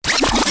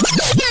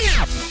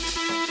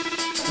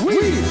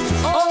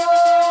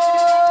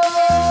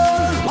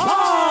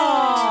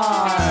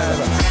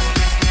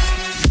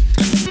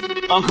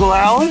Uncle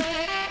Alan?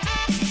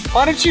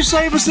 Why didn't you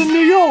save us in New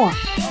York?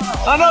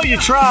 I know you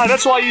tried.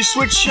 That's why you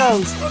switched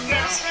shows.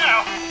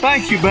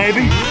 Thank you,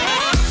 baby.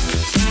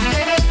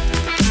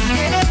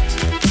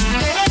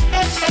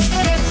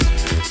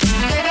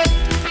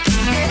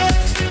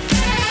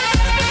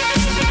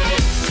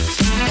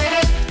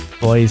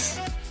 Boys,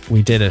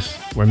 we did it.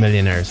 We're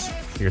millionaires.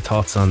 Your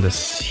thoughts on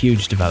this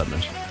huge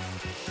development?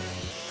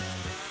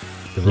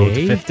 The road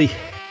to 50.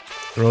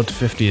 The road to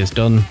 50 is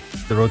done.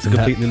 The road to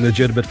completely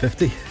legitimate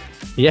 50.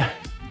 Yeah.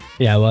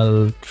 Yeah,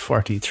 well,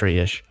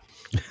 43-ish.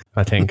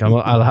 I think.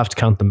 I'll have to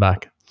count them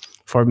back.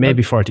 For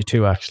maybe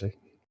 42, actually.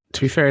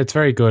 To be fair, it's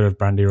very good of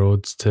Brandy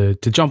Rhodes to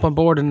jump on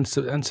board and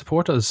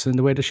support us in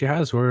the way that she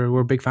has.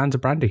 We're big fans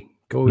of Brandy.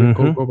 Go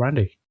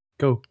Brandy.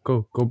 Go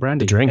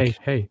Brandy. The drink.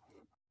 Hey.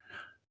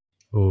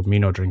 Oh, me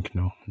no drink,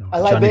 no. I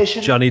like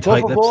Johnny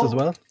Tight Lips as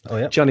well. Oh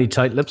yeah, Johnny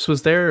Tight Lips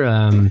was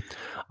there.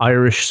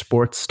 Irish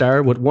sports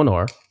star with one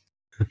R.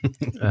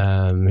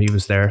 He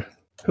was there.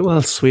 Who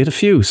else? We had a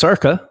few.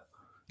 Circa,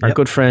 our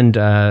good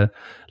friend,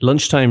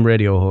 lunchtime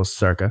radio host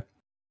Circa.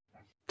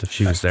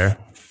 She was there.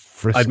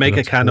 I'd make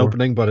a can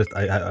opening, but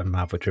I'm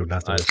halfway through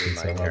last night,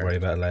 so I'll worry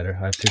about it later.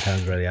 I have 2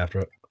 cans ready after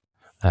it.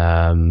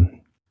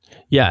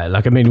 Yeah,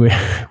 like, I mean,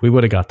 we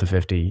would have got to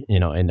 50,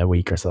 in a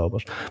week or so,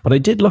 but I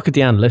did look at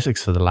the analytics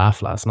for the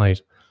laugh last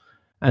night,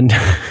 and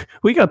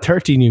we got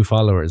 30 new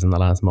followers in the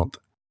last month.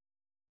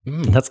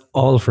 And that's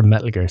all from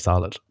Metal Gear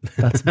Solid.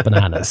 That's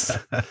bananas.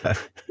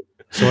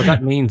 So what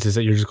that means is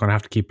that you're just going to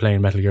have to keep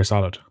playing Metal Gear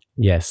Solid.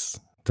 Yes.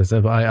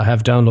 I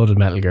have downloaded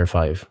Metal Gear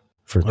 5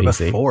 for what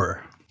PC. About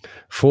 4?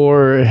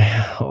 4,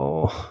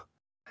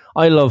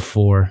 I love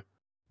 4.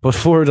 But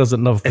 4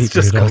 doesn't love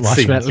people who don't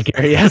watch Metal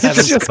Gear. Yes,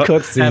 it's just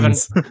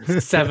cutscenes.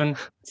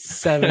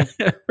 7.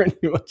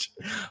 Pretty much.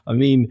 I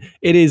mean,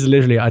 it is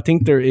literally, I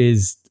think there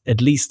is at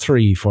least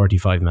 3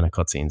 45-minute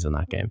cutscenes in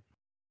that game.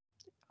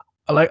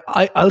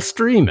 I'll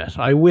stream it.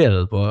 I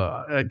will,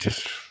 but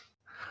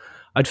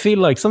I'd feel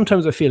like,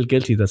 sometimes I feel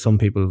guilty that some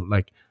people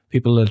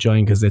will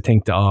join because they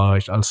think that,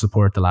 I'll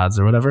support the lads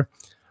or whatever.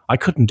 I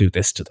couldn't do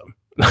this to them.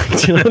 Do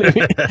you know what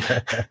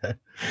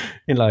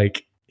I mean?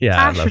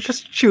 Yeah,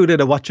 just tune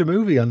in and watch a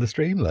movie on the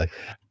stream,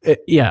 if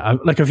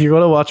you're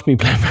going to watch me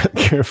play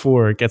Metal Gear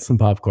 4, get some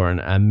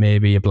popcorn and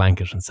maybe a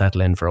blanket and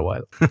settle in for a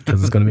while,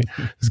 because there's going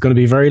to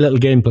be very little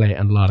gameplay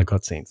and a lot of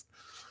cutscenes.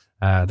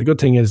 The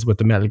good thing is with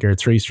the Metal Gear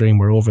 3 stream,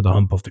 we're over the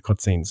hump of the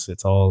cutscenes.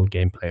 It's all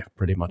gameplay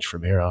pretty much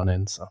from here on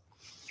in. So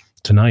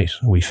tonight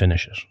we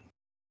finish it.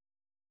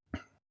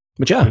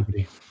 But yeah,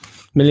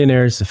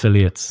 millionaires,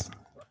 affiliates.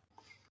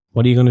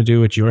 What are you going to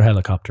do with your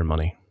helicopter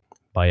money?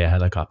 Buy a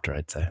helicopter,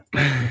 I'd say.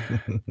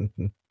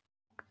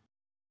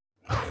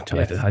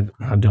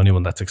 I'm the only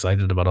one that's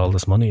excited about all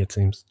this money, it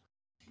seems.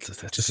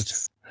 It's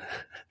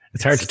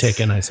hard to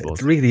take in, I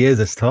suppose. It really is.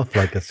 It's tough.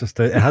 It's just,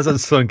 it hasn't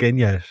sunk in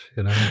yet,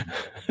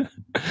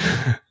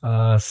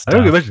 I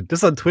don't imagine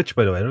this on Twitch,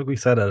 by the way. I don't think we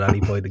said it at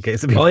any point in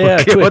case of people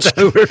forget what the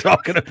hell we're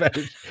talking about.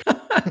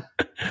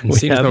 And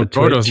seems though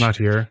Brodo's not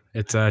here.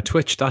 It's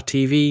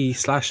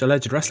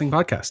twitch.tv/alleged wrestling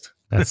podcast.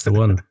 That's the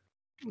one.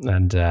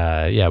 And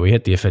we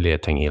hit the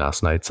affiliate thingy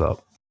last night,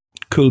 so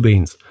cool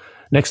beans.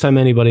 Next time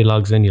anybody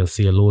logs in, you'll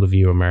see a load of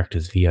you are marked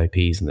as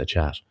VIPs in the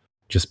chat,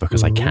 just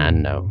because I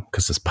can now,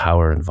 because there's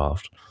power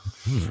involved.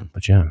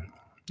 But yeah,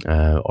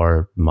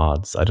 or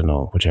mods, I don't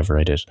know, whichever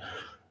I did.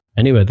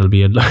 Anyway, there'll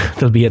be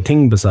a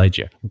thing beside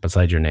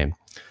your name.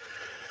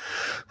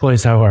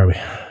 Boys, how are we?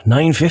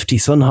 950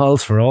 Sun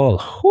Halls for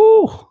all.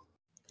 Woo!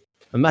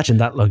 Imagine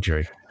that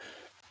luxury.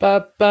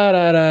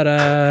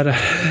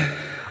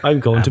 I'm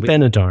going to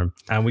Benidorm.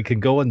 And we can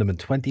go on them in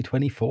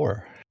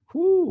 2024.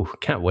 Woo,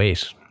 can't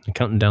wait. I'm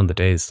counting down the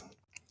days.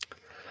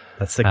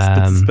 It's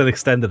been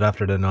extended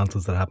after the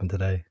nonsense that happened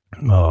today.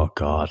 Oh,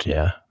 God,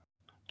 yeah.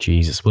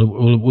 Jesus.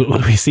 Will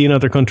we see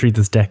another country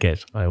this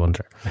decade, I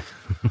wonder?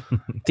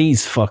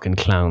 These fucking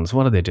clowns,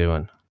 what are they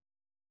doing?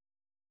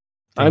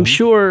 I'm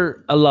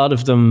sure a lot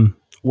of them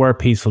were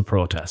peaceful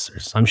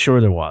protesters. I'm sure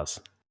there was.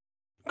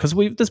 Because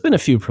there's been a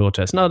few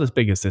protests, not as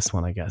big as this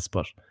one, I guess,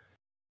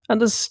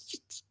 and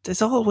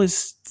there's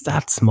always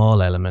that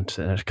small element,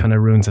 and it kind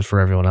of ruins it for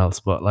everyone else.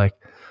 But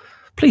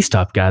please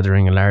stop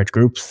gathering in large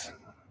groups.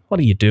 What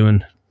are you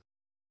doing?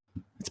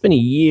 It's been a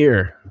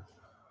year.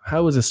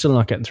 How is it still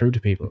not getting through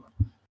to people?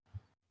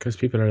 Because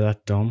people are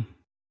that dumb.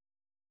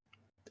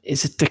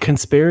 Is it the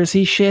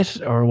conspiracy shit,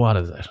 or what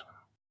is it?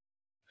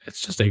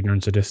 It's just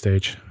ignorance at this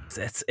stage.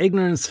 It's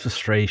ignorance,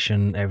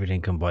 frustration,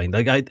 everything combined.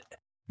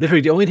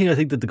 Literally, the only thing I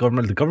think that the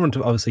government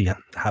obviously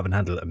haven't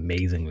handled it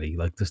amazingly,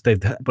 but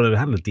they've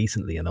handled it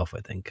decently enough, I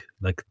think.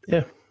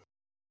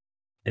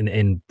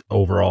 In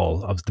overall,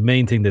 the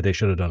main thing that they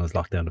should have done is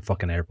lock down the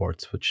fucking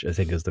airports, which I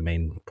think is the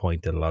main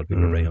point that a lot of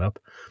people are bringing up.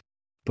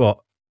 But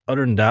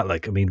other than that,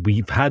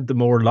 we've had the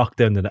more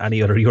lockdown than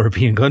any other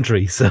European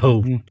country,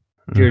 so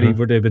clearly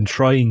they've been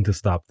trying to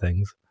stop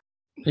things.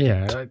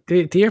 Yeah,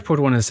 the airport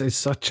one is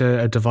such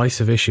a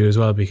divisive issue as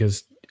well,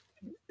 because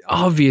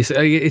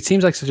it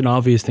seems like such an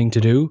obvious thing to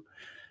do,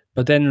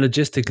 But then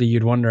logistically,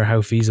 you'd wonder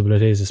how feasible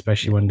it is,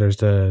 especially when there's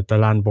the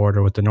land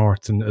border with the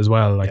north and as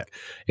well. Like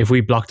if we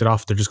blocked it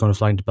off, they're just going to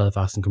fly into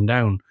Belfast and come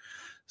down.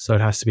 So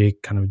it has to be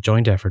kind of a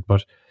joint effort.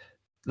 But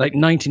like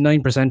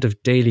 99%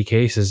 of daily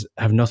cases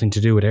have nothing to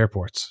do with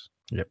airports.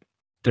 Yep.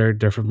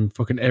 They're from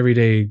fucking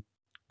everyday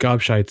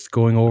gobshites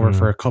going over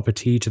for a cup of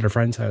tea to their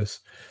friend's house.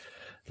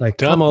 Like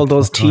damn all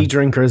those tea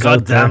drinkers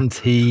out there. Goddamn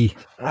tea.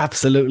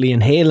 Absolutely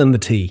inhaling the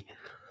tea.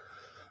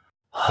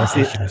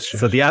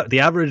 So the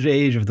average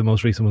age of the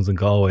most recent ones in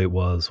Galway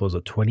was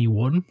it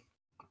 21?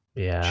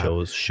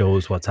 Yeah.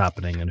 Shows what's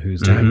happening and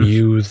who's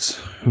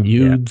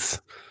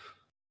youths.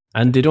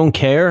 And they don't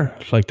care.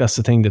 Like, that's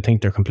the thing. They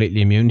think they're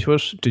completely immune to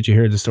it. Did you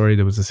hear the story?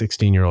 There was a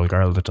 16-year-old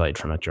girl that died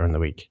from it during the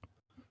week.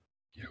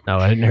 Now,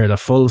 I didn't hear the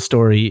full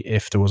story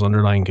if there was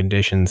underlying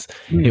conditions.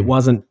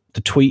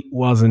 The tweet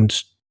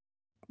wasn't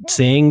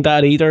saying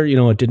that either. You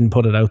know, it didn't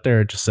put it out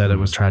there. It just said it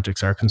was tragic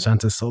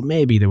circumstances. So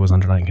maybe there was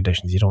underlying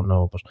conditions. You don't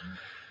know, but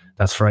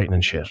that's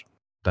frightening shit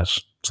that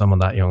someone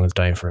that young is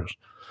dying for it.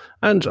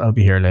 And I'll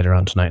be here later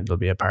on tonight. There'll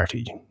be a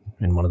party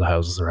in one of the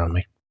houses around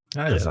me.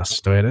 That's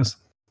just the way it is.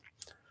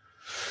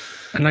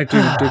 And like,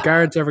 do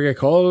guards ever get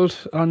called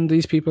on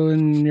these people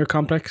in your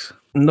complex?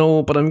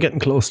 No, but I'm getting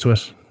close to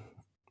it.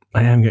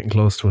 I am getting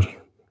close to it.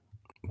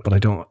 But I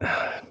don't...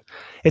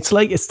 It's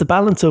like, it's the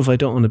balance of I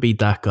don't want to be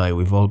that guy.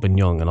 We've all been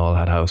young and all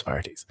had house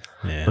parties.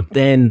 Yeah. But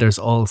then there's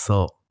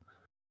also...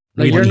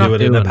 Like, you're not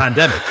doing a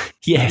pandemic.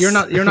 Yes. You're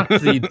not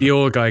the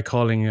old guy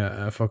calling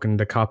fucking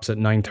the cops at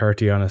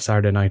 9:30 on a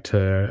Saturday night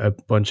to a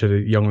bunch of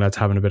young lads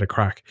having a bit of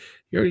crack.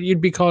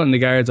 You'd be calling the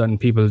guards on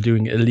people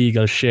doing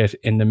illegal shit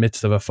in the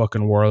midst of a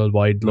fucking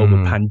worldwide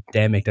global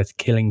pandemic that's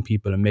killing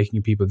people and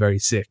making people very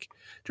sick.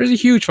 There's a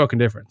huge fucking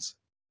difference.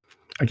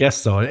 I guess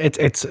so.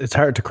 It's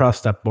hard to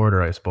cross that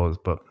border, I suppose,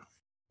 but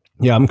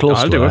yeah, I'm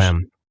close to it. I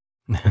am.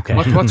 Okay.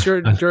 What's your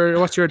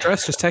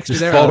address? Just text me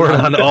there. Forward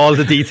on all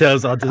the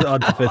details on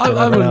the Fitz.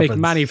 I will make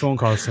many phone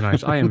calls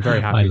tonight. I am very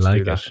happy to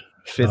do that.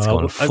 Fitz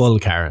going full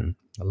Karen.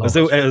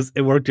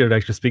 It worked here.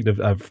 Actually, speaking of,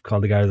 I've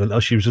called the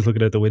guards. She was just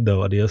looking out the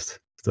window and just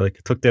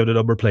like took down the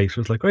number plate. She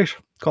was like, "Right,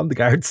 call the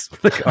guards."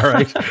 Like, all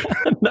right,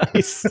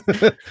 nice.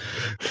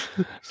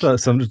 So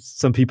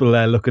some people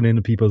looking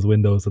into people's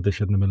windows that they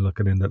shouldn't have been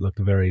looking in that looked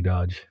very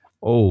dodge.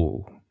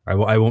 Oh.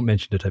 I won't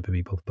mention the type of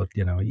people, but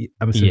you know,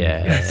 I'm assuming.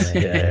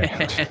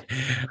 Yeah.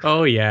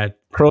 Oh yeah,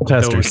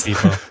 protesters. Those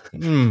people.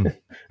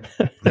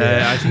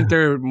 I think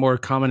they're more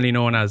commonly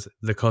known as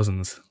the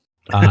cousins.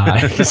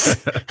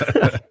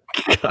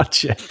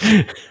 Gotcha.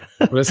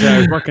 Listen, I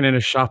was working in a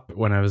shop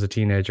when I was a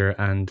teenager,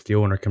 and the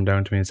owner came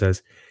down to me and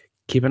says,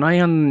 "Keep an eye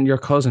on your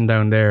cousin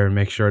down there and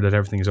make sure that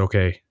everything's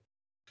okay."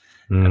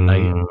 And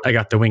I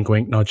got the wink,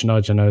 wink, nudge,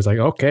 nudge, and I was like,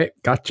 "Okay,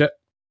 gotcha."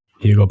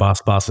 Hugo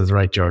Boss is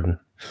right, Jordan.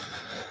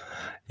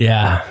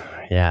 Yeah.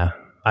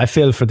 I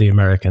feel for the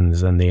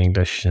Americans and the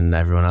English and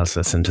everyone else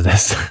listening to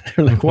this.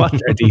 They're like, what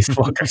are these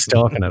fuckers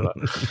talking about?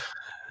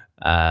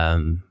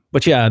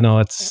 But yeah,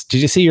 no,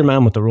 did you see your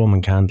man with the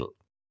Roman candle?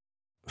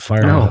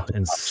 Firework.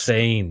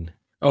 Insane.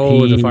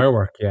 Oh, the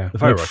firework, yeah. The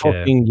firework,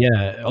 fucking,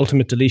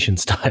 ultimate deletion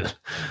style.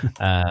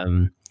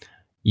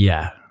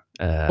 Yeah.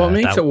 What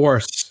makes it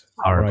worse,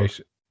 horrible. Right?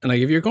 And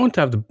like, if you're going to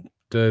have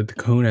the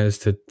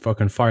kunas to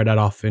fucking fire that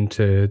off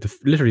into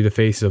literally the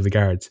faces of the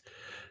guards,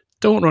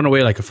 don't run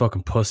away like a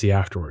fucking pussy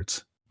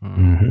afterwards.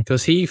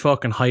 Because he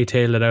fucking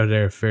hightailed it out of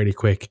there fairly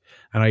quick.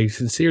 And I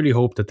sincerely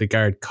hope that the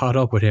guard caught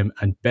up with him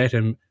and bet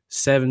him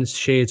 7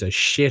 shades of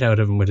shit out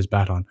of him with his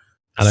baton.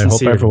 And I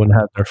hope everyone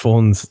had their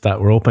phones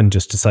that were open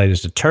just decided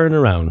to turn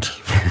around.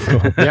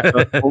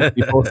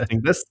 Be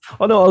posting this.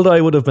 Oh no, although I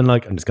would have been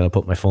like, I'm just going to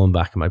put my phone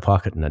back in my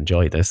pocket and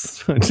enjoy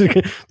this.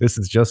 This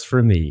is just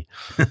for me.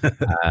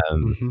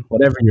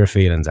 Whatever your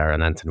feelings are,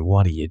 and Anthony,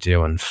 what are you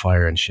doing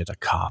firing shit at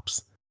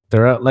cops?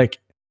 They're out like,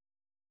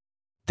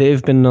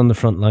 they've been on the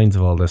front lines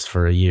of all this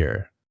for a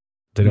year.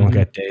 They don't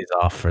get days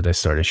off for this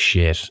sort of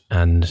shit,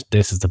 and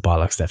this is the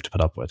bollocks they have to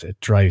put up with. It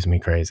drives me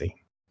crazy.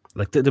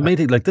 Like the main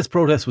thing, like this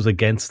protest was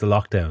against the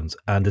lockdowns,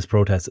 and this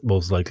protest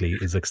most likely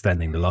is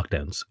extending the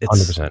lockdowns.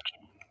 100%. It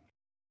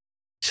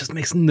just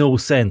makes no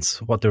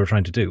sense what they were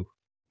trying to do.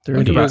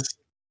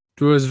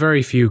 There was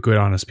very few good,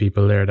 honest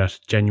people there that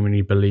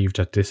genuinely believed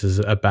that this is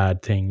a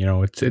bad thing. You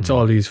know, it's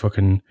all these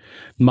fucking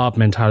mob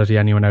mentality.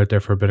 Anyone out there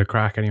for a bit of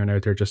crack? Anyone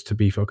out there just to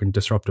be fucking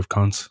disruptive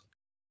cunts?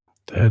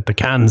 The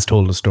cans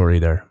told a story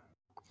there.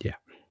 Yeah,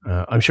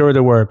 I'm sure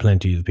there were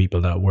plenty of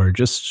people that were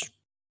just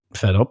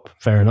fed up.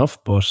 Fair enough,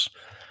 but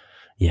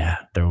yeah,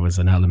 there was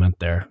an element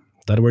there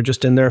that were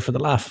just in there for the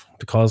laugh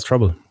to cause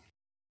trouble.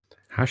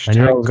 Hashtag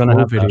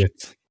COVID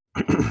idiots.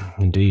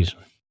 Indeed.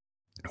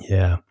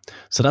 Yeah.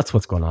 So that's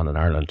what's going on in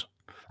Ireland.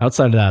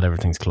 Outside of that,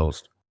 everything's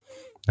closed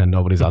and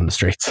nobody's on the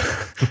streets.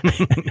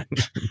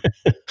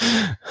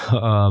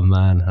 Oh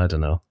man, I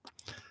don't know.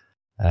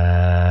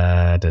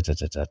 The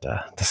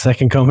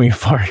second coming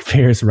of Pádraig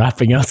Pearse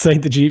rapping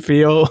outside the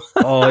GPO.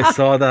 Oh, I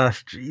saw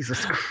that.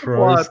 Jesus Christ.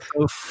 What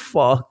the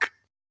fuck?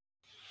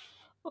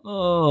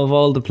 Oh, of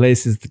all the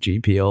places, the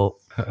GPO.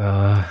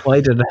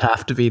 Why did it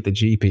have to be the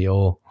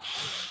GPO?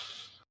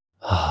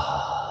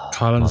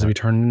 Collins will be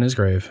turning in his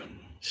grave.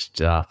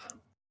 Stop.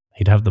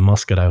 He'd have the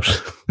musket out.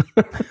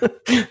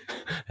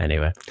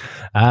 Anyway.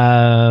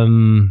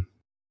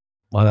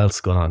 What else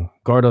is going on?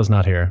 Gordo's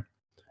not here.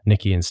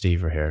 Nikki and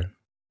Steve are here.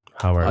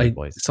 How are you,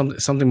 boys?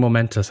 Something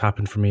momentous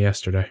happened for me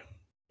yesterday.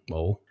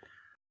 Oh.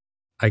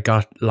 I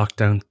got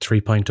Lockdown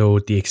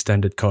 3.0, the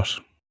extended cut.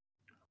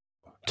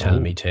 Tell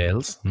me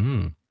tales.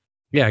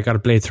 Yeah, I got a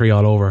Blade 3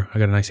 all over. I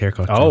got a nice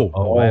haircut.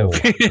 Wow.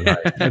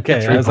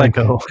 Okay, I was like,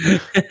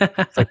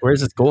 it's like,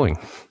 where's it going?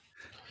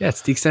 Yeah,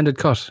 it's the extended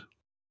cut.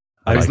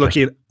 I was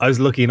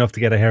lucky enough to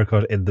get a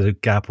haircut in the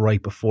Gap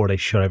right before they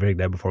shut everything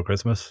down before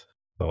Christmas.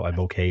 So I'm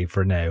okay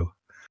for now.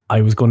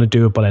 I was going to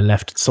do it, but I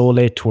left it so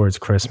late towards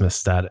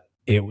Christmas that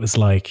it was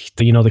like,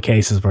 the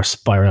cases were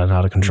spiraling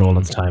out of control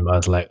at the time. I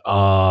was like,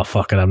 oh,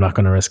 fuck it, I'm not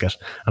going to risk it.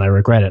 And I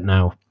regret it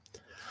now.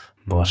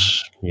 But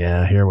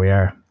yeah, here we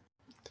are.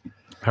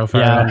 How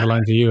far along the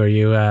lines are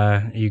you?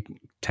 Are you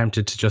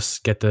tempted to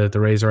just get the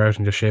razor out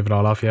and just shave it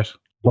all off yet?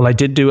 Well, I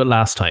did do it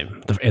last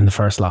time in the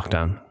first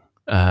lockdown.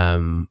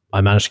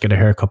 I managed to get a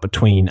haircut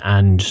between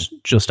and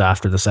just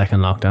after the second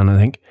lockdown, I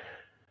think.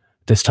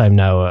 This time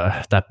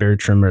now, that beard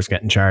trimmer is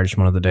getting charged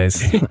one of the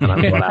days, and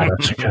I'm going at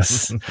it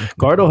because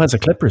Gordo has a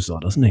clippers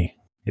though, doesn't he?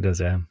 He does,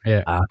 yeah.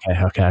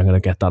 Okay, I'm going to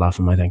get that off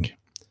him, I think,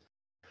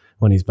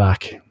 when he's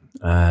back.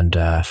 And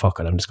fuck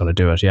it, I'm just going to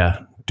do it. Yeah,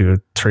 do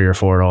 3 or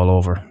 4 all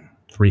over.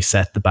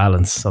 Reset the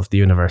balance of the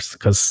universe,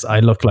 because I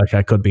look like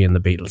I could be in the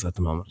Beatles at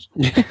the moment.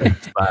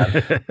 It's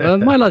bad. Well,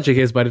 my logic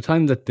is by the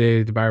time that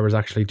the barbers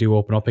actually do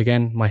open up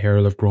again, my hair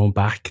will have grown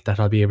back, that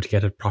I'll be able to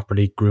get it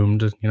properly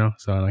groomed,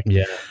 so like,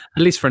 yeah,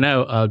 at least for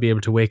now I'll be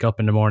able to wake up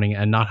in the morning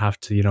and not have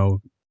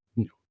to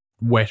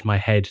wet my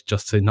head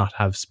just to not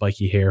have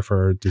spiky hair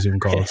for the Zoom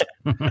calls.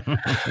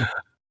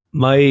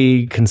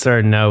 My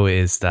concern now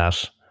is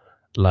that,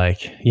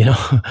 like,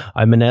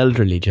 I'm an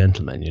elderly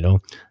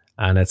gentleman,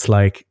 and it's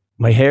like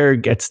my hair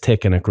gets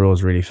thick and it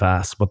grows really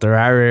fast, but there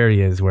are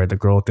areas where the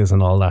growth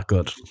isn't all that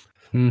good.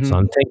 Mm-hmm. So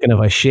I'm thinking if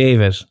I shave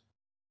it,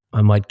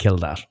 I might kill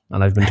that.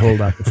 And I've been told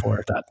that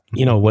before, that,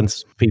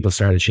 once people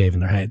started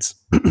shaving their heads,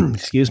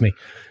 excuse me,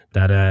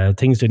 that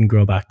things didn't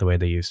grow back the way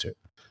they used to.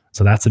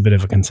 So that's a bit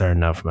of a concern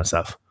now for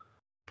myself.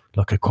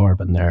 Look at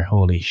Corbin there.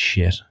 Holy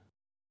shit.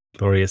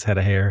 Glorious head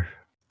of hair.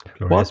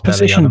 What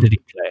position did he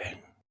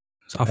play?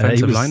 It's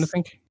offensive line, I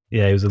think.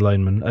 Yeah, he was a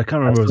lineman. I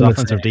can't remember if it was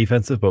offensive or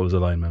defensive, but it was a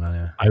lineman.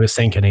 Yeah. I was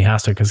thinking he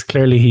has to, because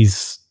clearly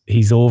he's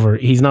over.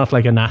 He's not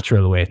like a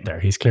natural weight there.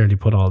 He's clearly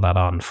put all that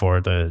on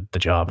for the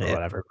job or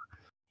whatever.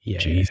 Yeah.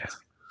 Jesus.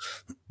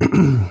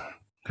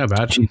 How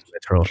bad? Jeez, my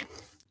throat.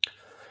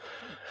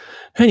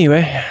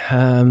 Anyway,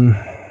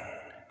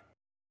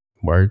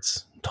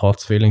 words,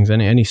 thoughts, feelings,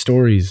 any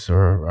stories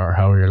or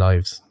how are your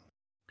lives?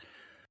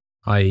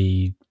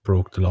 I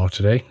broke the law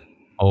today.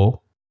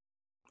 Oh.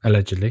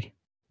 Allegedly.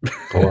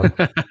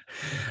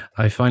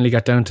 I finally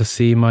got down to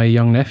see my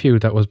young nephew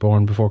that was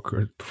born before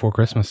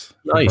Christmas.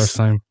 Nice. For the first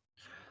time.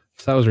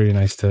 So that was really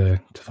nice to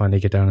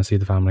finally get down and see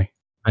the family.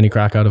 Any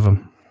crack out of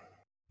him?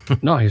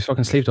 No, he was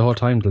fucking asleep the whole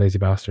time, the lazy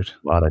bastard.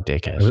 What a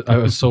dickhead. I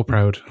was so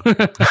proud.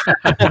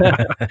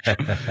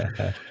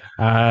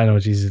 No,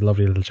 Jesus, he's a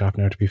lovely little chap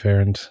now, to be fair,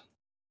 and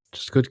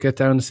just good to get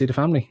down and see the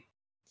family.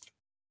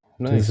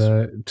 Nice.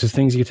 Just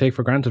things you take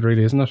for granted,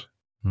 really, isn't it?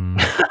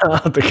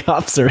 The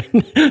cops are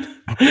in.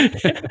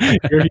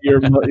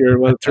 your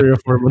 3 or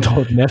 4 month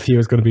old nephew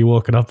is going to be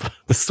woken up.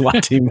 The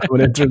SWAT team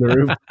coming into the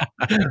room.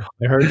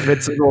 I heard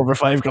Fitz is over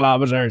 5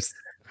 kilometers.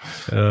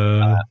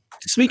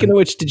 Speaking of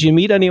which, did you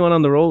meet anyone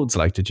on the roads?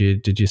 Like, did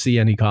you see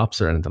any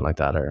cops or anything like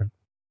that? Or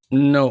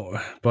no,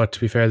 but to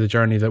be fair, the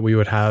journey that we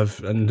would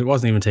have, and it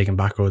wasn't even taking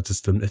back roads.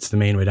 It's the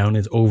main way down.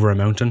 It's over a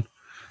mountain,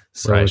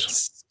 so right.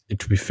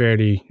 It would be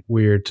fairly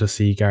weird to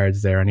see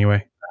guards there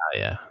anyway.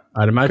 Yeah.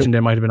 I'd imagine they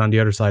might have been on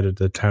the other side of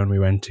the town we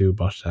went to,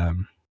 but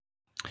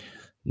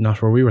not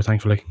where we were,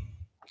 thankfully.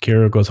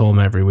 Kira goes home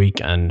every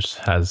week and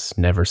has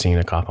never seen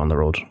a cop on the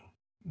road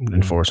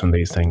enforcing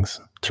these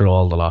things through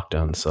all the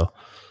lockdowns. So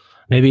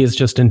maybe it's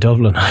just in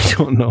Dublin. I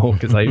don't know,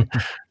 because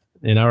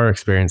in our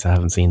experience, I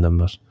haven't seen them.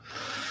 But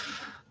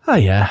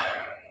yeah,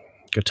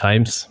 good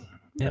times.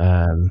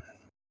 Yeah.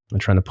 I'm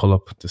trying to pull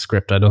up the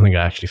script. I don't think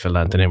I actually filled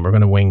anything in. We're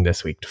going to wing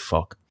this week to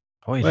fuck.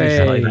 Oh, is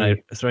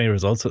there any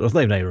results? There's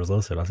not even any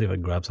results. I'll see if I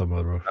can grab some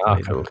other.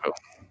 Cool.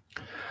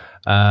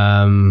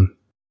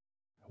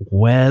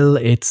 Well,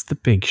 it's the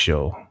big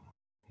show.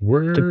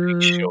 The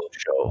big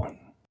show.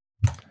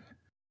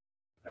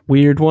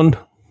 Weird one.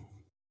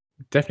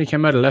 Definitely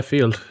came out of left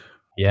field.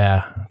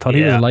 Yeah, I thought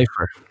he was a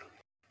lifer.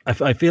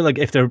 I feel like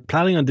if they're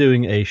planning on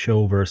doing a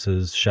show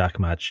versus Shaq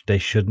match, they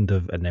shouldn't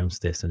have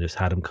announced this and just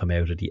had him come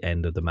out at the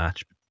end of the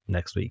match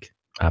next week.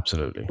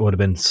 Absolutely, it would have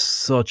been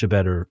such a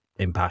better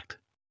impact.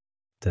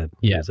 To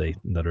use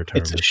another term.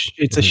 It's a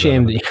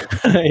shame.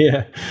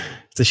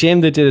 It's a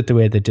shame they did it the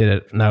way they did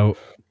it. Now,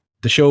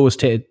 the show was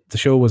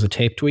a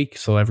taped week,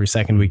 so every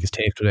second week is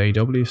taped with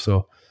AEW.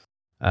 So,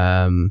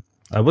 I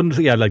wouldn't.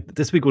 Yeah, like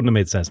this week wouldn't have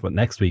made sense, but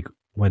next week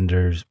when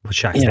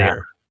Shaq's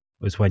there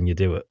was when you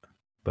do it.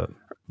 But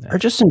or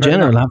just in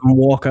general, have him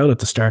walk out at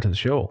the start of the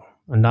show.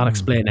 and not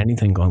explain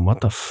anything, going,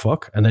 what the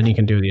fuck? And then you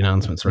can do the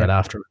announcements right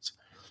afterwards.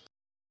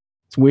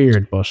 It's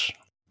weird, but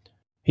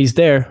he's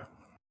there.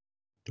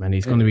 And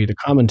he's going to be the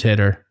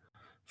commentator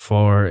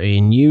for a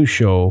new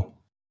show.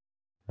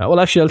 Well,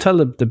 actually, I'll tell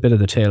the bit of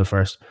the tale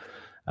first.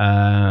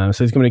 So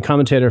he's going to be a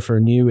commentator for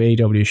a new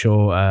AEW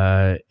show,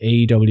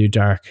 AEW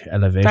Dark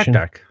Elevation.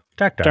 Dark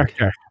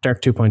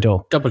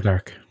 2.0. Double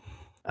dark.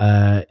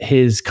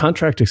 His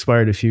contract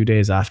expired a few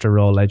days after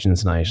Raw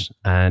Legends Night,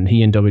 and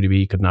he and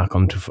WWE could not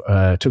come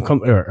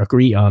to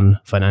agree on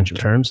financial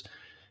terms.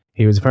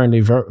 He was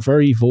apparently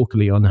very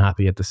vocally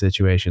unhappy at the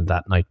situation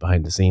that night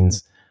behind the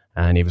scenes,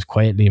 and he was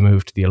quietly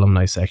moved to the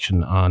alumni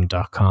section on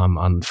 .com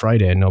on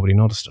Friday, and nobody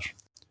noticed it.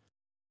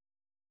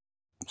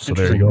 So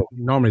there you go.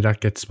 Normally that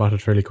gets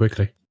spotted fairly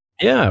quickly.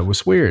 Yeah, it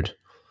was weird.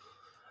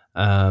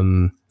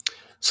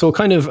 So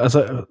kind of, as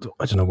I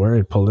don't know where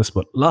I'd pull this,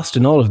 but lost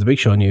in all of the Big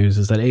Show news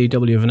is that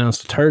AEW have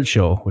announced a third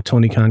show, with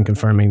Tony Khan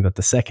confirming that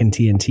the second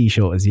TNT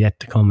show is yet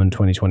to come in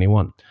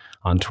 2021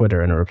 on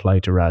Twitter in a reply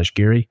to Raj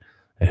Giri,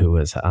 who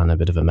was on a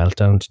bit of a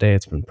meltdown today.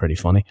 It's been pretty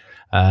funny.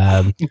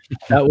 That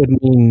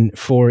would mean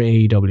 4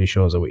 AEW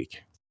shows a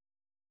week.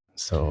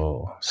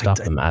 So stop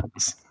the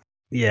madness.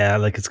 Yeah,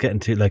 like it's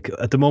getting too, like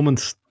at the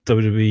moment,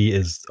 WWE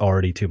is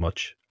already too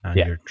much, and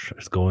you're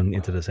just going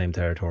into the same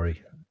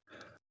territory.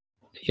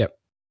 Yep.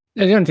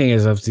 The only thing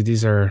is, obviously,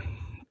 these are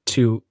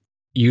 2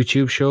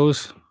 YouTube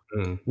shows.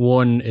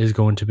 One is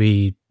going to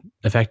be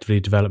effectively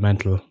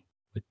developmental.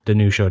 The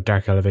new show,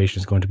 Dark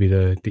Elevation, is going to be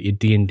the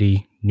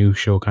D&D new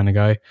show kind of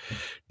guy.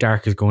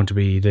 Dark is going to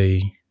be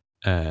the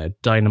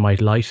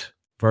Dynamite Light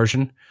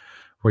version,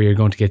 where you're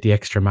going to get the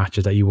extra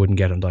matches that you wouldn't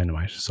get on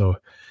Dynamite. So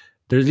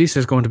at least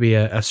there's going to be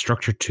a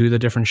structure to the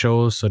different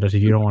shows, so that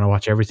if you don't want to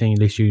watch everything, at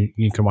least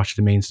you can watch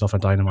the main stuff on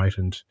Dynamite,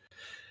 and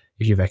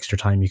if you have extra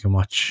time, you can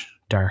watch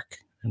Dark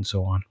and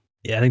so on.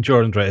 Yeah, I think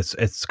Jordan's right.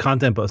 It's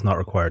content, but it's not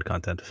required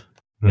content.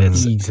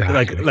 It's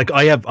exactly like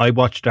I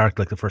watched Dark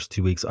like the first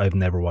 2 weeks. I've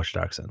never watched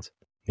Dark since.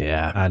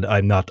 Yeah, and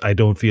I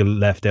don't feel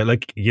left out.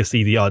 Like, you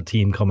see the odd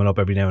team coming up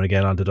every now and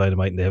again onto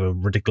Dynamite, and they have a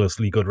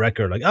ridiculously good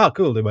record. Like, oh,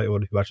 cool, they might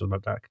want to watch them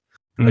about Dark.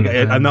 Like,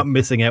 I'm not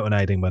missing out on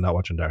anything by not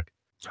watching Dark.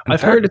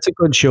 I've heard it's a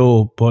good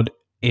show, but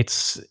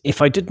it's,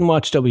 if I didn't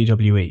watch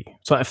WWE,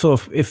 so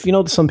if you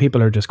know, some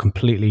people are just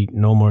completely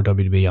no more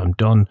WWE, I'm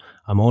done,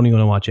 I'm only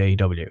going to watch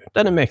AEW,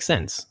 then it makes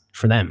sense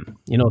for them,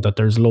 you know, that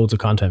there's loads of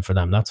content for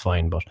them, that's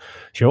fine. But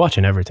if you're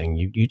watching everything,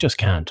 you just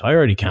can't. I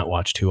already can't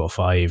watch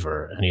 205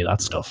 or any of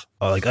that stuff.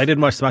 Like, I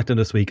didn't watch SmackDown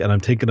this week, and I'm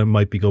thinking I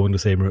might be going the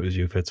same route as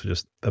you, Fitz,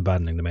 just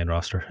abandoning the main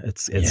roster. It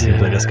seems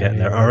like it's getting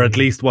there, or at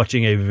least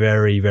watching a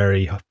very,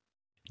 very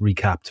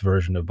recapped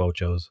version of both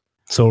shows.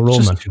 So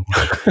Roman,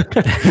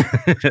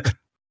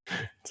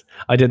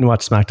 I didn't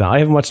watch SmackDown. I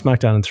haven't watched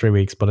SmackDown in 3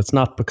 weeks, but it's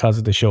not because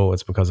of the show.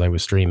 It's because I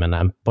was streaming.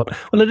 But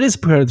it is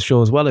because of the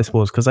show as well, I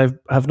suppose, because I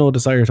have no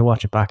desire to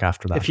watch it back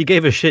after that. If you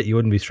gave a shit, you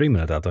wouldn't be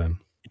streaming at that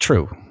time.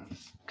 True,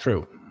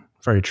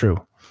 very true.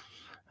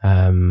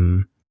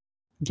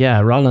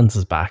 Yeah, Rollins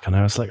is back, and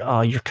I was like,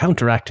 oh, you're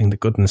counteracting the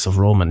goodness of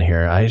Roman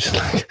here. I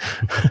just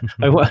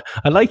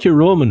I like your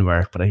Roman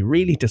work, but I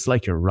really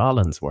dislike your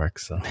Rollins work.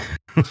 So,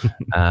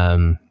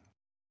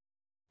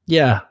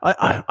 yeah,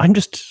 I'm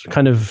just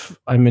kind of,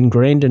 I'm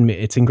ingrained in me.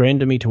 It's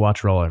ingrained in me to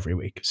watch Raw every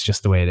week. It's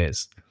just the way it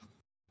is.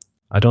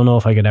 I don't know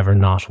if I could ever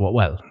not.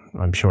 Well,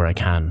 I'm sure I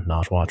can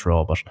not watch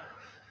Raw, but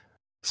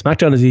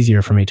SmackDown is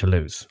easier for me to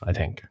lose, I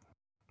think,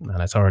 and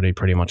it's already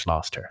pretty much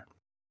lost here.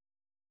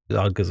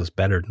 Because it's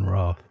better than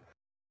Raw.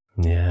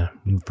 Yeah,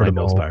 for the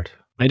most part.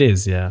 It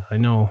is, yeah. I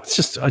know. It's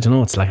just, I don't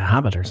know, it's like a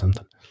habit or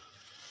something.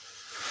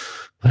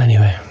 But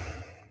anyway,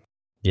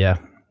 yeah.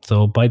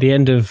 So by the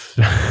end of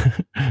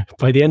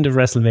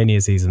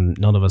WrestleMania season,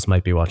 none of us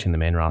might be watching the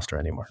main roster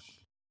anymore.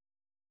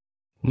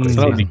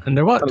 And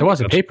there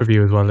was a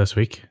pay-per-view as well this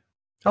week.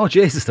 Oh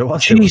Jesus, there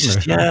was.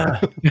 Jesus, yeah.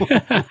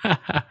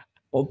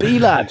 Well,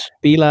 B-Lad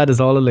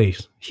is all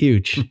elite.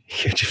 Huge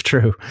if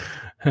true.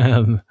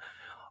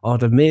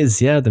 The Miz,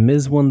 the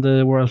Miz won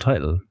the world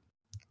title.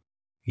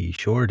 He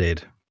sure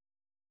did.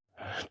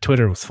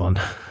 Twitter was fun,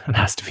 it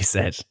has to be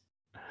said.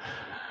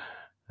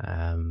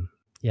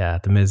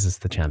 The Miz is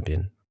the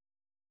champion.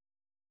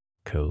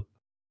 Cool.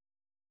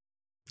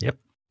 Yep.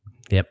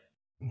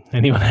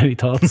 Anyone, any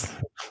thoughts?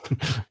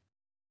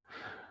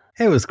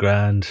 It was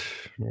grand.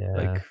 Yeah.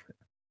 Like,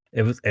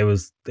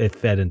 it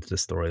fed into the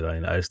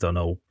storyline. I just don't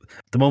know.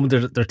 At the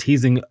moment, they're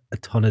teasing a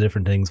ton of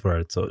different things for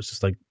it, so it's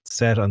just like,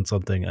 set on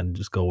something and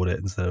just go with it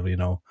instead of,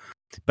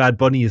 Bad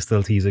Bunny is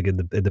still teasing in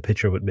the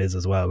picture with Miz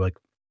as well. Like,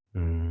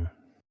 and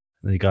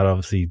you got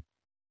obviously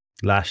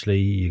Lashley,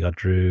 you got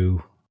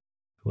Drew.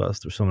 Who else?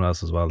 There's someone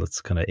else as well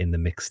that's kind of in the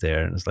mix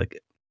there, and it's like,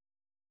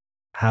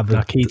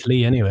 not Keith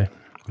Lee anyway.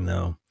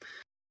 No,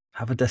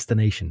 have a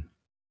destination,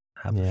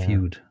 have a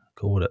feud,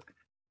 go with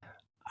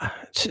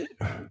it.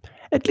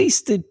 At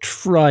least they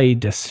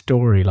tried a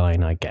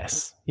storyline, I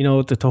guess.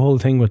 The whole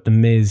thing with the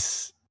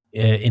Miz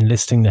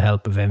enlisting the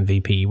help of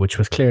MVP, which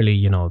was clearly,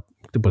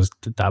 it was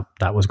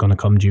that was going to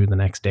come due the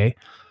next day.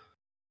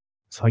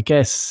 So I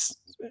guess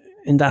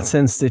in that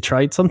sense, they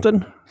tried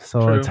something.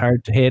 So True. it's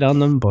hard to hate on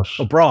them. But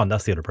Braun,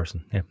 that's the other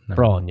person. Yeah, no.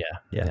 Braun,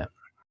 yeah.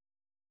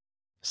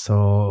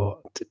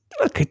 So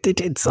look, they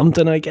did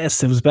something. I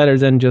guess it was better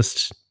than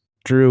just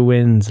Drew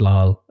wins,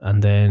 lol,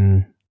 and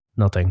then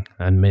nothing.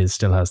 And Miz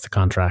still has the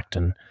contract,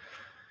 and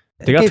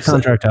they got the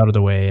contract out of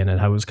the way, and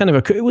it was kind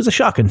of it was a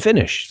shocking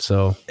finish.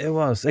 So it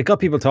was. It got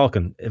people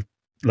talking.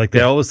 Like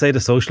they always say, the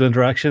social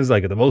interactions,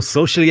 like the most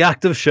socially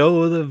active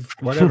show of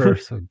whatever.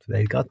 So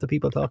they got the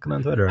people talking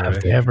on Twitter.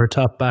 Have they ever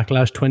topped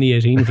Backlash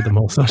 2018 for the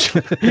most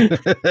social?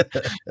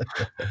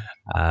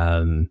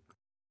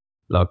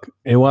 Look,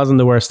 it wasn't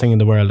the worst thing in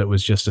the world. It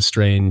was just a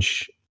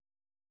strange,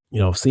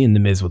 seeing the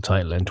Miz with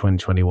title in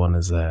 2021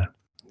 is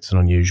it's an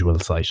unusual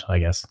sight, I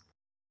guess.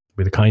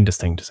 Be the kindest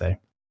thing to say.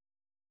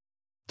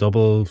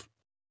 Double,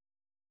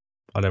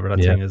 whatever that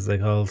thing is they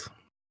called.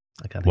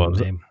 I can't think of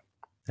the name.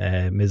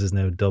 Miz is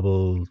now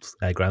double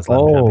Grand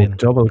Slam champion.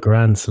 Double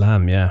Grand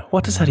Slam, yeah.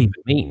 What does that even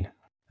mean? It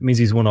means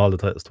he's won all the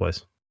titles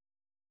twice.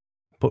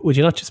 But would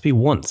you not just be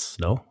once,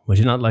 no? Would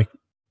you not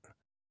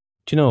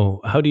do you know,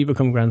 how do you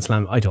become Grand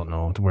Slam? I don't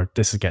know.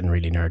 This is getting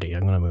really nerdy.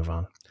 I'm going to move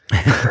on.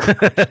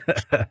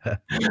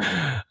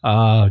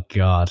 Oh,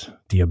 God.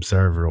 The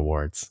Observer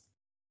Awards.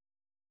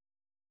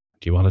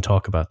 Do you want to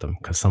talk about them?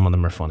 Because some of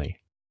them are funny.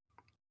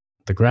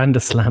 The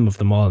grandest slam of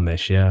them all,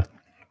 Mish, yeah.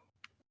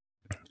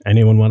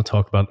 Anyone want to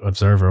talk about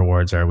Observer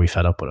Awards, or are we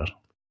fed up with it?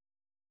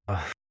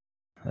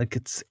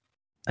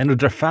 I know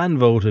they're fan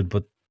voted,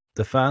 but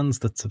the fans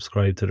that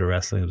subscribe to the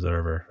Wrestling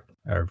Observer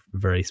are a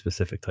very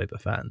specific type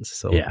of fans.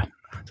 So yeah.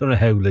 I don't know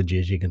how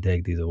legit you can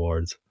take these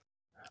awards.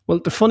 Well,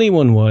 the funny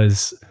one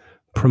was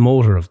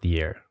Promoter of the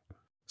Year.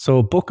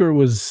 So Booker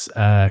was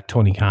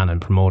Tony Khan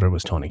and Promoter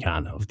was Tony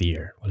Khan of the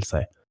Year, we'll say.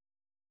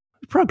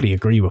 I'd probably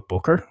agree with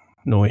Booker.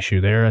 No issue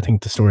there. I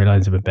think the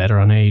storyline's a bit better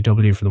on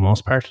AEW for the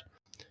most part.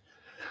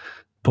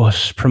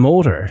 But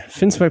Promoter,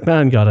 Vince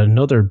McMahon got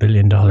another $1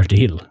 billion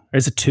deal. Or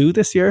is it 2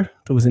 this year?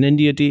 There was an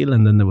India deal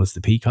and then there was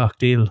the Peacock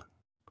deal.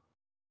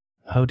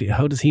 How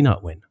does he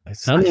not win?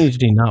 Not only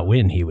did he not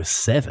win, he was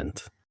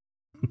 7th.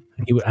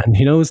 And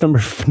his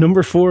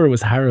number 4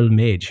 was Harold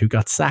Mage, who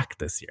got sacked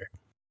this year.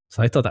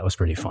 So I thought that was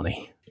pretty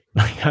funny.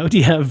 Like, how do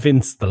you have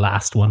Vince the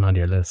last one on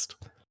your list?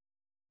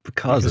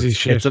 Because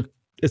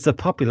it's a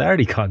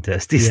popularity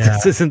contest.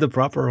 This isn't the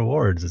proper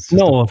awards. It's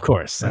just of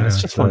course. And it's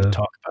just fun to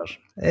talk about.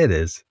 It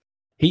is.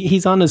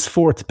 He's on his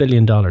 $4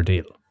 billion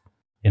deal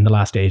in the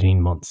last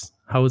 18 months.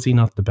 How is he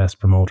not the best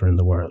promoter in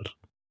the world?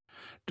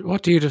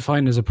 What do you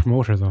define as a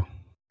promoter, though?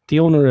 The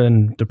owner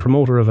and the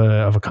promoter of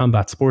a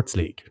combat sports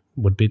league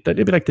would be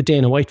like the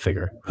Dana White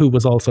figure, who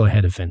was also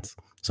ahead of Vince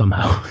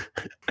somehow.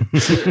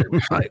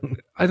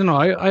 I don't know.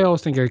 I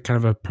always think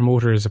a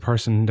promoter is a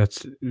person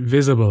that's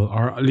visible,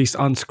 or at least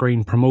on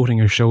screen,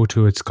 promoting a show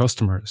to its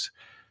customers.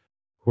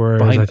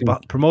 Whereas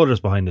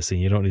promoters behind the scene,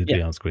 you don't need to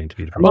be on screen to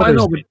be the promoter. Well, I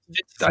know,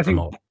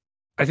 but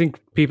I think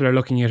people are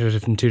looking at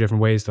it in 2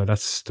 different ways, though.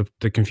 That's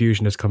the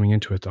confusion that's coming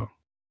into it, though.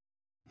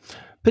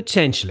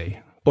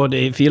 Potentially. But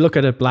if you look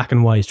at a black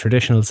and white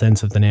traditional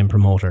sense of the name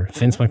promoter,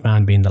 Vince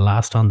McMahon being the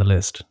last on the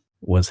list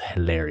was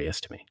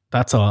hilarious to me.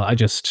 That's all. I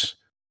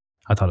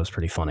thought it was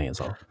pretty funny as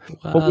well.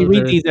 Well, but we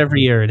read these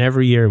every year, and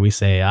every year we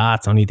say,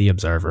 it's only the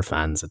Observer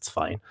fans. It's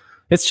fine.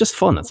 It's just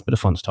fun. It's a bit of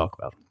fun to talk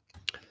about.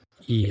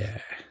 Yeah.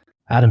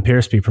 Adam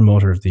Pearce be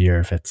Promoter of the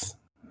Year, Fitz,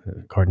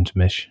 according to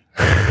Mish.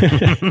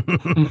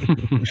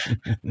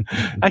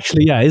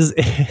 Actually, yeah.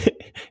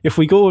 If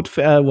we go with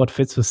what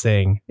Fitz was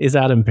saying, is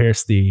Adam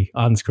Pearce the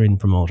on-screen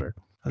promoter?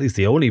 At least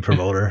the only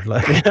promoter.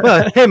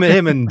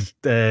 Him and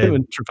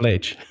Triple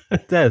H.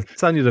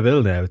 Sonya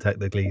Deville now,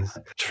 technically. He's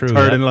true.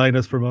 Third in line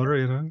as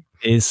promoter,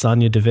 Is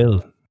Sonya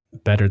Deville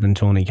better than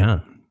Tony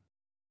Khan?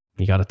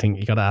 You got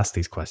to ask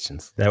these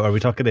questions. Now, are we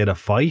talking in a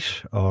fight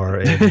or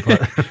in...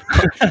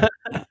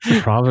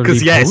 Probably.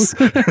 Because yes.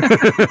 You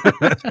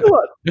know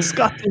what?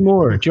 Scott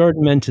D'Amore.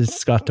 Jordan Mendes,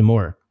 Scott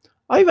D'Amore.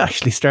 I've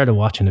actually started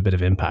watching a bit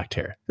of Impact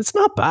here. It's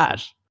not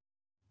bad.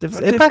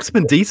 Impact's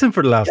been decent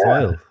for the last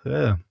while.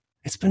 Yeah.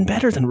 It's been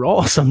better than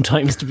Raw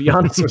sometimes, to be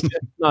honest with you.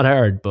 It's not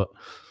hard, but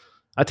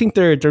I think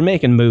they're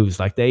making moves.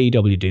 Like the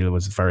AEW deal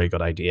was a very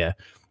good idea,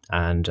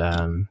 and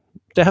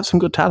they have some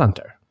good talent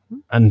there.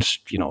 And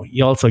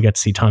you also get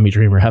to see Tommy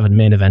Dreamer having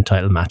main event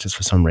title matches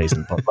for some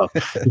reason. But look,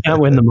 you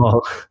can't win them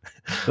all.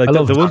 Like I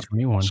love the one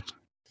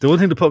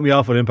thing to put me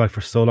off with Impact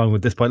for so long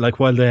with this point, like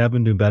while they have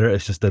been doing better,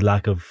 it's just the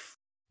lack of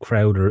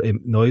crowd or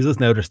noises.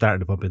 Now they're starting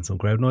to pump in some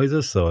crowd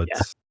noises, so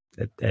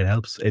it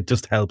helps. It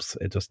just helps.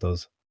 It just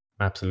does.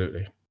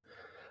 Absolutely.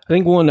 I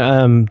think one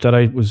that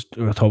I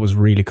thought was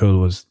really cool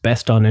was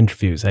Best on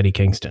Interviews, Eddie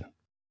Kingston.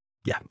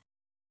 Yeah.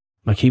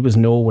 Like he was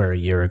nowhere a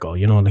year ago.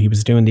 He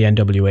was doing the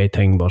NWA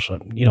thing, but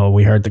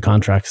we heard the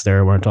contracts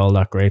there weren't all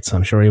that great, so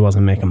I'm sure he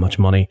wasn't making much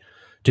money.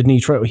 Didn't he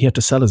try? He had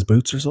to sell his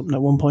boots or something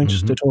at one point.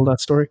 Mm-hmm. They told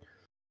that story.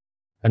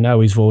 And now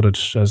he's voted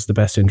as the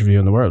best interview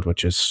in the world,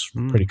 which is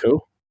pretty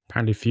cool.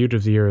 Apparently feud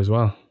of the year as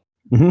well,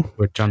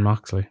 with John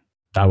Moxley.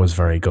 That was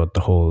very good.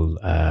 The whole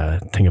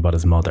thing about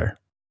his mother.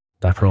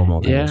 That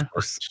promo thing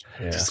was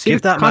Just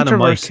give that man a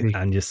mic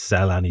and just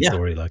sell any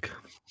story. Like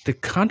the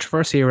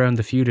controversy around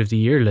the feud of the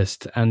year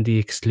list and the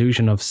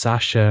exclusion of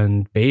Sasha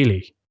and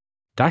Bailey,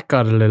 that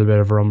got a little bit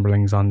of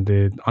rumblings on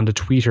the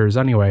tweeters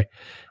anyway.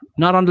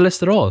 Not on the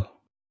list at all.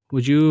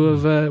 Would you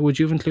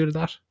have included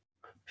that?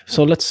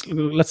 So let's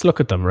look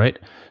at them, right?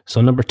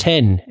 So number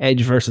 10,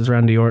 Edge versus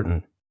Randy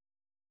Orton.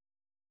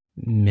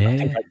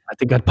 I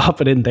think I'd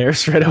pop it in there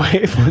straight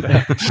away.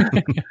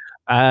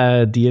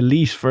 The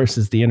Elite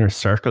versus the Inner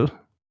Circle.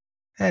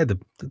 Yeah,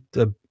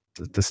 the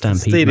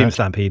Stampede Stadium match.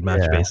 Stampede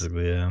match,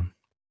 basically. Yeah.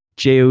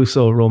 Jey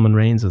Uso, Roman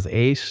Reigns was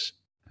 8.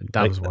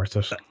 That was worth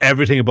it.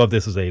 Everything above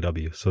this was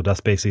AEW, so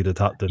that's basically the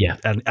top. Yeah.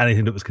 And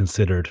anything that was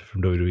considered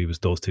from WWE was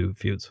those two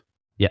feuds.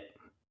 Yeah.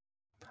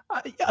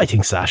 I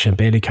think Sasha and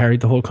Bailey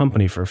carried the whole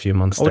company for a few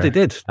months. Oh, there. they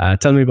did.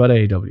 Tell me about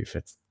AEW,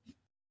 Fitz.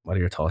 What are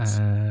your thoughts?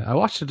 I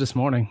watched it this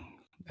morning.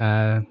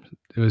 It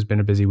has been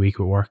a busy week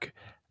with work,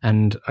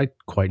 and I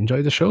quite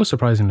enjoyed the show,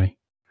 surprisingly.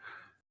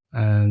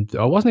 And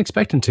I wasn't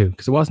expecting to,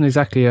 because it wasn't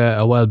exactly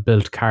a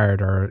well-built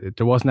card, or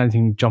there wasn't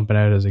anything jumping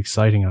out as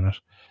exciting on it.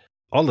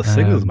 All the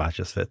singles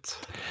matches fit.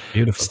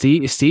 Beautiful.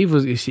 Steve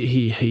was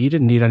he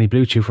didn't need any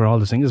Blue Chew for all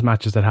the singles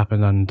matches that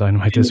happened on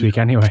Dynamite this week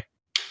anyway.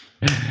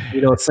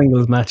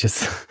 Singles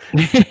matches.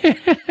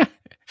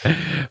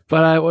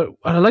 But what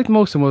I liked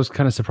most and what was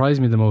kind of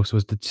surprised me the most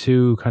was the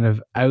two kind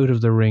of out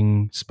of the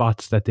ring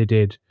spots that they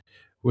did,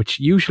 which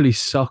usually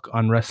suck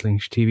on wrestling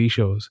TV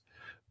shows.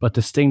 But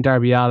the Sting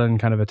Darby Allin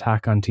kind of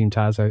attack on Team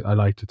Taz, I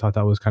liked. I thought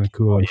that was kind of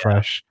cool and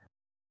fresh.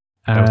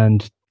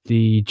 And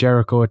the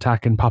Jericho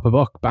attack and Papa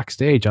Buck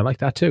backstage, I like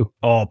that too.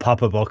 Oh,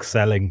 Papa Buck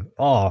selling.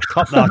 Oh,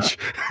 top notch.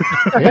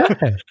 Yeah.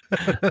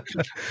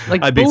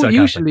 Like I'd be sarcastic.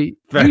 usually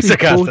Very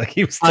sarcastic.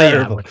 He was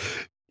terrible.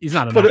 He's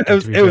not. But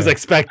it was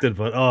expected.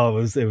 But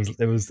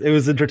it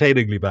was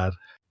entertainingly bad.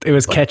 It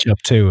was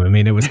ketchup too. I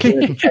mean, it was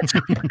ketchup.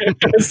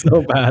 It was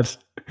so bad.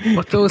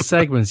 But those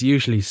segments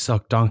usually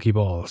suck donkey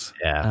balls.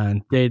 Yeah,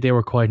 and they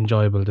were quite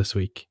enjoyable this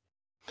week.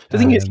 The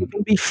thing is, you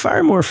can be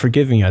far more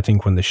forgiving, I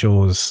think, when the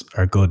shows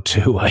are good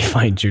too. I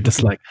find you're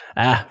just like,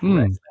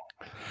 whereas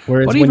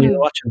when you're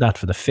watching that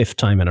for the 5th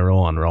time in a row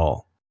on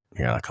Raw,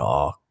 you're like,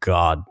 oh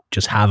God,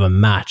 just have a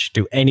match,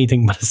 do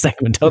anything but a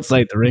segment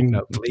outside the ring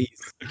now,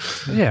 please.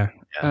 Yeah.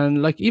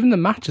 And like even the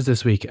matches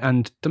this week,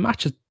 and the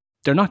matches,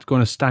 they're not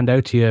going to stand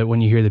out to you when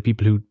you hear the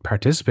people who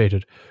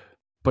participated,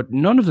 but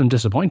none of them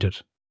disappointed.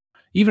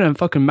 Even a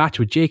fucking match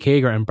with Jake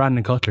Hager and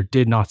Brandon Cutler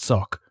did not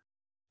suck.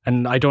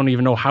 And I don't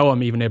even know how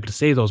I'm even able to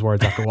say those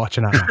words after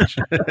watching that match.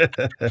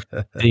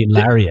 The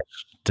lariat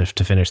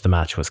to finish the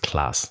match was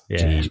class.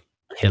 Yeah. He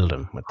killed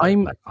him.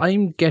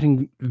 I'm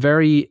getting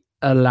very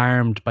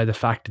alarmed by the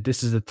fact that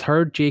this is the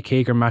 3rd Jake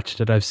Hager match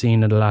that I've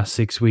seen in the last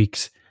 6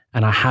 weeks,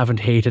 and I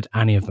haven't hated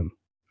any of them.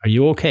 Are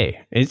you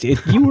okay?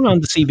 You were on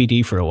the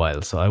CBD for a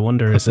while, so I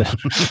wonder, is it...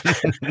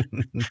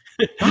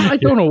 I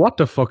don't know what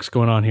the fuck's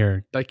going on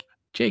here. Like,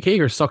 Jake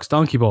Hager sucks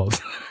donkey balls.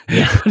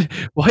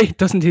 Why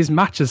doesn't his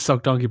matches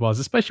suck donkey balls?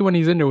 Especially when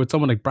he's in there with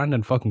someone like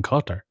Brandon fucking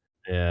Cutler.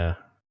 Yeah.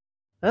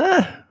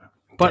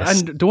 But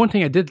and the one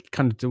thing I did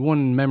the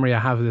one memory I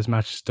have of this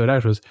match stood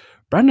out was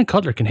Brandon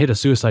Cutler can hit a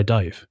suicide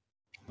dive.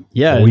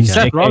 Yeah.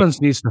 Seth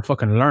Rollins needs to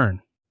fucking learn.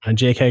 And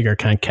Jake Hager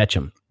can't catch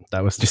him.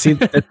 That was, do you see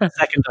the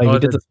second time he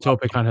did the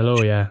topic on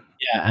hello, yeah.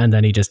 Yeah, and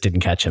then he just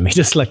didn't catch him. He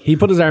just he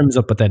put his arms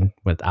up, but then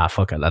went,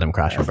 fuck it, let him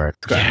crash and burn.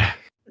 Yeah.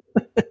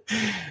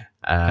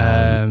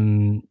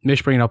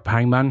 Mish bringing up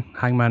Hangman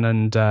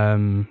and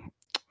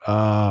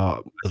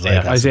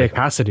Isaiah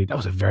Cassidy. That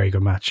was a very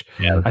good match.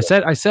 Yeah, I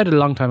said it a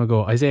long time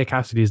ago. Isaiah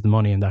Cassidy is the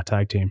money in that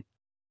tag team.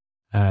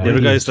 The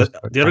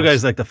other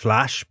guys like the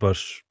Flash, but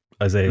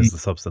Isaiah is the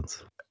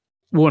substance.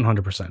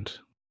 100%.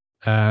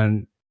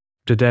 And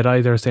the Dead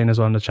Eye, they're saying as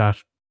well in the chat,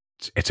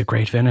 it's a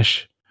great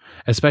finish,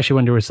 especially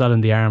when they were selling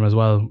the arm as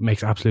well.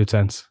 Makes absolute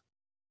sense.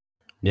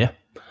 Yeah.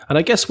 And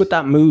I guess with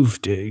that move,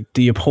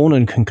 the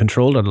opponent can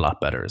control it a lot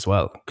better as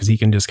well, because he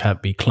can just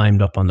be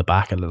climbed up on the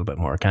back a little bit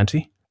more, can't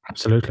he?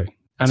 Absolutely.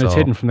 And it's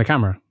hidden from the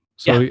camera.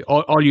 So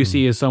all you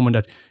see is someone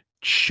that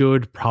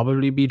should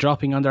probably be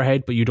dropping on their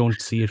head, but you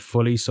don't see it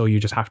fully, so you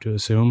just have to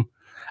assume.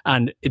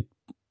 And it's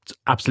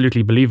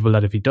absolutely believable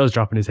that if he does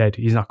drop on his head,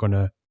 he's not going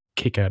to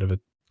kick out of a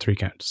 3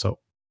 count. So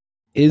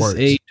is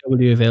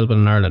AEW available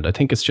in Ireland? I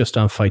think it's just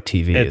on Fight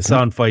TV. It's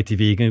on Fight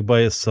TV. You can buy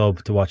a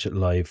sub to watch it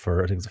live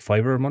for, I think it's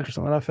 $5 a month or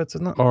something like that, Fitz,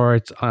 isn't it? Or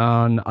it's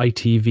on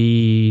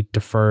ITV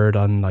deferred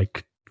on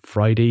like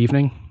Friday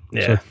evening.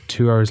 Yeah.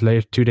 So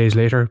 2 days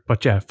later.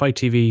 But yeah, Fight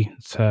TV,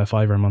 it's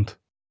 $5 a month.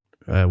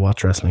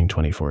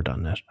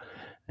 WatchWrestling24.net.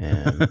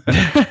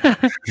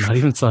 Not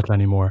even subtle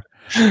anymore.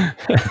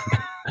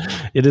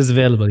 It is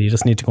available. You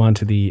just need to go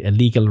onto the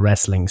illegal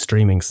wrestling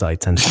streaming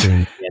sites and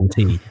stream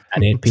TNT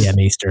at 8 p.m.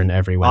 Eastern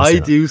every Wednesday. I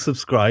do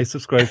subscribe to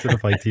the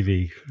Fight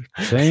TV.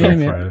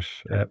 Same, yeah.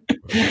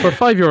 For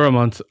 €5 a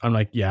month, I'm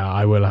like, yeah,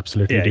 I will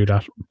absolutely do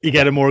that. You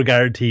get a more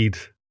guaranteed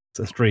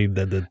stream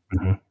than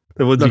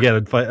the ones you get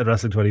at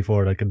Wrestling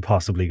 24 that can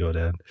possibly go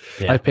down.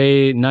 Yeah. I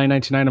pay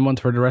 $9.99 a month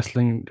for the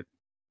Wrestling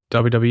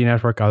WWE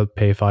Network. I'll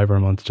pay $5 a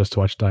month just to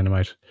watch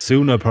Dynamite.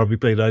 Soon I'll probably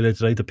play Dynamite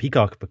tonight to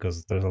Peacock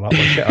because there's a lot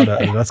more shit on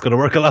it, and that's going to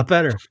work a lot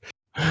better.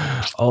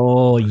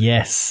 Oh,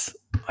 yes.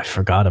 I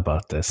forgot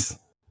about this.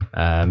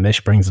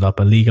 Mish brings it up.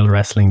 Illegal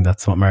wrestling.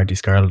 That's what Marty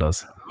Skrull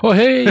does. Oh,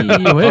 hey.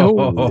 So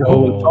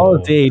we'll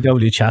pause the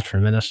AEW chat for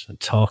a minute and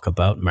talk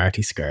about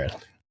Marty Skrull.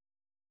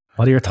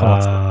 What are your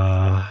thoughts?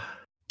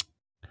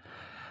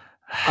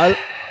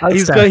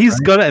 He's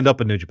going to end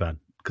up in New Japan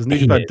because New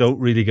Japan is. don't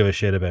really give a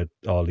shit about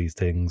all these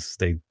things.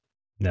 They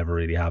never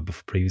really have.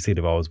 Previously,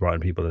 they've always brought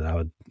in people that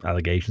had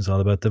allegations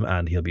all about them,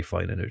 and he'll be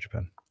fine in New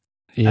Japan.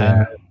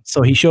 Yeah.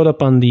 So he showed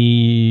up on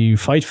the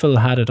Fightful,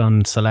 had it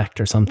on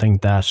Select or something,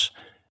 that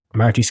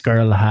Marty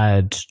Skrull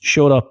had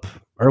showed up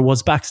or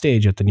was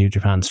backstage at the New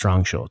Japan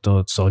Strong Show,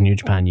 so New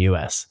Japan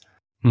US.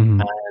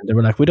 Mm-hmm. And they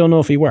were like, we don't know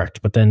if he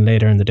worked, but then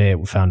later in the day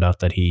we found out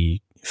that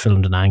he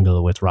filmed an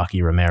angle with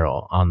Rocky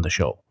Romero on the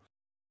show.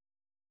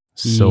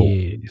 So,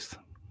 yes.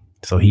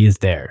 So he is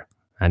there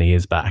and he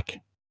is back.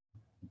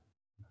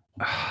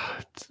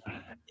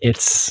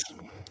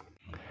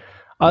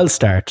 I'll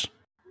start.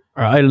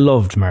 I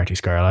loved Marty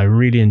Skrull. I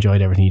really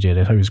enjoyed everything he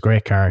did. He was a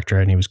great character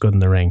and he was good in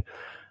the ring.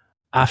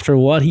 After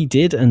what he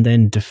did and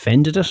then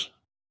defended it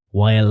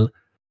while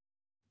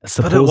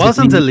but it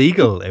wasn't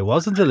illegal. It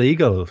wasn't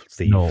illegal,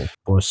 Steve. No,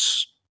 but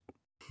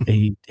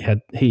he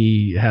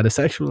had a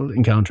sexual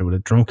encounter with a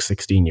drunk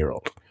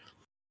 16-year-old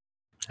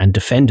and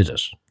defended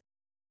it.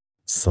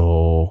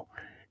 So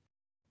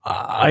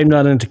I'm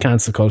not into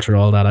cancel culture,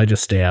 all that. I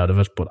just stay out of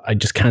it, but I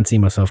just can't see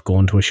myself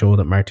going to a show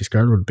that Marty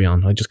Skrull would be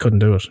on. I just couldn't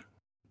do it.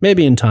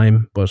 Maybe in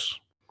time, but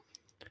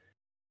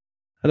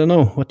I don't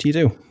know. What do you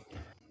do?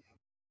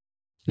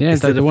 Yeah,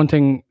 the one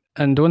thing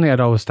I'd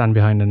always stand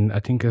behind, and I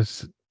think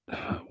is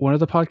one of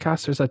the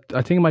podcasters,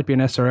 I think it might be an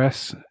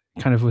SRS,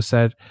 kind of was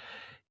said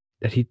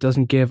that he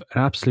doesn't give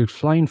an absolute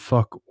flying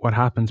fuck what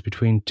happens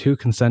between two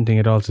consenting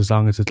adults as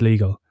long as it's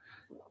legal.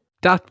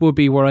 That would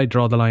be where I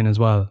draw the line as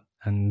well.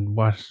 And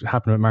what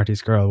happened with Marty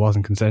Skrull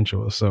wasn't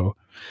consensual. So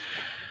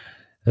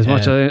as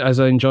much as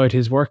I enjoyed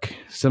his work,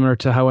 similar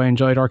to how I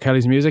enjoyed R.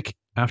 Kelly's music,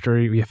 after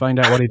you find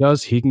out what he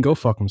does, he can go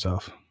fuck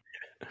himself.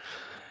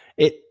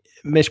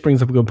 Mish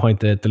brings up a good point.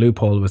 That the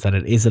loophole was that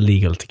it is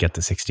illegal to get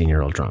the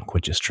 16-year-old drunk,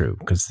 which is true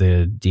because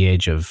the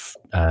age of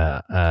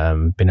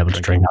being able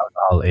to drink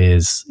alcohol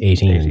is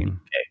 18. Okay.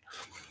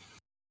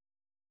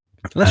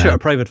 Unless you're at a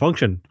private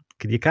function.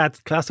 Can you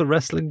class a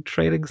wrestling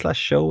training /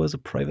 show as a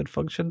private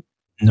function?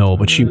 No,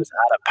 but she was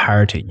at a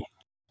party,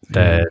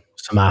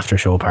 some after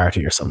show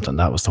party or something.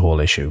 That was the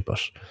whole issue. But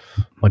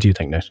what do you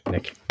think,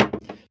 Nick?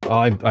 Oh,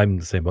 I'm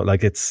the same, but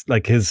like it's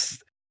like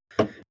his.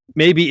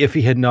 Maybe if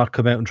he had not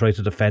come out and tried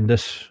to defend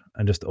it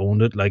and just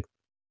owned it, like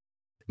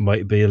it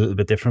might be a little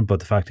bit different. But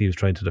the fact he was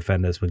trying to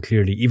defend this when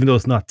clearly, even though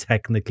it's not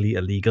technically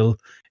illegal,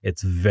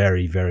 it's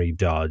very, very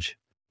dodge.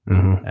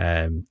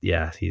 Mm-hmm.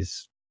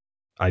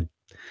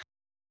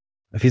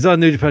 If he's on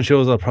New Japan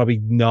shows, I'll probably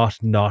not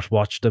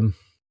watch them.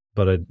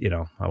 But I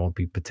won't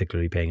be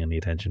particularly paying any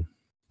attention.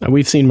 And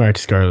we've seen Marty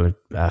Skrull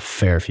a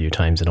fair few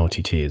times in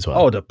OTT as well.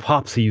 Oh, the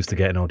pops he used to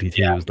get in OTT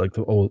was like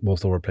the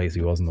most overplaced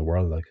he was in the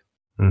world. Like,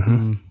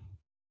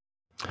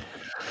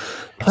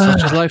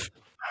 such is life.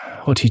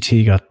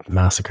 OTT got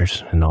massacred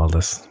in all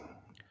this.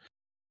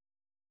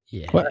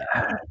 Yeah.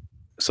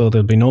 So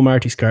there'll be no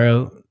Marty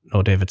Skrull,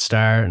 no David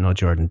Starr, no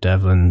Jordan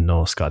Devlin,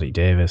 no Scotty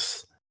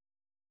Davis.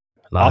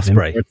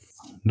 Ospreay.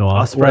 No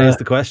Ospreay is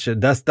the question.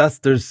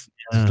 There's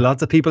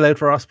lots of people out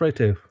for Ospreay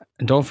too.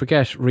 And don't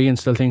forget, Rian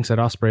still thinks that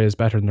Ospreay is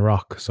better than The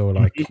Rock. So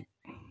like,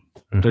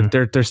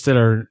 there still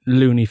are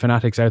loony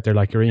fanatics out there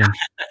like Rian.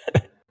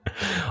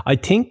 I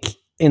think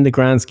in the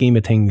grand scheme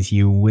of things,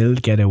 you will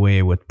get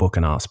away with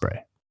booking Ospreay.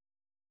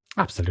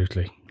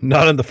 Absolutely.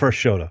 Not on the first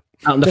show though.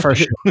 Not on the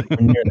first show.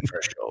 Near the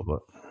first show,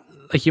 but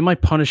like you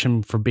might punish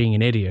him for being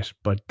an idiot,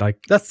 but like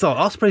that's all.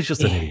 Ospreay's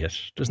just an idiot.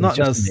 There's not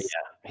else.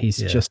 He's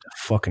just a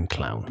fucking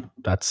clown.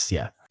 That's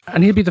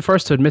and he'll be the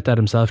first to admit that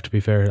himself, to be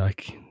fair.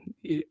 Like,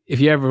 if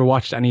you ever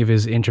watched any of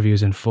his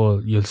interviews in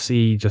full, you'll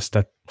see just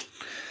that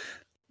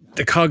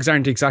the cogs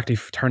aren't exactly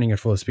turning at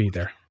full speed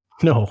there.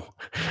 No,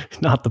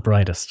 not the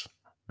brightest.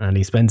 And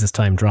he spends his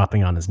time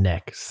dropping on his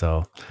neck.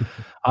 So,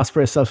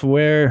 Ospreay is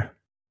self-aware?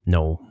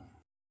 No.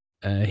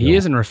 He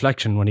is in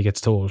reflection when he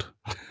gets told.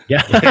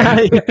 Yeah.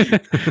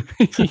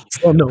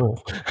 So,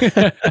 no.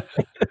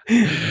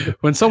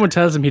 When someone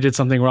tells him he did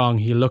something wrong,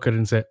 he'll look at it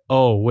and say,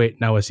 oh, wait,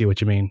 now I see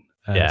what you mean.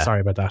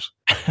 Sorry about that.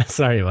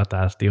 Sorry about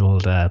that. The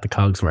old the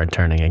cogs weren't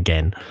turning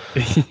again.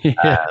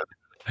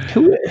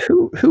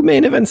 Who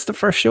main events the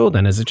first show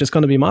then? Is it just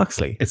going to be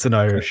Moxley? It's an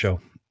Irish show.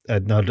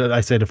 No,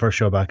 I say the first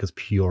show back is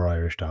pure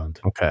Irish talent.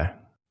 Okay,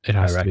 it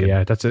has to be.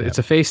 Yeah, it's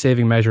a face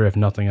saving measure if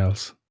nothing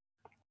else.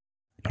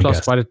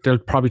 Plus, they'll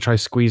probably try to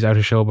squeeze out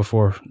a show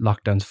before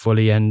lockdowns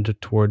fully end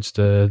towards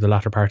the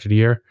latter part of the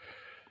year.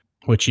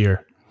 Which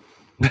year?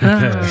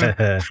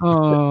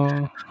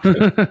 Oh.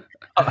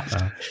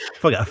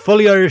 A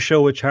fully Irish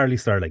show with Charlie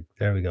Sterling.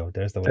 There we go.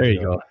 There's the way. There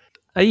you go.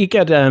 You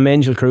get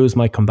Angel Cruz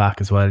might come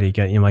back as well.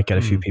 You might get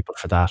a few people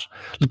for that.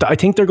 Look, I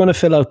think they're going to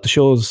fill out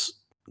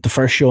the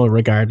first show,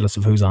 regardless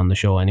of who's on the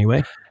show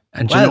anyway.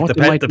 And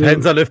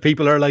depends on if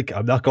people are like,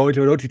 I'm not going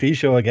to an OTT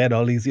show again.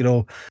 All these,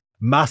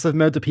 massive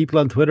amount of people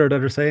on Twitter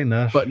that are saying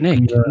that. But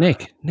Nick,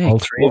 all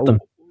three of them.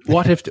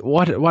 What if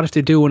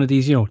they do one of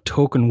these,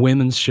 token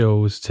women's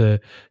shows to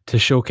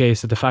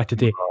showcase the fact that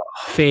they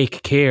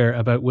fake care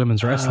about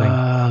women's wrestling?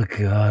 Oh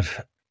God!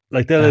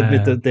 Like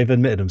they've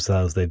admitted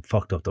themselves they've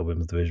fucked up the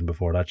women's division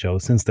before that show.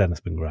 Since then, it's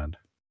been grand.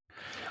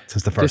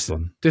 Since the first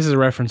one. This is a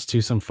reference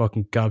to some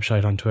fucking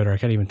gobshite on Twitter. I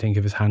can't even think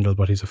of his handle,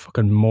 but he's a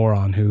fucking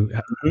moron who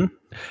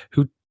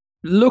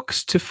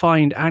looks to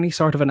find any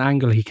sort of an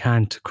angle he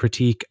can to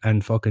critique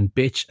and fucking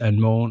bitch and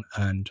moan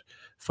and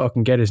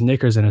fucking get his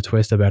knickers in a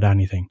twist about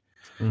anything.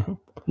 Mm-hmm.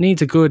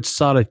 Needs a good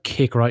solid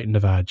kick right in the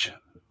vag.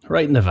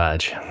 Right in the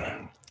vag.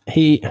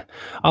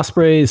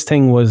 Ospreay's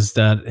thing was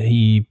that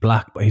he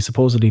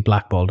supposedly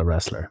blackballed a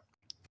wrestler.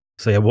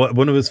 So yeah,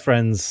 one of his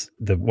friends,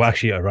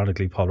 actually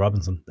ironically Paul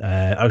Robinson,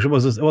 actually it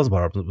wasn't Paul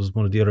Robinson, it was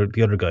one of the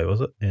other guy,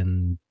 was it,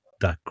 in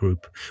that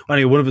group? Well,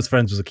 anyway, one of his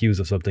friends was accused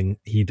of something.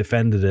 He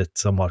defended it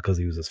somewhat because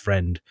he was his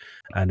friend,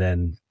 and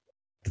then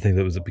the thing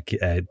that was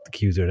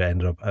accuser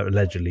ended up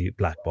allegedly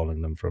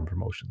blackballing them from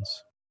promotions.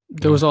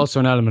 There was also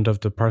an element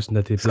of the person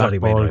that they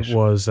blackballed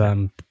was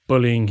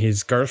bullying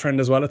his girlfriend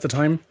as well at the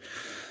time.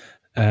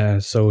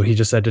 So he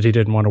just said that he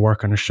didn't want to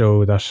work on a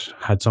show that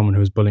had someone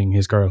who was bullying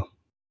his girl.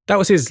 That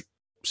was his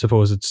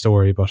supposed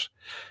story, but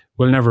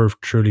we'll never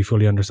truly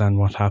fully understand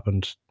what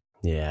happened.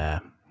 Yeah.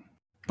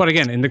 But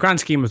again, in the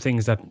grand scheme of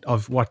things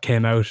of what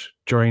came out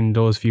during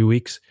those few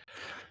weeks,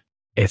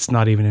 it's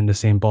not even in the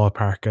same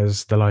ballpark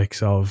as the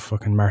likes of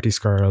fucking Marty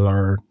Scurll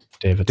or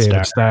David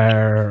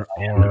Starr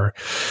or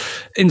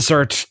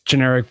insert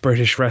generic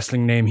British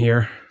wrestling name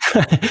here.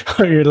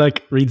 You're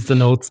like, reads the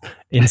notes,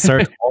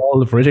 insert all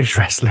the British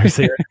wrestlers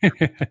here.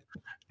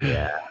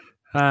 Yeah.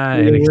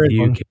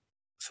 NXT UK.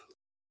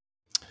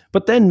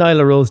 But then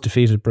Nyla Rose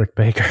defeated Britt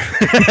Baker.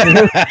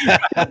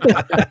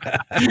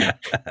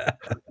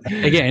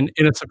 Again,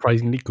 in a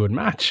surprisingly good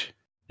match.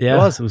 Yeah.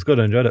 It was good.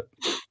 I enjoyed it.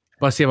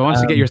 But Steve, I wanted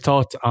to get your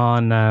thoughts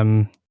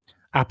on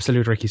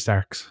Absolute Ricky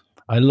Starks.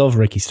 I love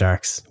Ricky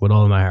Starks with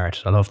all my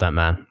heart. I love that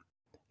man.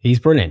 He's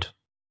brilliant.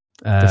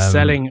 The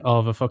selling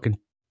of a fucking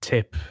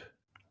tip.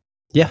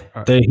 Yeah,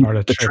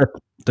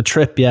 the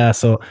trip, yeah.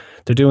 So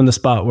they're doing the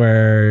spot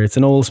where it's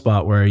an old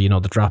spot where,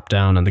 the drop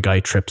down and the guy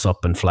trips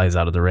up and flies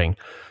out of the ring.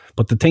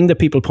 But the thing that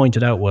people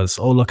pointed out was,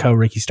 oh, look how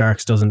Ricky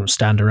Starks doesn't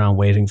stand around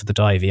waiting for the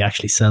dive. He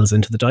actually sells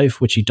into the dive,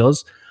 which he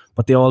does,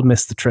 but they all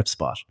missed the trip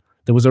spot.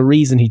 There was a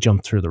reason he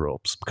jumped through the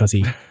ropes, because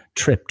he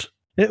tripped.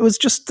 It was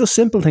just the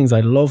simple things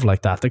I love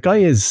like that. The guy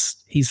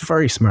he's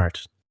very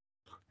smart.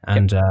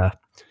 And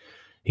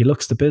he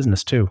looks the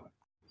business too.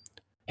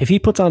 If he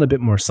puts on a bit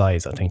more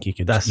size, I think you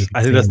could. I think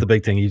that's the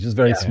big thing. He's just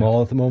very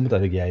small at the moment. I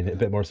think a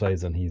bit more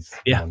size than he's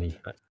money.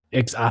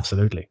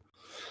 Absolutely.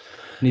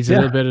 Needs a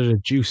little bit of the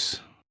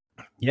juice.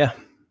 Yeah.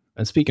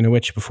 And speaking of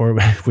which, before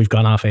we've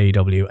gone off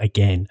AEW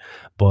again,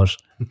 but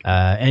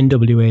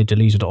NWA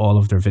deleted all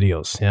of their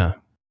videos. Yeah.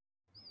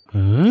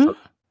 Huh?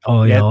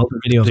 All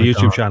the videos. The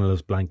YouTube channel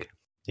is blank.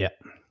 Yeah.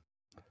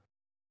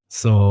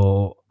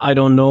 So I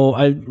don't know.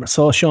 I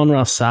saw Sean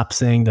Ross Sapp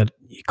saying that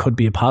it could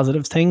be a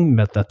positive thing,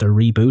 that they're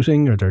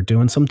rebooting or they're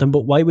doing something.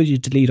 But why would you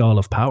delete all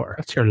of Power?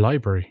 That's your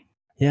library.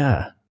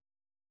 Yeah.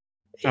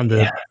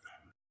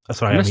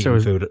 Sorry, I'm eating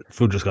food.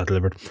 Food just got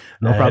delivered.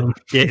 No problem.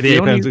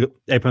 The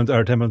 8 pounds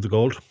or 10 pounds of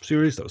gold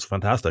series, that was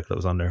fantastic. That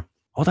was on there.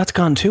 Oh, that's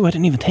gone too. I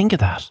didn't even think of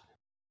that.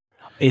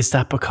 Is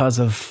that because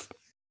of?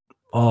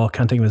 Oh, I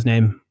can't think of his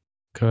name.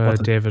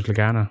 David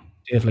Lagana.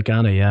 Dave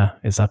Lagana, yeah.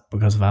 Is that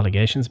because of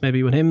allegations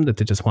maybe with him, that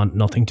they just want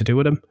nothing to do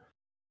with him?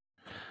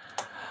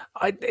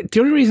 The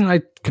only reason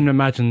I can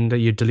imagine that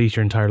you'd delete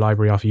your entire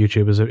library off of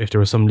YouTube is if there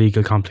was some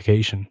legal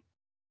complication.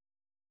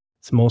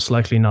 It's most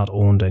likely not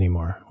owned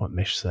anymore, what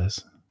Mish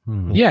says.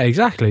 Yeah,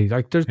 exactly.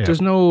 Like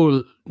there's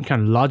no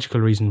kind of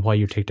logical reason why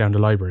you take down the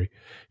library,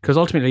 because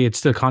ultimately it's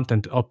still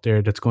content up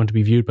there that's going to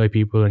be viewed by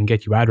people and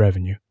get you ad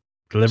revenue.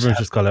 Deliverance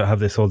just call out, have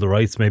they sold the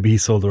rights? Maybe he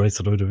sold the rights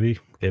to WWE.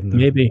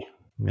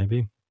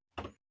 Maybe.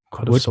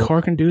 Would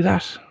Corgan do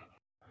that?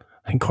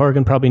 I think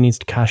Corgan probably needs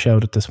to cash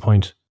out at this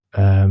point.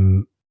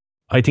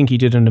 I think he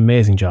did an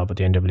amazing job at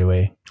the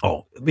NWA.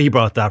 Oh, he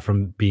brought that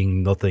from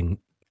being nothing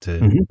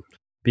to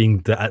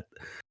being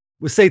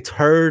we say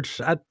third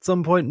at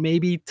some point,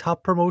 maybe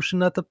top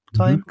promotion at the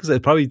time, because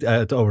it probably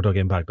overdug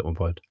Impact at one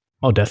point.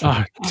 Oh,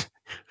 definitely.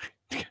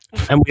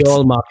 And we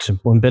all mocked him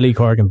when Billy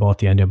Corgan bought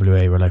the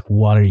NWA. We're like,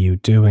 "What are you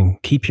doing?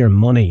 Keep your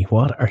money.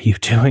 What are you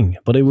doing?"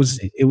 But it was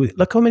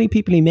look how many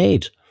people he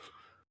made.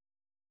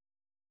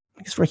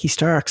 It's Ricky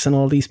Starks and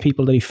all these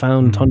people that he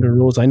found. Thunder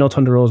Rose. I know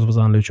Thunder Rose was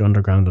on Lucha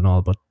Underground and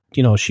all, but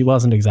she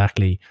wasn't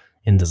exactly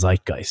in the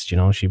zeitgeist.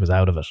 She was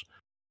out of it.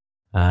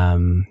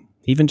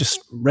 Even just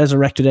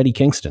resurrected Eddie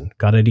Kingston.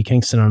 Got Eddie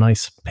Kingston a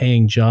nice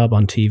paying job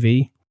on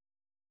TV.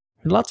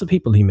 Lots of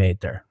people he made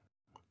there.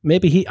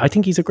 Maybe I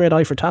think he's a great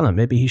eye for talent.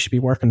 Maybe he should be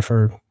working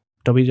for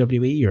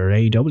WWE or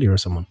AEW or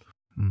someone.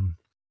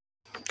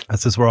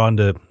 Since we're on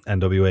the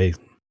NWA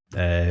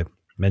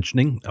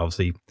mentioning,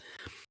 obviously,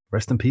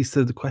 rest in peace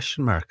to the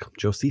question mark,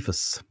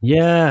 Josephus.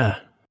 Yeah,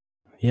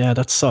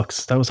 that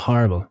sucks. That was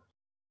horrible.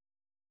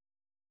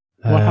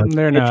 What happened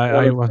there now?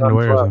 I wasn't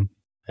aware of them.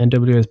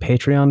 NWA's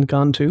Patreon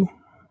gone too?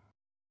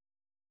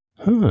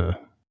 Huh.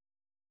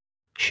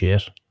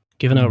 Shit.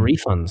 Giving out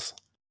refunds.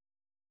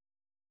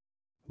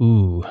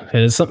 Ooh,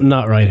 there's something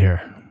not right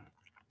here.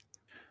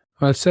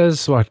 Well, it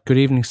says, good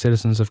evening,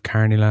 citizens of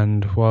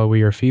Carneyland. While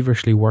we are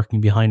feverishly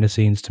working behind the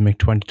scenes to make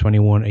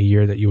 2021 a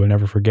year that you will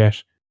never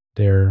forget,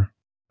 and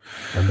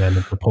then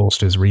the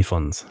post is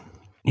refunds.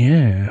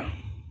 Yeah.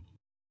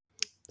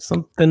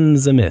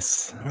 Something's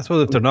amiss. I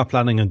suppose if they're not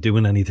planning on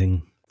doing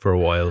anything for a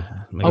while,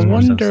 I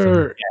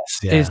wonder,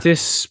 is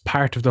this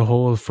part of the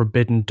whole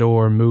Forbidden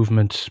Door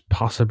movement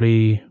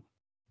possibly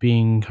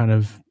being kind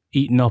of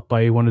eaten up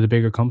by one of the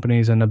bigger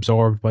companies and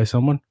absorbed by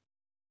someone?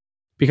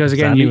 Because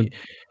again,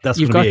 that's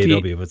going to be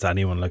AEW if it's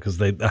anyone, like, because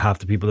they half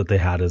the people that they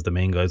had as the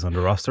main guys on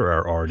the roster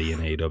are already in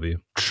AEW.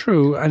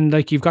 True, and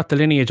like you've got the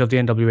lineage of the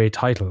NWA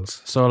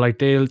titles, so like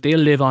they'll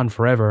live on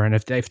forever, and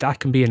if that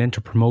can be an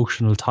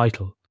interpromotional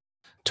title,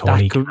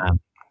 Tony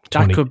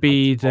that could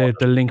be the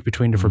link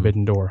between the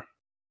Forbidden Door.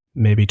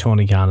 Maybe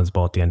Tony Khan has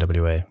bought the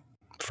NWA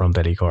from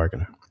Billy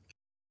Corgan.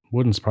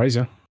 Wouldn't surprise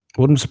you.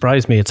 Wouldn't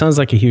surprise me. It sounds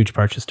like a huge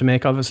purchase to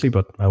make, obviously,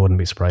 but I wouldn't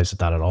be surprised at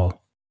that at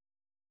all.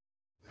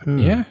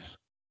 Yeah.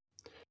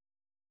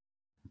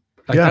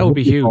 Like, that would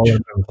be huge.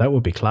 That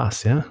would be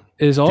class, yeah.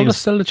 Is Aldous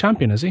still the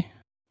champion, is he?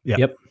 Yeah.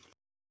 Yep.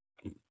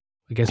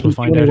 I guess we'll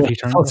find out if he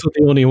turns. Also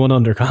the only one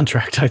under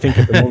contract, I think,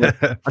 at the moment.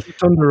 I think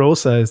Thunder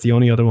Rosa is the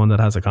only other one that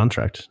has a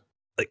contract.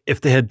 Like, if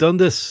they had done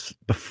this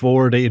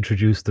before they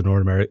introduced the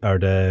North America or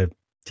the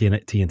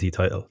TNT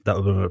title, that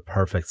would have been a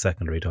perfect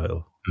secondary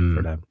title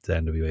for them, the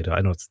NWA title.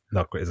 I know it's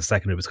not great as a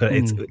secondary, but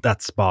it's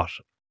that spot.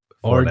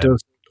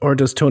 Or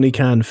does Tony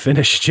Khan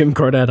finish Jim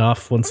Cornette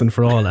off once and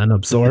for all and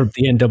absorb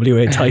the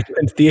NWA title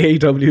into the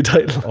AEW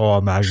title? Oh,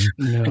 imagine.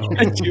 No.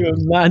 Can you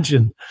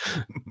imagine?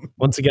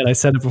 Once again, I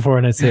said it before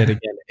and I say it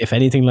again. If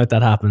anything like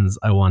that happens,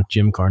 I want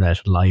Jim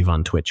Cornette live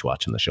on Twitch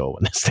watching the show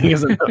when this thing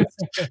is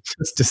announced,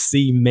 just to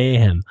see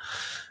mayhem.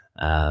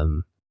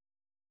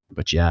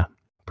 But yeah,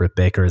 Britt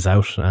Baker is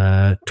out.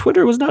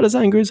 Twitter was not as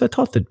angry as I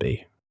thought they'd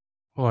be.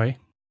 Why?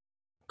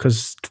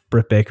 Because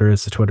Britt Baker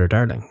is the Twitter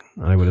darling.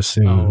 I would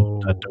assume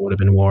that there would have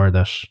been war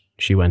that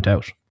she went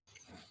out.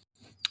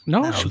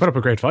 No, she put up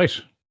a great fight.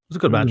 It was a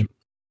good match.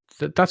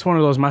 That's one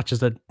of those matches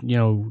that, you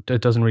know,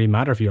 it doesn't really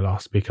matter if you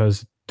lost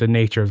because the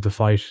nature of the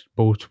fight,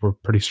 both were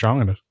pretty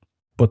strong in it.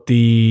 But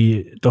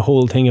the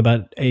whole thing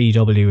about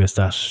AEW is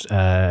that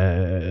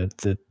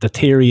the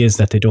theory is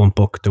that they don't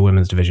book the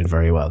women's division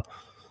very well.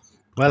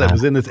 Well, it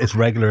was in its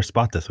regular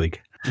spot this week.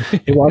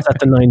 It was at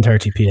the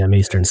 9:30 p.m.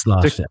 Eastern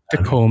slot. The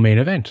co-main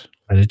event.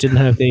 And it didn't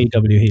have the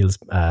AEW heels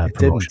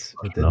promotion.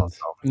 It didn't.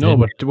 No,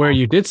 but where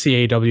you did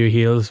see AEW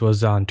heels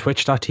was on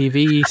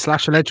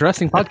twitch.tv/Alleged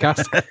Wrestling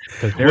Podcast.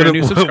 Because they're a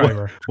new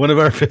subscriber. One of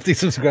our 50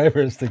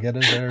 subscribers to get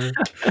their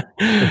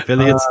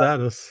affiliate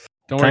status.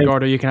 Don't worry,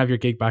 Gordo, you can have your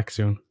gig back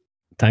soon.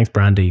 Thanks,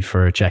 Brandy,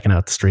 for checking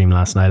out the stream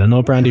last night. I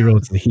know Brandy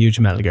Rhodes is a huge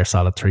Metal Gear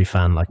Solid 3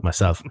 fan like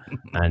myself,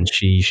 and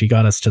she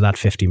got us to that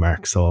 50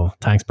 mark, so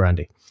thanks,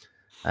 Brandy.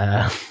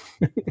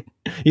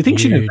 You think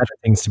she had better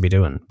things to be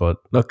doing, but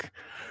look,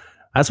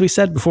 as we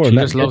said before, she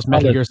just loves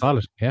Metal Gear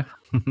Solid. Yeah,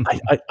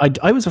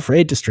 I was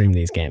afraid to stream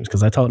these games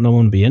because I thought no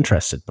one would be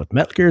interested, but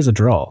Metal Gear is a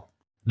draw.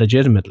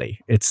 Legitimately,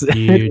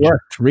 it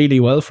worked really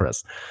well for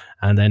us.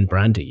 And then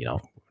Brandy, you know,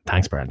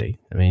 thanks, Brandy.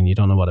 I mean, you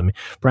don't know what I mean.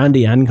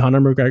 Brandy and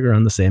Conor McGregor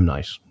on the same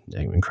night.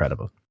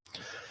 Incredible.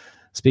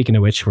 Speaking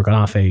of which, we're going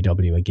off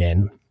AEW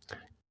again.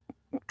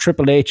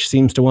 Triple H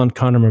seems to want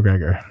Conor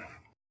McGregor.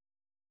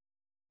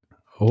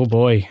 Oh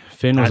boy,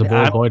 Finn was a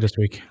bold boy this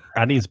week.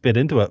 And he's bit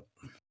into it.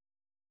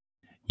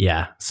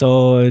 Yeah.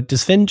 So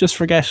does Finn just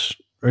forget,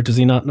 or does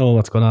he not know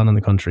what's going on in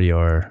the country?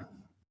 Or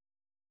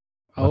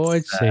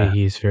I'd say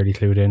he's fairly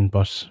clued in,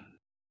 but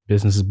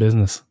business is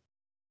business.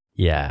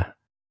 Yeah.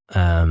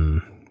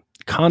 Conor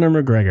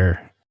McGregor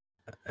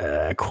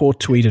quote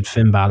tweeted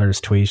Finn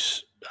Balor's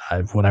tweet.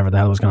 Whatever the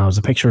hell was going on. It was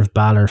a picture of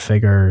Balor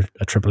figure,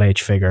 a Triple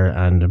H figure,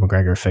 and a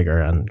McGregor figure,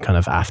 and kind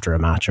of after a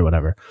match or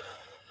whatever.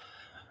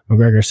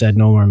 McGregor said,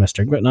 "No more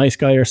Mr. Nice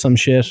Guy" or some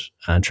shit,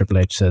 and Triple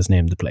H says,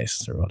 "Name the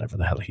place," or whatever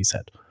the hell he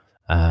said.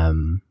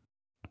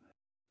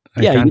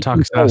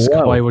 Talks ask,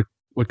 why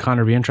would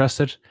Conor be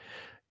interested?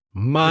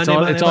 Money.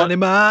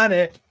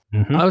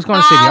 Mm-hmm. I was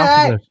going to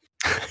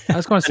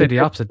say the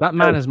opposite. That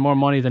man has more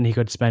money than he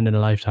could spend in a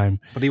lifetime.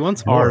 But he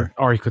wants more.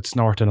 Or he could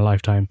snort in a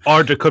lifetime.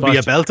 Or there could be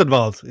a belt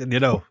involved, you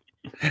know.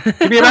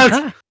 Give me a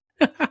belt.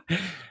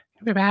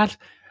 Give me a belt.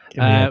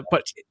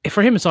 But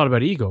for him, it's all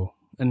about ego.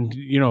 And,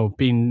 you know,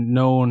 being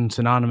known,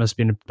 synonymous,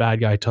 being a bad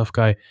guy, tough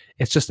guy.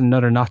 It's just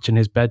another notch in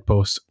his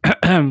bedpost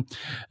to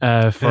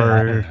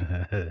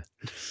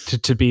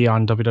be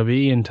on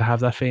WWE and to have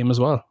that fame as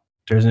well.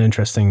 There's an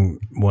interesting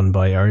one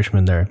by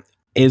Irishman there.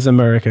 Is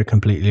America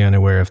completely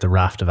unaware of the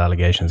raft of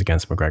allegations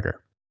against McGregor?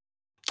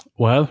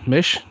 Well,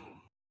 Mish.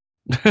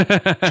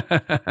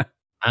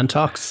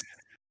 Antox,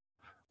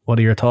 what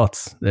are your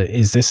thoughts?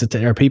 Is this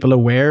are people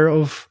aware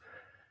of?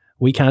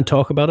 We can't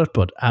talk about it,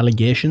 but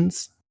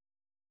allegations.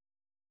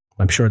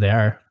 I'm sure they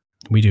are.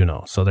 We do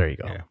know. So there you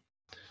go. Yeah.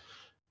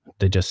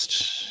 They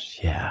just,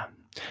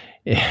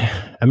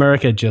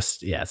 America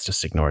just, it's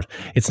just ignored.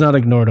 It's not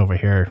ignored over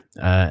here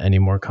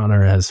anymore.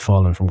 Conor has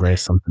fallen from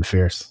grace, something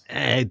fierce.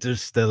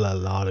 There's still a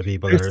lot of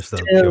people There's that are still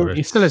still- purists.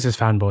 He still has his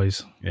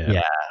fanboys.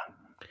 Yeah.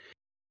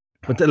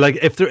 But like,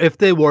 if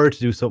they were to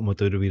do something with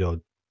WWE, though,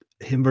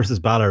 him versus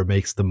Balor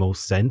makes the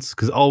most sense,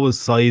 because always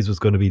size was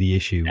going to be the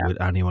issue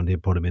with anyone they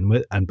put him in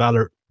with. And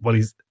Balor, well,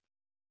 he's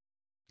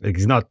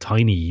not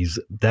tiny. He's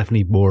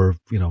definitely more,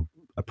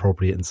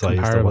 appropriate in size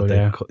to what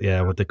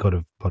what they could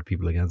have put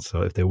people against.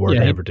 So if they were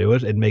to ever do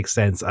it, it makes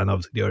sense. And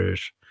obviously the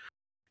Irish,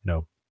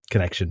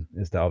 connection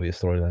is the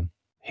obvious storyline.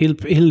 He'll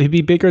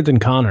be bigger than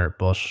Conor,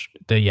 but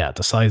the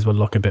size will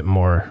look a bit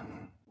more.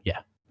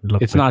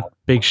 It's not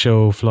Big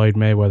Show Floyd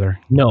Mayweather.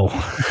 No,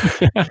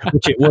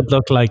 which it would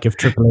look like if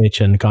Triple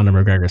H and Conor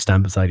McGregor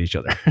stand beside each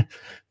other.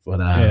 But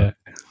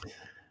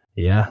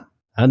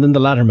and then the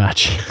ladder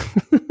match,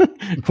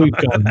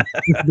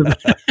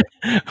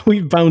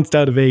 we've bounced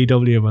out of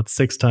AEW about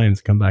 6 times,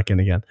 come back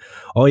in again.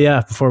 Oh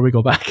yeah, before we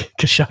go back,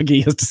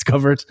 Khashoggi has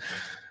discovered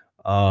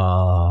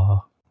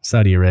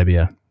Saudi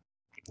Arabia.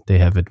 They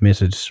have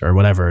admitted, or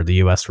whatever, the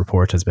US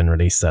report has been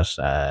released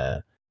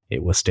that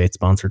it was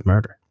state-sponsored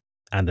murder.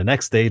 And the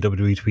next day,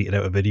 WWE tweeted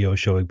out a video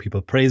showing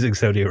people praising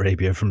Saudi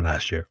Arabia from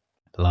last year.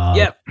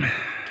 Yep.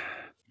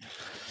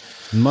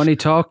 Money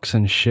talks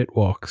and shit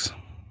walks.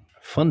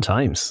 Fun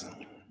times.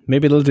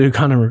 Maybe they'll do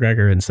Conor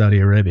McGregor in Saudi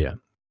Arabia.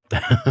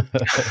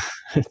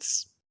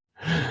 It's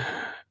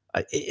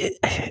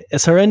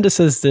as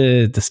horrendous as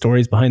the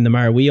stories behind them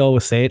are. We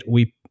always say it.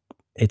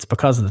 It's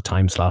because of the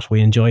time slot.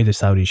 We enjoy the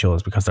Saudi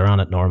shows because they're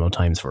on at normal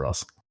times for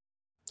us.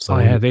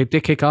 So they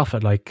kick off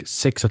at like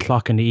 6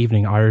 o'clock in the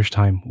evening Irish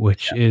time,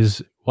 which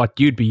is what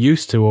you'd be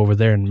used to over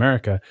there in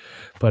America.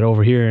 But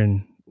over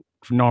here,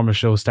 normal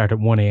shows start at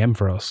 1 a.m.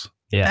 for us.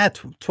 Yeah.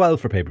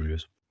 12 for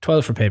pay-per-views.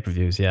 12 for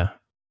pay-per-views, yeah.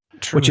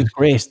 True. Which is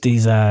great.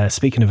 These,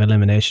 speaking of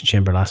Elimination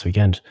Chamber last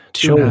weekend, the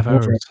show was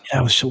over.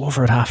 Yeah, it was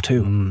over at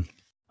 2:30.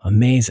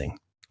 Amazing.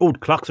 Oh, the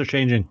clocks are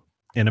changing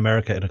in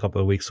America in a couple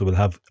of weeks, so we'll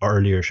have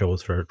earlier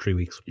shows for 3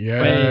 weeks.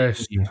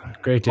 Yes.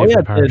 Great day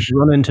for Parish.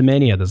 Run into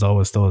Mania, there's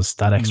always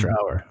that extra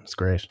hour. It's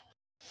great.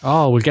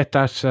 Oh, we'll get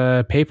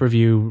that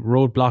pay-per-view,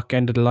 roadblock,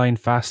 end of the line,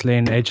 fast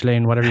lane, edge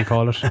lane, whatever you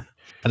call it.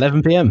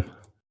 11 p.m.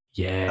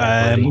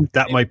 Yeah.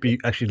 That might be,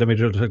 actually, let me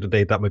just check the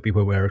date. That might be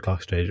when our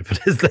clocks change. If it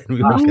is, then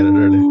we won't get it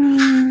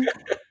early.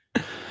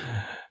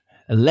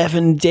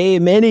 11-day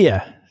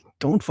Mania.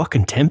 Don't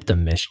fucking tempt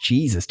them, Miss.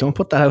 Jesus, don't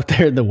put that out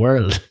there in the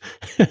world,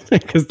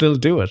 because they'll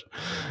do it.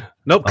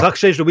 Nope, clocks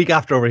change the week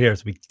after over here,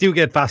 so we do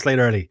get fast lane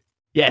early.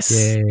 Yes.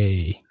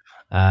 Yay.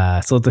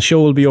 So the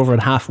show will be over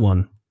at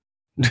 1:30.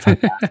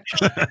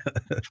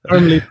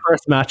 Normally, the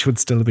first match would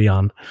still be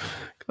on.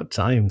 Good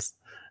times.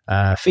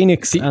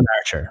 Phoenix and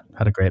Archer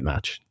had a great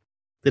match.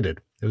 They did.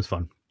 It was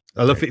fun.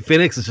 I love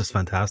Phoenix is just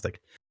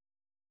fantastic.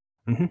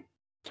 Mm-hmm.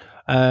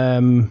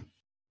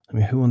 I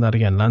mean, who won that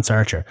again? Lance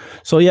Archer.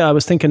 So yeah, I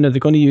was thinking, are they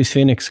going to use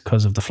Phoenix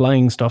because of the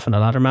flying stuff in a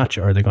ladder match,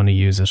 or are they going to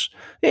use it?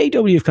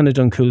 AEW have kind of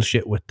done cool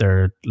shit with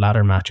their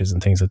ladder matches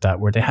and things like that,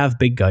 where they have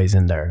big guys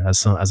in there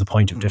as a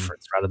point of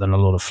difference rather than a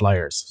load of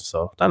flyers.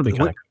 So that'll be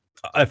kind of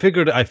cool. I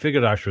figured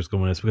Archer was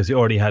going to this because he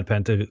already had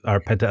Penta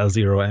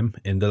L0M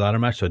in the ladder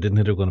match, so I didn't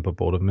think they were going to put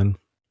both of them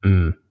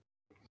in.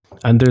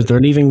 And they're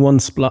leaving one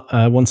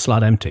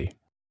slot empty.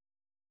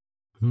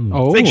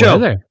 Oh, Big Show. are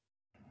they?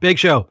 Big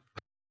Show.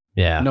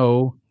 Yeah.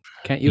 No,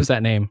 can't use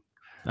that name.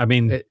 I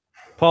mean,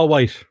 Paul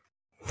White,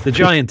 the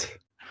Giant,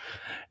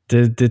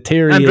 the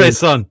theory Andre's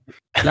son,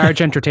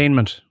 Large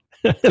Entertainment.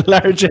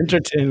 Large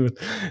Entertainment.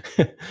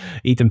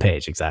 Ethan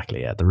Page,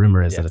 exactly. Yeah, the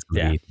rumor is that it's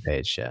going to be Ethan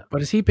Page. Yeah,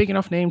 but is he a big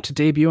enough name to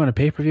debut on a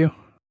pay-per-view?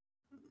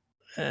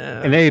 In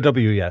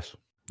AEW, yes.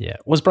 Yeah,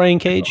 was Brian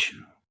Cage?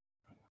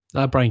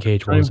 Brian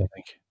Cage was, I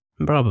think.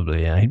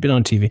 Probably, yeah. He'd been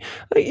on TV.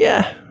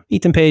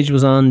 Ethan Page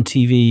was on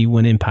TV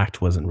when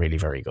Impact wasn't really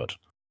very good.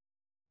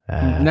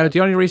 Now,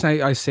 the only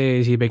reason I say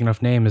is he a big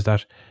enough name is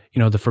that,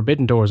 the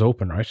Forbidden Door is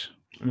open, right?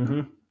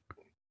 Mm-hmm.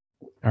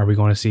 Are we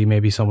going to see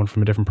maybe someone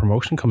from a different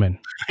promotion come in?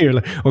 You're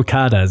like,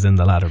 Okada's in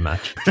the ladder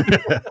match.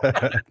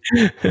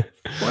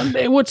 Well,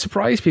 it would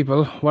surprise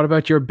people. What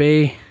about your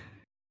Bay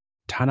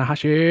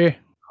Tanahashi?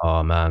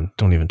 Oh man,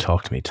 don't even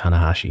talk to me,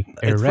 Tanahashi.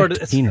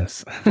 Erect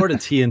penis. For the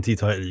TNT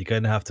title, you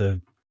kind of have to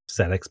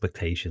set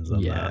expectations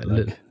on that.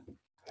 Like.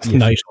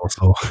 Night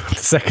also, the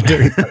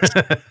secondary.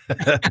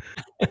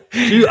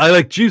 I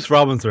like Juice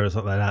Robinson or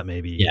something like that.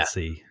 Maybe you can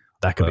see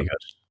that could be good.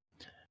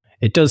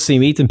 It does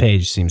seem Ethan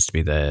Page seems to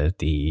be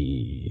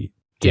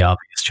the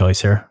obvious choice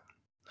here,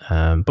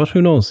 but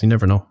who knows? You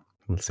never know.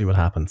 We'll see what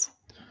happens.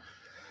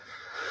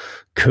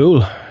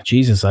 Cool.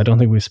 Jesus, I don't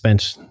think we've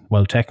spent.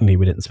 Well, technically,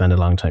 we didn't spend a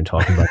long time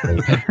talking about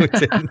it.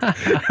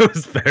 It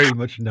was very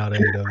much not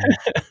AEW.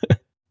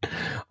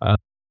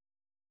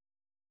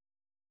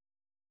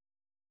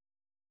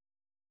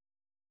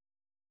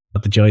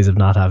 The joys of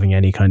not having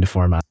any kind of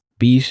format.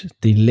 Beat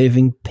the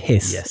living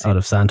piss out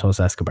of Santos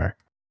Escobar.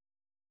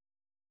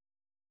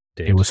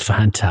 It was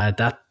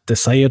fantastic. The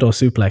Saito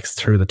suplex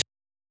through the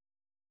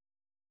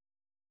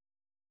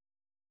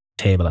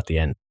table at the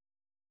end.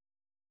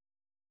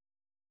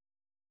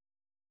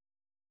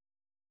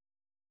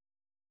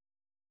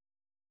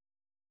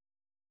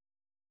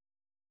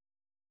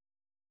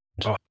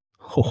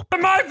 Oh,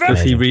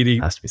 Because he really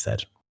has to be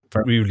said.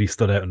 really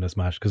stood out in this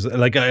match. Because,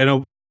 like, I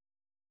know.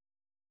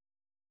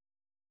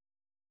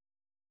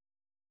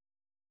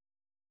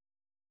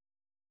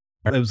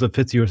 It was a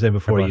Fitz you were saying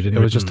before. It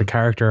was just the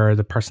character or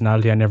the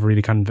personality I never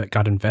really kind of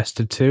got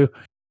invested to.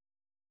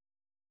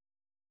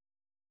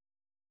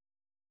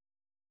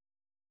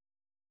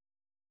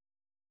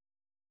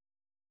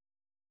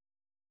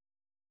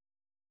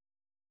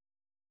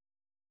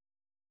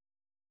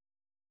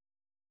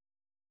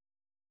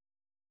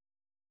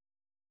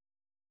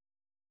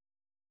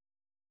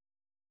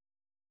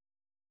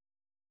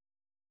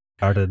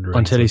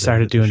 Until he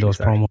started doing those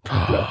promos.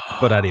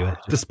 But anyway,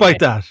 despite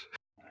that,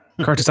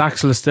 Curtis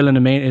Axel is still in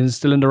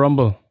the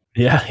Rumble.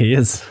 Yeah, he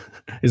is.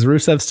 Is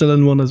Rusev still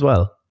in one as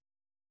well?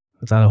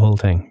 Was that a whole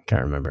thing?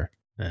 Can't remember.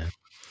 Yeah.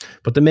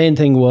 But the main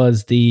thing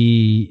was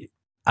the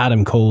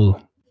Adam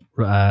Cole,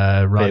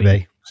 Roddy.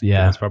 Bebe.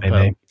 Yeah,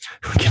 Bebe.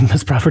 Give him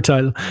his proper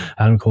title.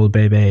 Adam Cole,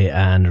 Bebe,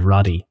 and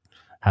Roddy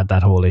had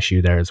that whole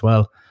issue there as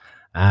well.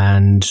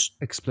 And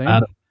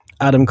Explain.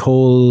 Adam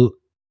Cole,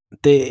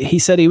 he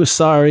said he was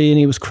sorry and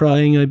he was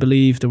crying, I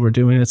believe, that we're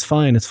doing it. It's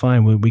fine.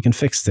 We can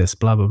fix this,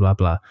 blah, blah, blah,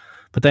 blah.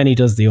 But then he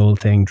does the old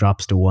thing,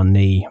 drops to one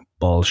knee,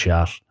 ball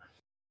shot.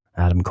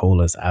 Adam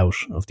Cole is out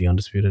of the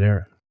Undisputed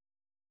Era.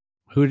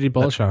 Who did he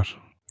ball shot?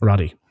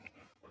 Roddy.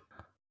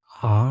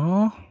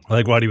 Oh.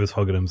 Like Roddy was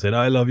hugging him, saying,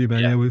 "I love you,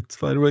 man. Yeah. It's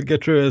fine. We'll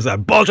get through this."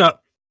 And ball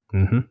shot.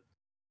 Mm-hmm.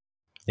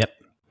 Yep.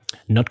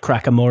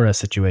 Nutcrackamora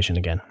situation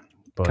again.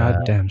 But,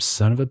 goddamn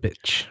son of a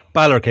bitch.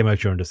 Balor came out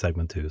during the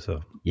segment too,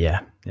 so.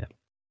 Yeah.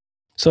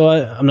 So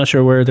I'm not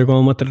sure where they're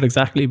going with it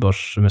exactly, but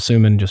I'm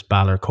assuming just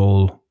Balor,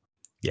 Cole.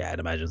 Yeah, I'd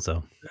imagine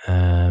so.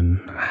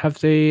 Have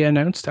they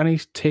announced any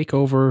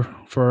takeover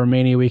for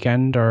Mania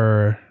weekend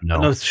or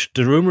no?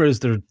 The rumor is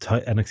their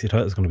NXT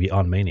title is going to be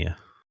on Mania,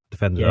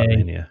 defended on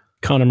Mania.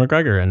 Conor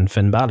McGregor and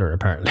Finn Balor,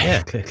 apparently.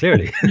 Yeah,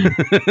 clearly.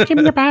 Give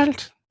me the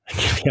belt.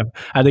 Yeah.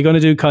 Are they going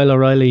to do Kyle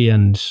O'Reilly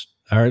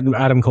or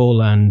Adam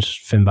Cole and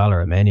Finn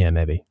Balor at Mania?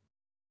 Maybe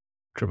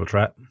triple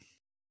threat.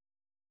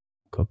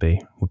 Could be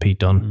with Pete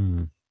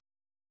Dunne.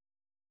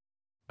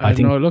 I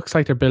think it looks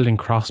like they're building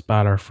Cross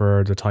Balor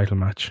for the title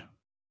match.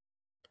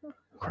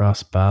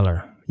 Cross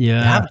Balor.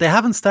 Yeah. They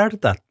haven't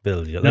started that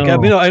build yet. Like,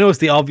 no. I know it's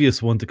the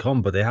obvious one to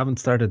come, but they haven't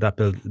started that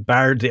build.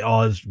 Bar the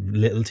odd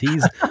little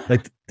tease.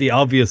 Like, the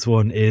obvious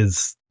one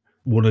is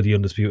one of the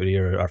Undisputed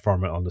Era or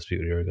former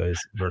Undisputed Era guys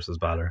versus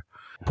Balor.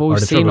 But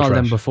we've seen all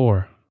them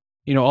before.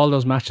 You know, all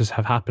those matches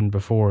have happened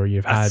before.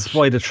 That's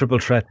why the triple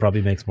threat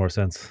probably makes more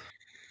sense.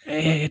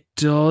 It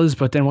does,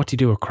 but then what do you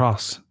do with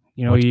Cross?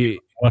 You know,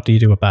 what do you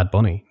do with Bad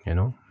Bunny, you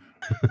know?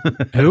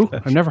 Who?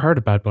 I've never heard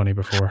of Bad Bunny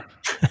before.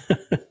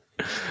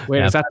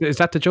 Wait, is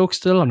that the joke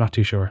still? I'm not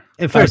too sure.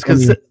 In fact,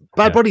 because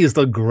Bad Bunny has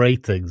done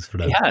great things for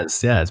them. He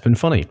has, yeah. It's been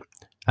funny.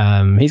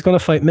 He's going to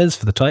fight Miz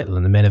for the title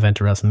in the main event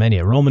of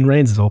WrestleMania. Roman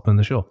Reigns is opening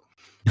the show.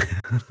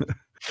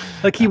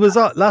 Like he was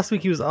on last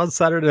week. He was on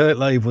Saturday Night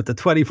Live with the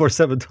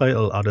 24/7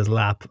 title on his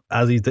lap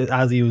as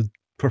he was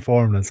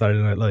performing on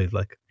Saturday Night Live.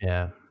 Like,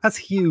 yeah, that's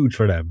huge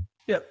for them.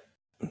 Yep,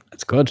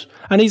 that's good.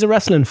 And he's a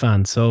wrestling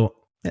fan, so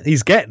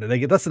he's getting it.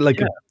 Like, that's like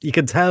you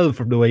can tell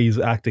from the way he's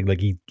acting.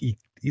 Like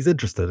he's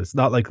interested. It's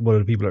not like one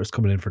of the people that's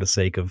coming in for the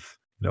sake of,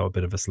 you know, a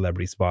bit of a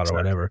celebrity spot or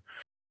whatever.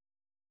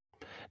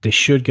 They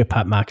should get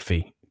Pat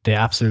McAfee. They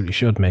absolutely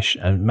should, Mish.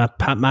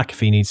 Pat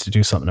McAfee needs to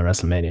do something at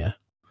WrestleMania.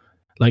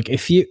 Like,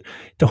 the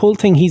whole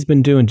thing he's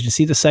been doing, did you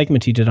see the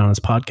segment he did on his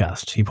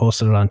podcast? He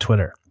posted it on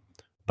Twitter.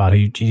 But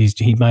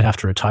he might have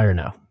to retire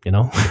now, you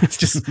know? It's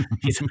just,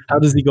 how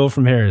does he go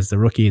from here as the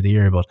rookie of the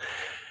year? But,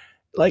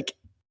 like,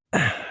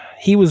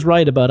 he was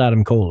right about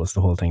Adam Cole is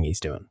the whole thing he's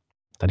doing.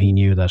 That he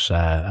knew that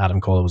Adam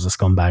Cole was a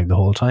scumbag the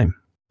whole time.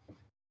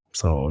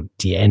 So,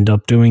 do you end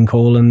up doing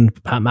Cole and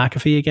Pat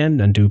McAfee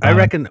again? And do I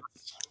reckon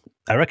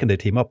they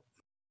team up.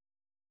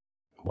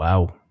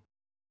 Wow.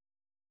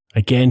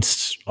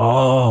 Against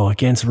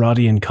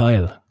Roddy and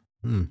Kyle.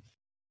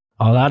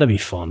 Oh, that'd be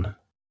fun.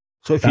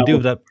 So if you do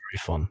that, very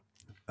fun.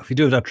 If you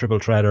do that triple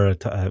threat or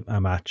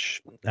a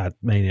match at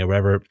Mania,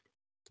 wherever,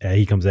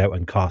 he comes out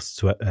and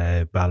costs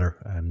Balor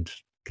and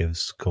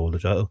gives Cole the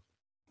title.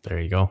 There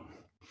you go.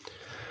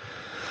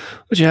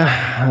 But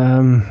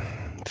yeah,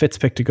 Fitz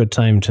picked a good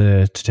time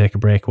to take a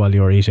break while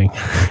you were eating.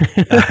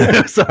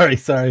 Sorry.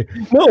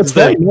 No, it's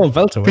fine. No, it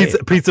felt away.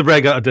 Pizza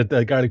bread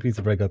garlic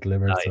pizza bread got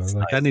delivered. Nice, so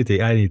nice. I need to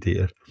eat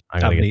it. I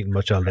haven't eaten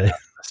much all day,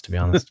 to be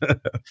honest.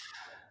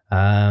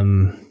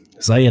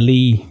 Xia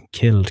Li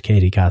killed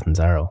Katie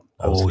Catanzaro.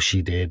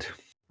 She did.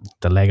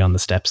 The leg on the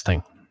steps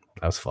thing.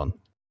 That was fun.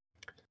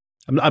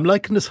 I'm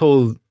liking this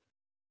whole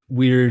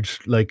weird,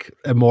 like,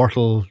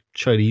 immortal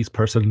Chinese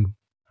person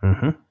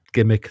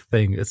gimmick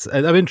thing.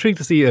 I'm intrigued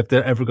to see if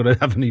they're ever going to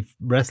have any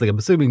wrestling. I'm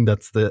assuming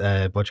that's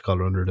the what you call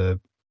her under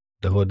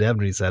the hood. They haven't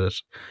really said it.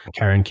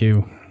 Karen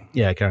Q.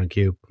 Yeah, Karen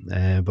Q.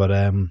 But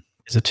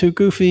is it too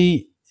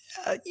goofy?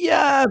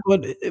 Yeah,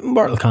 but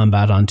Mortal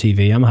Kombat on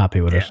TV, I'm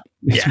happy with it.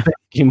 Yeah,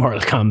 Mortal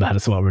Kombat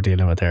is what we're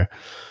dealing with there.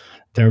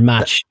 Their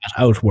match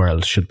at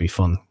Outworld should be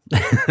fun.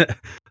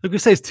 Like we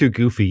say, it's too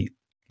goofy.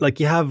 Like,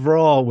 you have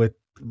Raw with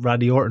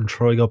Randy Orton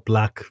throwing up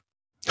black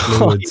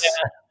fluids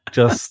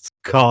just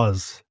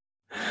cause.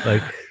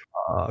 Like,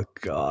 oh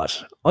god.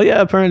 Oh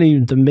yeah, apparently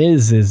the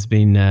Miz has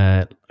been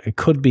it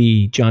could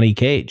be Johnny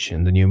Cage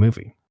in the new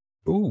movie.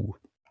 ooh.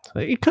 So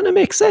it kind of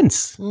makes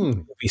sense. Mm.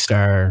 Movie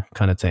star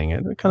kind of thing.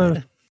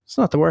 It's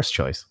not the worst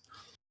choice.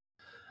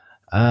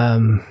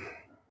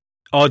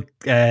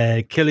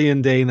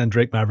 Killian Dane and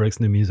Drake Maverick's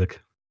new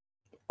music.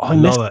 I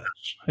missed it.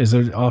 Is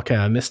there okay?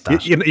 I missed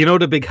that. You know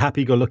the big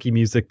happy-go-lucky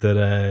music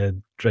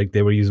that Drake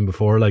they were using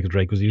before, like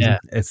Drake was using. Yeah.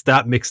 It's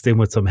that mixed in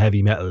with some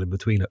heavy metal in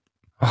between it.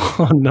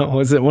 Oh no!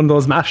 Is it one of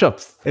those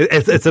mashups?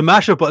 It's a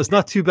mashup, but it's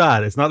not too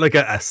bad. It's not like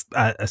a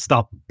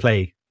stop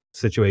play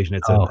situation.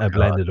 It's a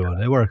blended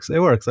one. It works.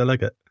 I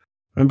like it.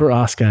 Remember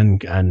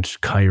Asuka and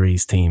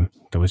Kyrie's team?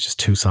 There was just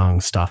 2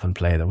 songs, stop and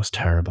play. That was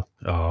terrible.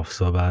 Oh,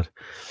 so bad.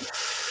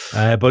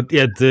 But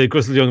yeah, the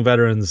Grizzled Young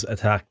Veterans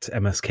attacked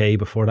MSK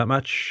before that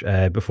match,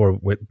 before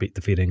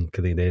defeating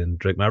Killian Dane and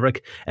Drake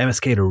Maverick.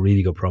 MSK had a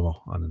really good promo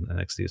on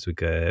NXT this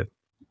week. I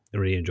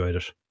really enjoyed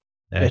it.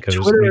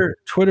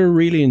 Twitter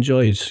really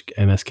enjoyed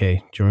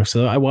MSK.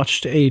 So I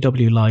watched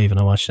AEW live and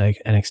I watched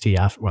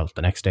NXT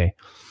the next day.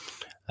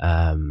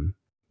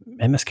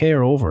 MSK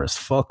are over as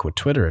fuck with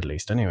Twitter, at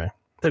least, anyway.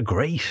 They're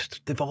great.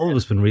 They've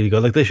always been really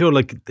good. Like they showed,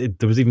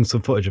 there was even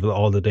some footage of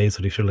all the days,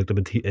 so they showed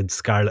them in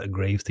Scarlet and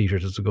Graves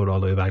t-shirts just to go all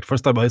the way back.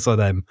 First time I saw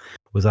them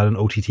was at an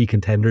OTT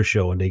Contender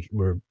show, and they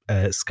were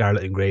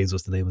Scarlet and Graves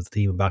was the name of the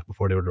team, and back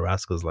before they were the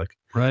Rascals, like.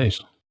 Right.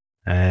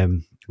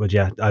 But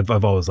yeah, I've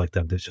always liked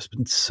them. They've just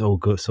been so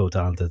good, so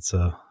talented. So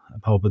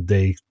I'm hoping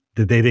they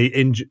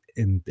injured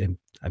in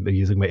I'm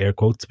using my air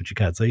quotes, but you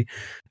can't see.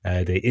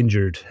 They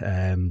injured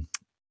the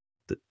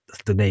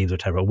names are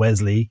terrible.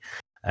 Wesley.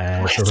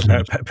 So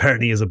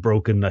apparently he has a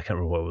broken, I can't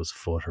remember what it was,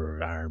 foot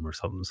or arm or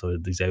something. So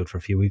he's out for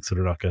a few weeks, so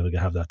they're not going to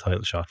have that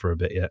title shot for a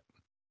bit yet.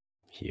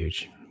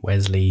 Huge.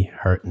 Wesley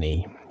hurt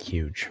knee.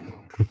 Huge.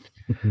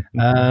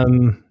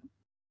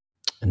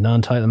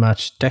 Non-title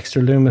match,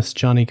 Dexter Lumis,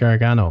 Johnny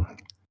Gargano.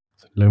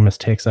 Lumis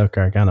takes out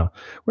Gargano.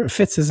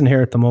 Fitz isn't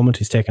here at the moment.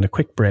 He's taking a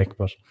quick break,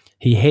 but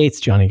he hates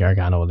Johnny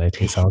Gargano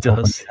lately. So he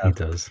does.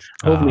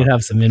 Hopefully he'd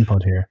have some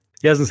input here.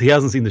 He hasn't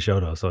seen the show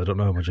though, so I don't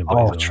know how much input.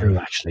 Oh, true.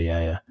 Actually,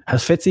 yeah.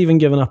 Has Fitz even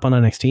given up on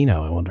NXT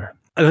now? I wonder.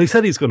 And he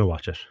said he's going to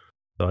watch it,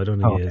 so I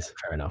don't think he is.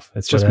 Fair enough.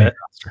 It's just me.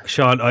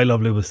 Sean, I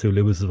love Lumis too.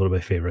 Lumis is one of my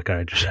favorite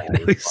characters.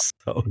 He's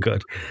so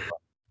good.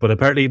 But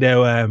apparently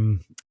now,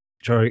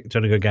 Johnny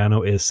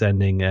Gargano is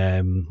sending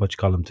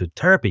to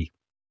therapy.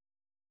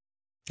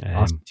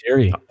 Austin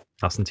Theory.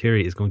 Austin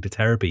Theory is going to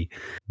therapy.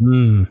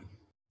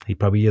 He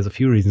probably has a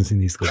few reasons he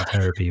needs to go to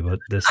therapy, but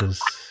this is,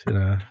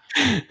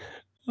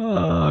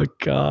 Oh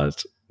God,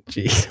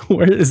 jeez,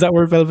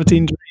 where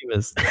Velveteen Dream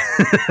is?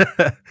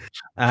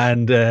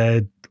 And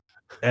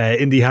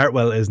Indy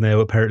Hartwell is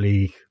now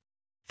apparently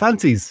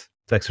fancies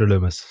Dexter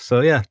Lumis. So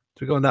yeah,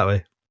 they're going that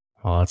way.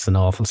 Oh, it's an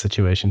awful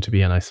situation to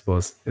be in, I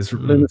suppose. Is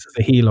Lumis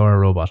a heel or a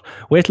robot?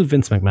 Wait till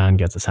Vince McMahon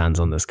gets his hands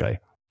on this guy.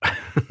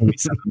 Be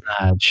some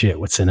mad shit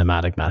with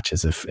cinematic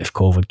matches if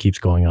COVID keeps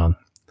going on.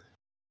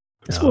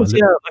 I suppose,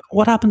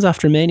 what happens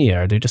after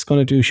Mania? Are they just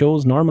going to do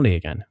shows normally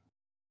again?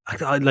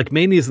 Like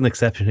Mania is an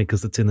exception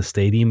because it's in a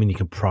stadium and you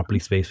can properly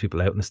space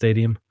people out in a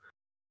stadium.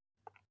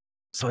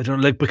 So I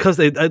don't because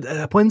they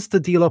when's the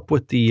deal up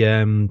with the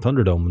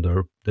Thunderdome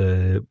or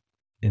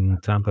in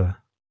Tampa?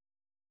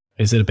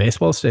 Is it a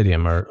baseball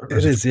stadium or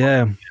it is?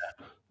 Yeah.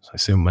 So I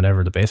assume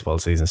whenever the baseball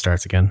season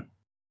starts again,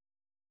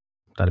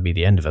 that'll be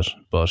the end of it.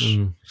 But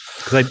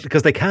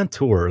because they can't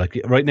tour like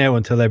right now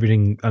until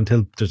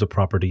there's a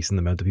proper decent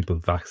amount of people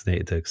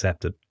vaccinated to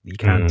accept it, you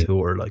can't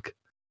tour like.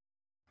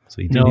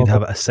 So you do need to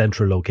have a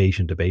central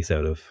location to base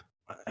out of.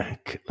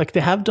 Like they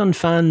have done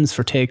fans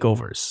for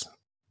takeovers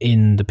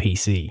in the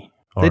PC.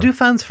 They do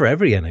fans for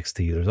every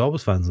NXT. There's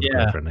always fans in the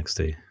crowd for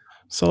NXT.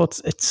 So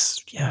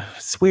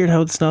it's weird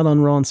how it's not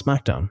on Raw and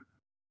SmackDown.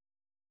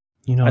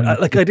 You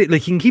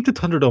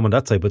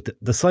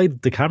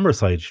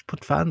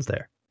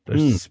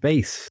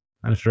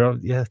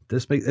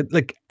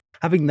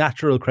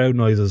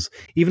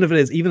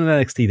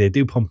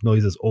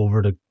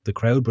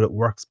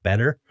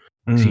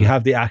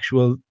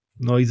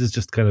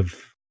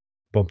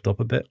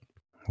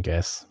I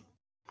guess.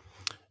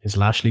 Is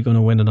Lashley going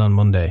to win it on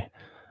Monday?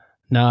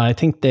 No, I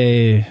think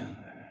they're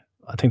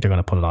going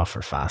to put it off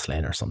for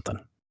Fastlane or something.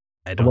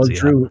 I don't see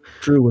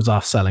Drew was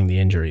off selling the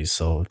injuries,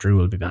 so Drew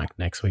will be back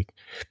next week.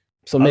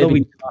 So although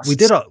maybe we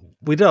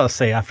did all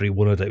say after he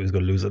won it that he was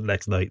going to lose it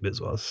next night, Miz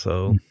was.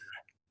 So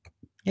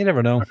you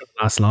never know.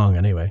 Last long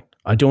anyway.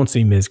 I don't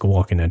see Miz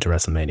walking into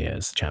WrestleMania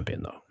as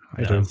champion though.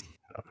 I do.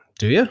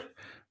 Do you?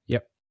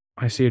 Yep.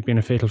 I see it being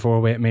a fatal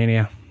 4-way at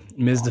Mania.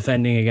 Miz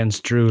defending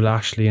against Drew,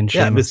 Lashley, and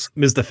Sheamus. Yeah,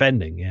 Miz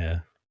defending, yeah.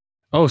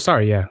 Oh,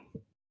 sorry, yeah.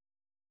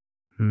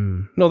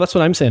 No, that's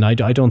what I'm saying. I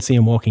don't see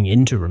him walking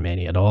into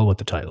Romania at all with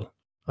the title.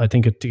 I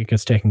think it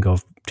gets taken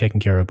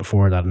care of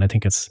before that, and I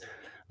think it's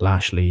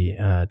Lashley,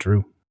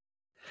 Drew.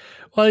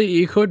 Well,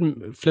 you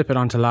could flip it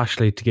onto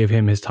Lashley to give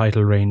him his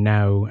title reign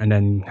now, and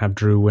then have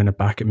Drew win it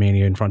back at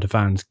Mania in front of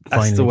fans.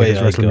 That's the way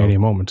I WrestleMania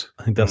moment.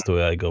 I think that's the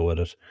way I go with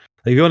it.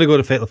 Like, if you want to go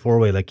to Fatal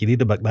 4-Way, like, you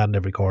need a McMahon in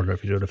every corner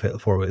if you do the Fatal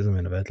 4-Way as a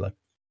main event. Like,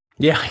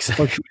 Yeah,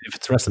 exactly. If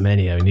it's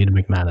WrestleMania, we need a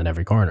McMahon in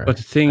every corner. But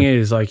the thing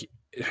is, like,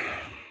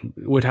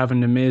 with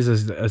having the Miz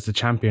as the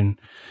champion,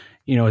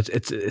 you know,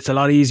 it's a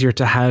lot easier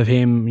to have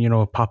him, you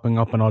know, popping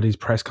up on all these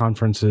press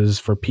conferences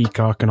for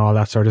Peacock and all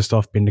that sort of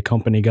stuff, being the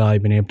company guy,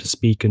 being able to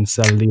speak and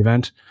sell the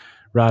event,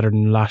 rather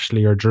than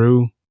Lashley or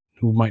Drew,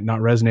 who might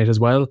not resonate as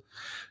well.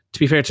 To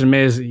be fair to the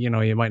Miz, you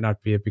know, you might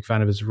not be a big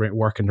fan of his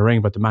work in the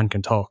ring, but the man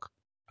can talk.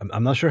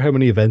 I'm not sure how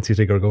many events you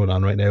think are going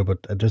on right now, but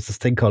there's this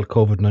thing called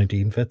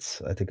COVID-19 fits.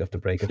 I think I have to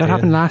break it. That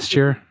happened last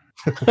year.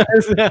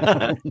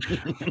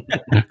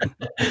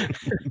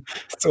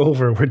 It's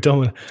over. We're done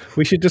with it.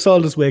 We should just all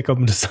just wake up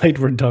and decide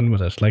we're done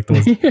with it. Like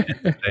those.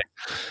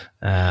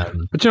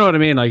 But you know what I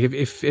mean? Like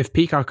if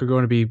Peacock are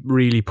going to be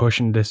really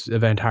pushing this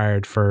event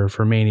hard for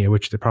Mania,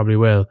 which they probably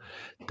will,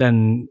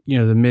 then, you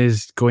know, the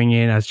Miz going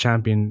in as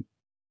champion,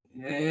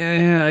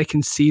 I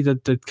can see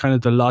that the kind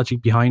of the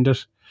logic behind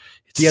it.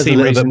 It's He has a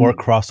little bit more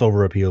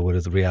crossover appeal with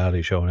his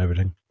reality show and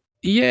everything.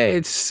 Yeah,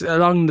 it's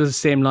along the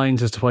same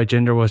lines as to why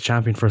Jinder was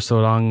champion for so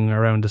long.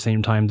 Around the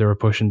same time they were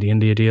pushing the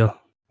India deal.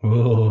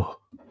 Oh,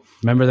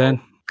 remember then?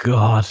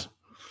 God.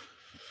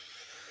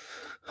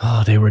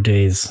 Oh, they were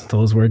days.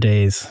 Those were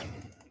days.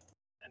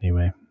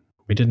 Anyway,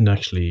 we didn't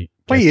actually.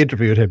 Why you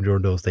interviewed him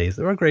during those days?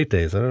 They were great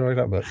days. I don't know what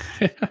about.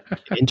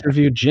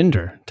 Interviewed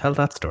Jinder. Tell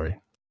that story.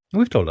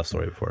 We've told that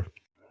story before.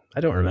 I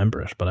don't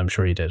remember it, but I'm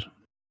sure you did.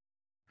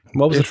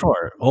 What was it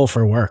for? Oh,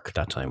 for work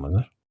that time, was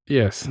it?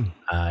 Yes.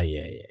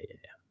 Yeah.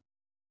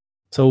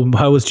 So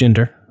how was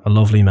Jinder? A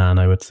lovely man,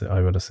 I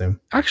would assume.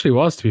 Actually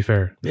was, to be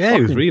fair. Yeah,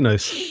 he was really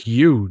nice.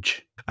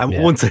 Huge.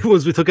 And once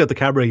we took out the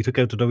camera, he took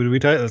out the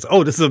WWE titles.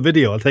 Oh, this is a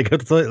video. I'll take out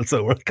the title.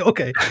 So we're like,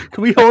 okay,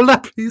 can we hold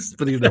that, please?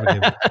 But he never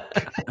gave.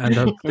 And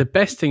the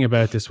best thing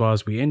about this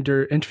was we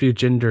interviewed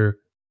Jinder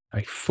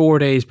like 4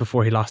 days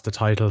before he lost the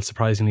title,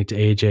 surprisingly, to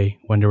AJ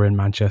when they were in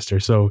Manchester.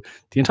 So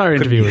the entire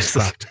interview was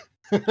scrapped.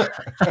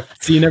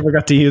 So you never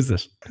got to use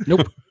it?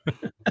 Nope.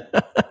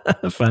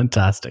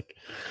 Fantastic.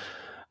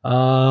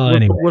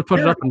 Anyway. We'll put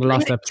it up in the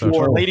last episode.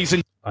 War, ladies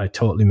and I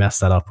totally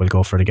messed that up. We'll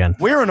go for it again.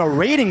 we're in a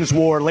ratings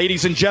war,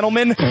 ladies and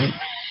gentlemen.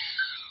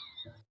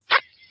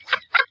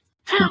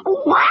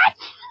 What?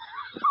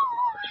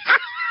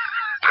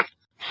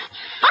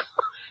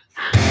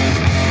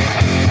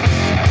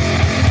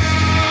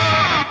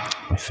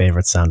 My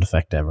favorite sound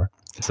effect ever.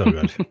 So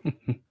good.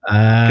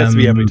 Gets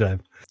me every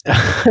time.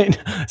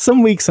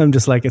 Some weeks I'm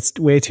just like, it's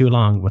way too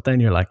long, but then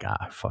you're like,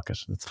 fuck it,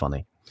 it's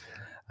funny.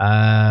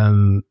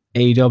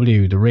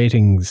 AEW, the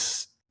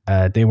ratings,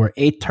 they were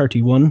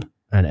 831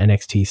 and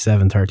NXT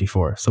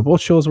 734. So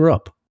both shows were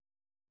up.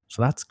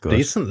 So that's good.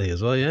 Decently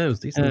as well, yeah. It was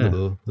decent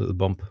little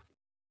bump.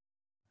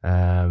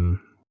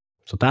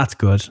 So that's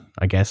good,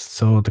 I guess.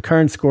 So the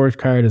current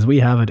scorecard as we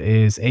have it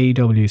is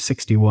AEW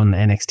 61,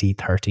 NXT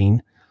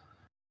 13.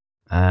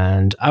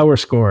 And our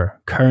score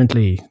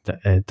currently,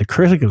 the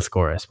critical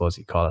score, I suppose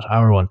you call it,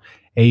 our one,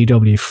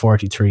 AEW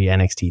 43,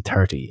 NXT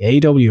 30.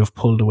 AEW have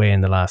pulled away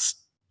in the last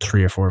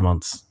 3 or 4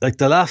 months. Like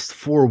the last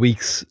 4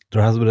 weeks,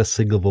 there hasn't been a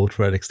single vote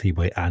for NXT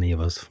by any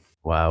of us.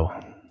 Wow.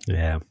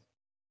 Yeah.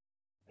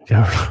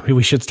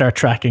 We should start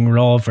tracking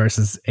Raw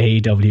versus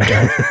AEW.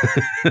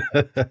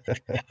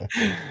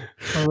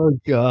 Oh,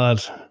 God.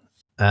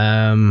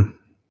 Oh,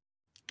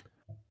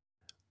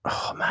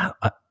 man.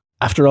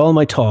 After all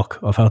my talk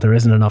of how there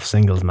isn't enough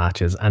singles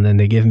matches, and then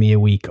they give me a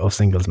week of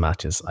singles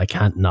matches, I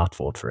can't not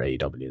vote for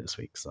AEW this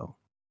week. So,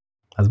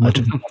 as much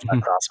as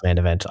that cross main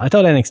event, I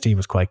thought NXT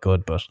was quite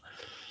good, but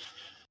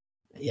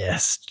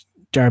yes,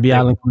 Darby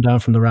Allin come down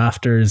from the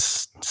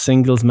rafters,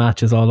 singles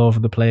matches all over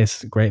the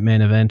place, great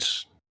main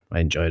event. I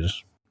enjoyed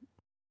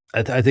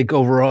it. I think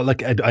overall,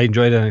 like I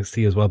enjoyed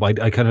NXT as well, but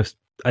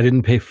I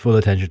didn't pay full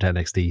attention to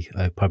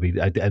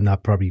NXT. I'm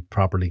not probably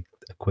properly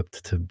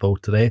equipped to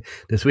vote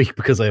this week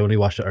because I only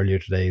watched it earlier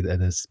today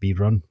in a speed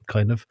run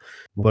kind of.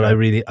 But I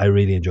really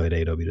enjoyed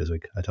AEW this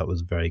week. I thought it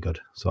was very good,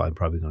 so I'm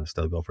probably going to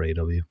still go for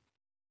AEW.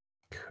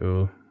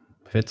 Cool.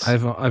 Fitz?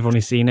 I've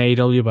only seen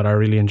AEW, but I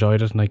really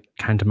enjoyed it, and I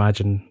can't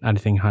imagine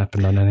anything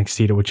happened on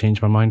NXT that would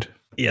change my mind.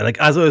 Yeah, like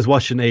as I was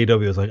watching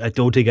AEW, I was like, I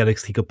don't think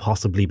NXT could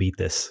possibly beat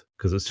this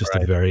because it's just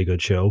a very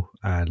good show.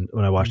 And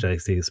when I watched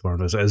NXT this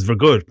morning, it was very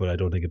good, but I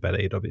don't think it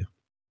beat AEW.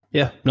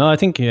 Yeah, no, I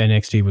think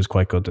NXT was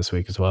quite good this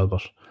week as well,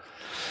 but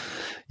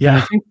yeah,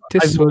 I think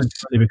this was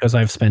because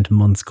I've spent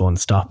months going,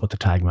 stop with the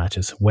tag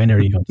matches. When are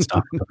you going to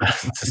stop?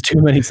 There's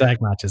too many tag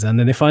matches. And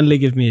then they finally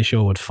give me a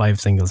show with 5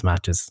 singles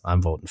matches.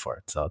 I'm voting for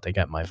it. So they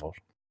get my vote.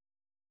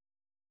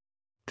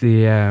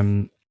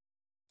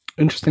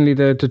 Interestingly,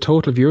 the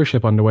total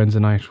viewership on the Wednesday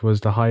night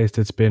was the highest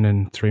it's been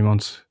in 3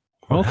 months.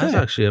 Okay,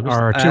 actually,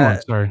 or 2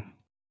 months. Sorry,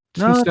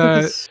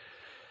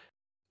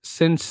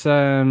 since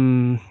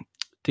the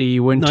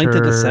winter 9th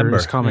of December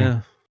is coming.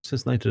 Yeah.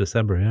 Since 9th of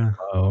December, yeah.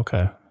 Oh,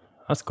 okay,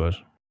 that's good.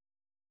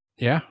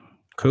 Yeah,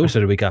 cool. I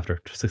said a week after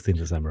 16th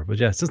December, but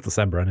yeah, since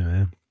December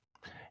anyway.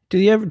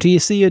 Yeah. Do you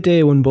see a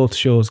day when both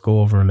shows go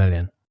over 1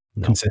 million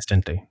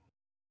consistently?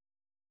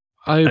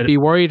 I'd be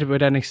worried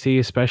about NXT,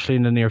 especially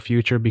in the near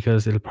future,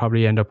 because it'll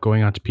probably end up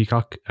going on to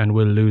Peacock and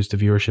we'll lose the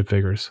viewership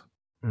figures.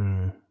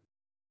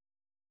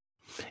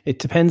 It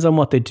depends on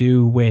what they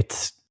do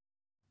with,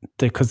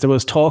 because there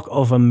was talk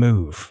of a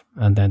move,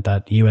 and then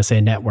that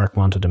USA Network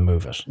wanted to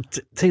move it.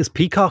 The thing is,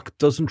 Peacock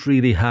doesn't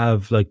really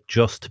have like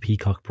just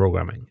Peacock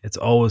programming. It's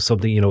always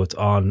something, it's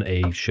on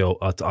a show,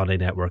 it's on a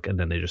network, and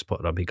then they just put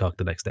it on Peacock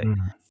the next day.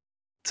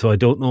 So I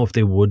don't know if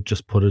they would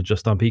just put it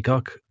just on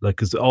Peacock, like,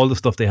 because all the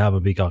stuff they have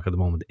on Peacock at the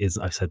moment is,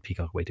 I've said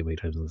Peacock way too many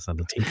times in the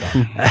sentence.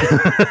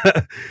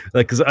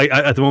 Like, because I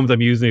at the moment I'm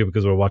using it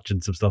because we're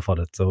watching some stuff on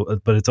it. So,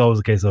 but it's always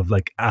a case of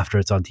like after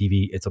it's on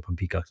TV, it's up on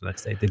Peacock the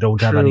next day. They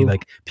don't have any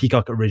like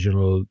Peacock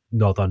original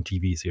not on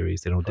TV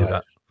series. They don't do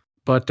that.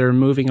 But they're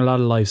moving a lot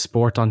of live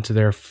sport onto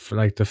their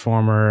like the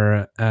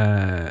former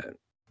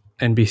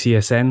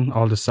NBCSN.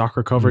 All the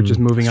soccer coverage is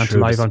moving onto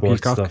live on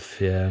Peacock. Stuff,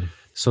 yeah.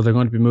 So they're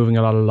going to be moving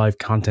a lot of live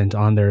content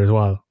on there as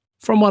well.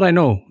 From what I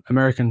know,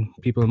 American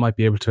people might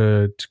be able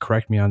to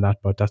correct me on that,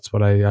 but that's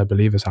what I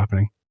believe is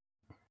happening.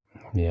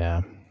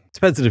 Yeah.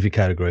 Depends on if you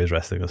categorize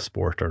wrestling as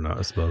sport or not,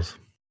 I suppose.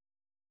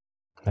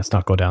 Let's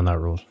not go down that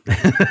road.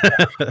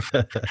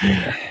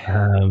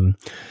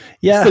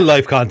 Yeah. Still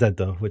live content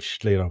though, which,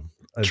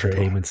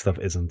 entertainment stuff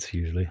isn't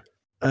usually.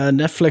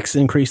 Netflix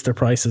increased their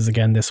prices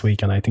again this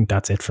week, and I think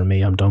that's it for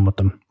me. I'm done with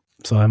them.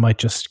 So I might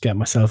just get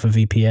myself a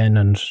VPN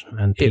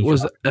and it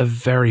was a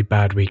very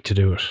bad week to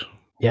do it.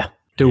 Yeah.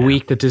 The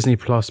week that Disney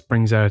Plus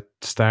brings out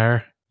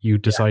Star, you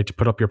decide to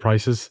put up your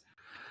prices.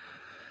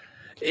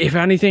 If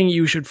anything,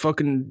 you should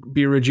fucking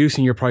be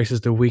reducing your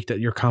prices the week that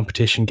your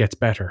competition gets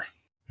better.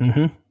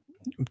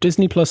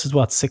 Disney Plus is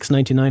what,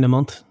 $6.99 a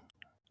month?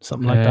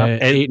 Something like that?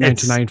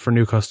 $8.99 for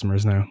new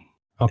customers now.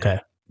 Okay.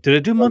 Did I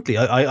do monthly?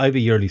 I have a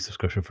yearly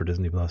subscription for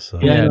Disney Plus.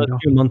 So. Yeah, no,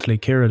 do monthly.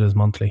 Kira does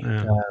monthly.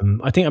 Yeah.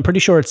 I'm pretty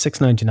sure it's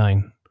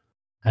 $6.99,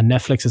 and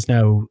Netflix is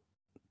now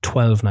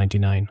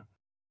 $12.99.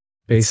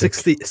 Basic.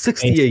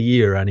 60 a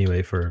year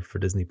anyway for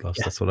Disney Plus.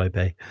 Yeah. That's what I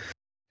pay.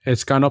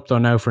 It's gone up though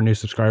now for new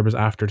subscribers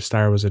after the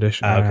Star was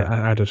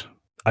added.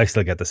 I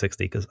still get the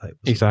 60 because I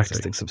was a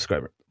existing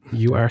subscriber.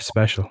 You are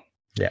special.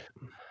 Yeah.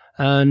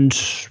 And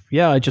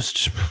yeah, I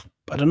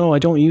don't know. I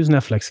don't use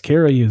Netflix.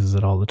 Kira uses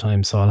it all the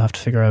time, so I'll have to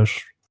figure out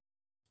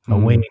a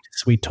way to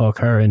sweet talk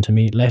her into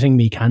letting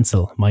me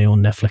cancel my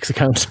own Netflix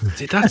account.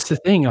 See, that's the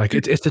thing. Like,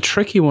 it's a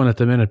tricky one at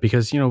the minute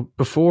because,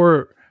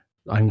 before,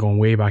 I'm going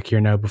way back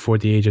here now, before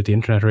the age of the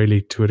internet,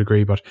 really, to a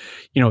degree, but,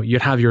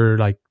 you'd have your,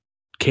 like,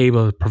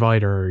 cable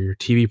provider or your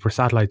TV per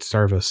satellite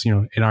service,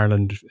 in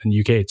Ireland and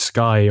UK, it's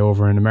Sky.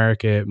 Over in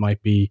America, it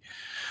might be,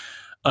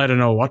 I don't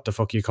know what the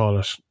fuck you call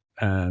it.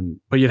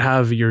 But you'd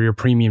have your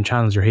premium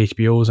channels, your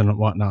HBOs and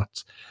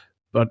whatnot.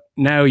 But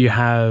now you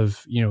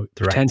have,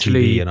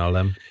 potentially TV and all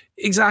them.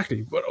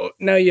 Exactly. But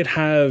now you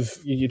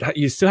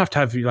still have to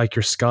have like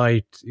your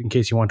Sky in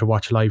case you want to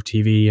watch live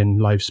TV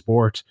and live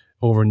sport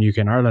over in UK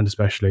and Ireland,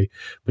 especially.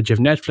 But you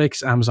have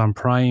Netflix, Amazon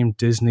Prime,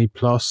 Disney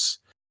Plus.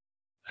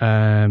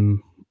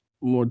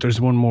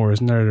 There's one more,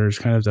 isn't there? There's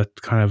kind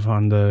of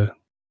on the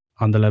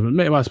level.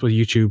 Maybe I suppose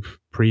YouTube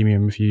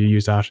Premium if you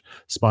use that.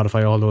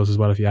 Spotify, all those as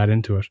well if you add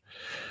into it.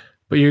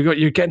 But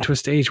you're getting to a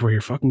stage where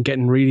you're fucking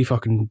getting really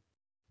fucking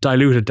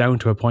diluted down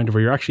to a point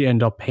where you actually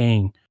end up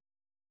paying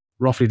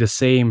roughly the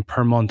same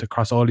per month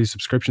across all these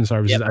subscription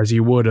services as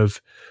you would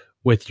have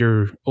with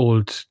your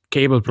old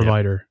cable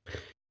provider.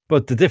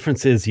 But the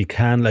difference is you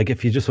can, like,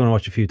 if you just want to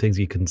watch a few things,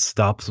 you can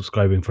stop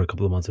subscribing for a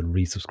couple of months and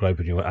resubscribe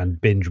and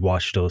binge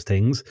watch those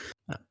things.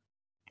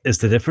 Is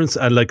the difference.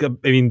 And like, I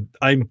mean,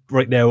 I'm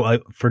right now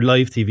for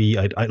live TV,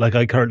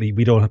 I currently,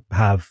 we don't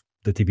have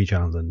the TV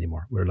channels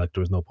anymore. We're like,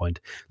 there was no point.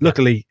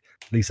 Luckily,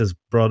 Lisa's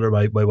brother,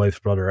 my wife's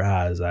brother,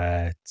 has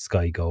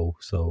Sky Go,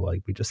 so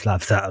we just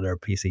slap that on our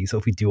PC. So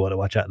if we do want to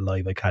watch that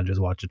live, I can just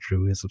watch it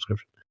through his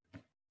subscription.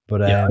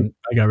 But I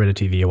got rid of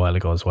TV a while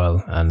ago as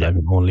well, and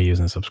I'm only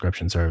using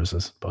subscription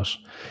services. But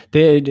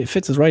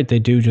Fitz is right; they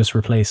do just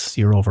replace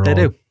your overall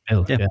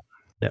bill. Yeah.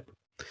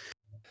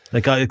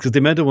 Like, because the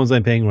amount of ones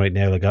I'm paying right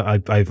now, like I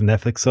have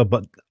Netflix sub,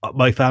 but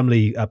my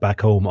family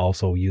back home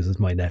also uses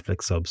my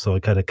Netflix sub, so I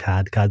kind of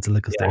can't cancel it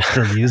because they're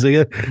still using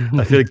it.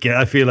 I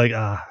feel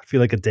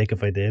like a dick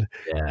if I did.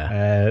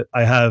 Yeah.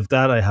 I have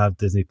that. I have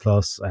Disney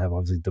Plus. I have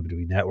obviously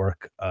WWE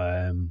Network.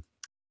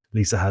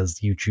 Lisa has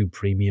YouTube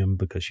Premium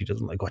because she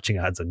doesn't like watching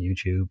ads on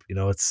YouTube.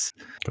 It's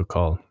good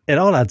call. It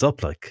all adds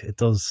up, like it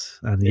does,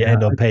 and you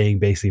end up paying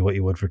basically what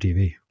you would for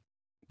TV.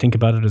 Think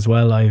about it as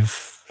well.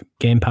 I've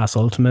Game Pass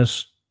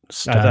Ultimate.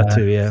 That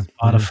too, yeah.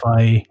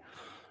 Spotify.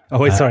 Oh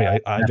wait, sorry.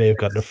 I may have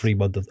gotten a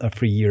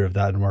free year of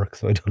that in work,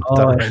 so I don't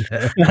have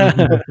that right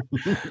now.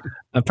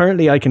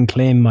 Apparently, I can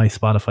claim my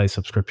Spotify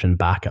subscription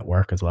back at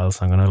work as well,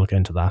 so I'm going to look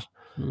into that.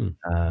 I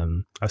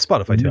have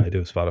Spotify too. I do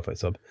have Spotify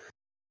sub.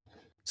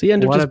 So you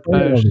end up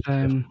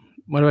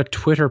what about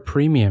Twitter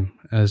Premium,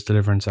 as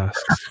Deliverance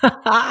asks?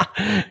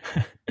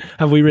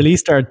 Have we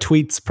released our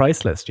tweets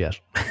price list yet?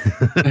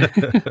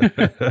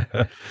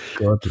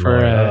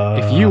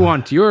 If you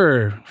want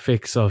your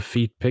fix of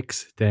feet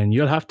pics, then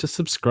you'll have to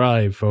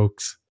subscribe,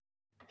 folks.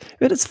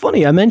 But it's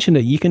funny, I mentioned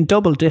it. You can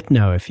double dip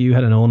now if you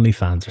had an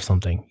OnlyFans or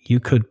something. You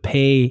could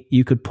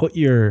put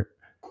your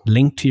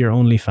link to your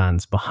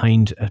OnlyFans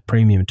behind a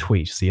premium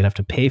tweet. So you'd have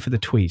to pay for the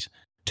tweet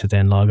to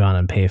then log on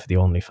and pay for the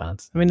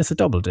OnlyFans. I mean, it's a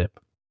double dip.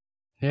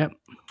 Yeah.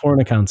 Foreign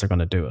accounts are going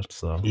to do it.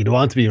 So You'd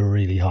want to be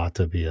really hot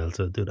to be able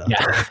to do that.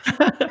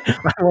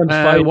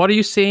 Yeah. What are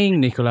you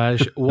saying,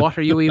 Nicolaj? What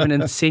are you even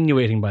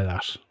insinuating by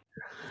that?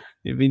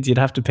 It means you'd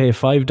have to pay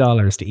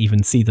 $5 to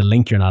even see the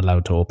link you're not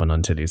allowed to open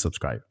until you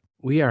subscribe.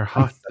 We are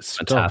hot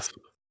stuff. Fantastic.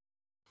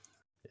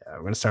 Yeah,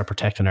 we're going to start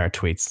protecting our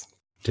tweets.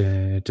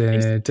 We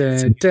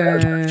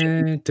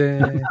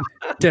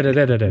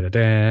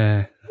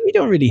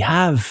don't really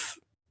have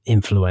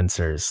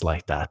influencers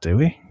like that, do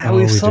we?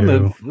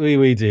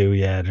 We do,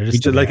 yeah. They're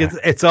just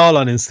it's all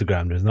on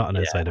Instagram. There's nothing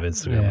outside of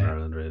Instagram in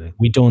Ireland, really.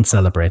 We don't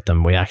celebrate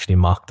them. We actually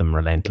mock them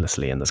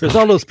relentlessly in this. There's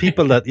all those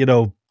people that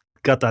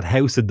got that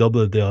house in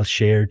Dublin they all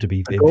share to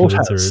be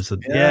influencers.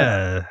 And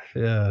yeah.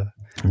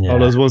 All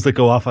those ones that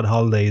go off on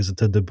holidays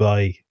to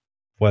Dubai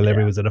while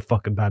everyone's in a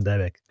fucking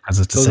pandemic.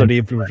 Those are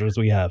the influencers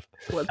we have.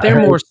 Well,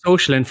 they're more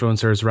social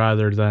influencers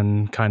rather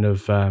than kind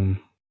of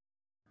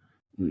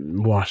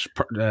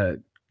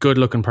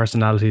good-looking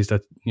personalities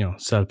that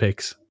sell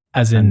pics.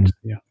 As in,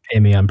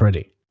 Amy, I'm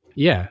pretty.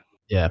 Yeah.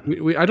 I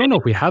don't know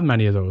if we have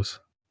many of those.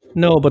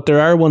 No, but there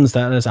are ones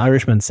that, as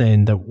Irishmen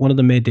saying, that one of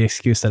them made the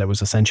excuse that it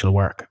was essential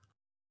work,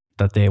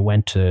 that they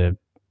went to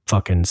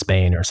fucking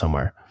Spain or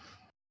somewhere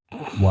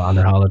on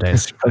their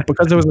holidays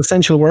because it was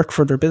essential work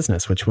for their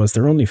business, which was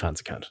their OnlyFans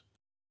account.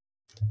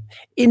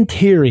 In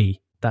theory,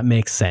 that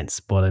makes sense,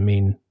 but I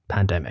mean,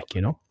 pandemic,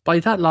 By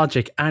that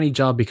logic, any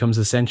job becomes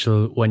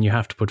essential when you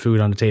have to put food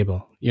on the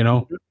table,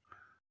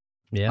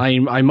 Yeah.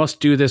 I must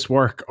do this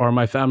work or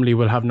my family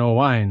will have no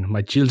wine.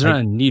 My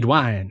children need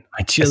wine.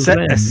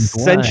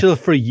 Essential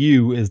for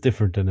you is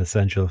different than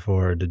essential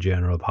for the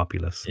general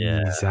populace.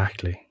 Yeah.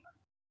 Exactly.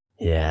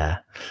 Yeah.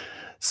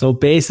 So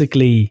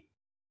basically,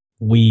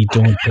 we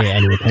don't pay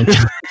any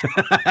attention.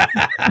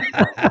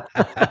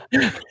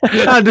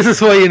 And this is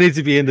why you need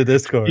to be in the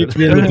Discord.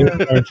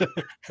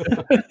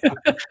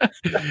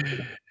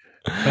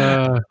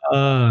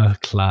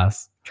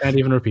 Class. Can't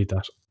even repeat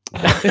that.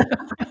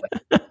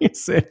 You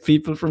say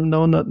people from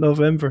No Nut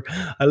November.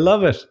 I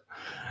love it.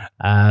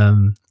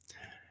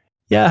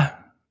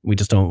 We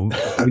just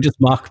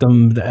mock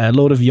them. A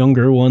load of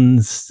younger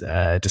ones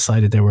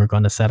decided they were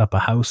going to set up a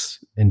house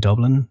in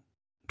Dublin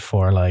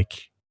for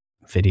like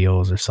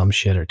videos or some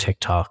shit or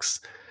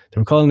TikToks.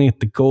 They were calling it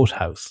the Goat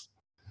House,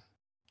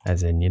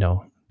 as in,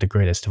 the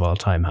greatest of all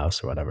time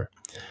house or whatever.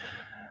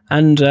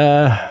 And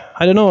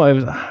I don't know,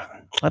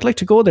 I'd like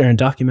to go there and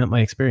document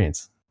my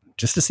experience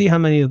just to see how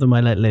many of them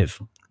I let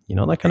live.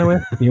 That kind of way.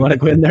 You want to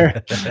go in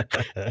there?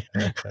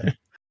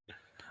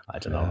 I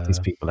don't know. These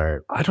people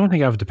are... I don't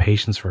think I have the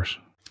patience for it.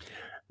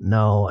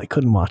 No, I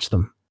couldn't watch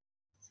them.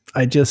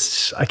 I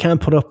can't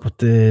put up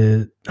with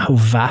how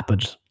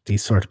vapid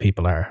these sort of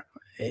people are.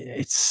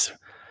 It's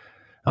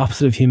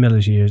opposite of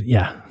humility.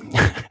 Yeah,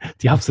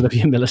 the opposite of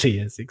humility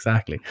is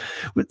exactly.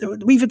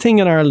 We have a thing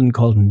in Ireland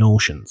called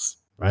notions,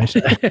 right?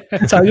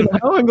 So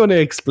how I'm going to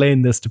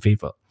explain this to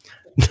people.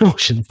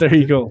 Notions. There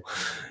you go.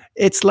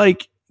 It's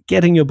like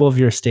getting above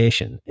your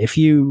station. If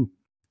you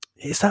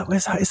is that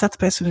the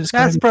best way to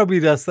describe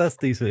it? That's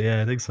decent.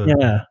 Yeah, I think so.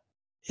 Yeah,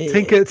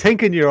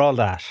 thinking you're all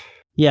that.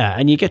 Yeah,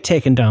 and you get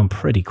taken down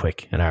pretty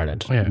quick in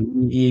Ireland. Yeah.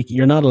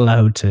 You're not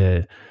allowed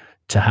to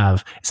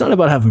have. It's not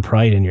about having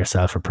pride in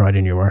yourself or pride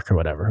in your work or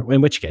whatever.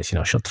 In which case,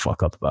 shut the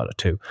fuck up about it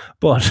too.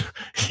 But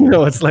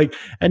it's like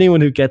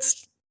anyone who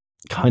gets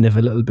kind of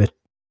a little bit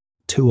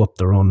too up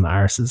their own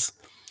arses.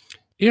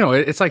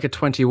 It's like a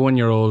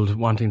 21-year-old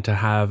wanting to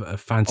have a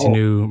fancy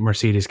new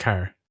Mercedes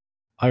car.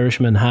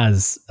 Irishman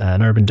has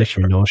an Urban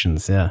Dictionary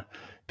notions, yeah.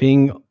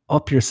 Being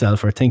up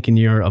yourself or thinking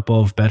you're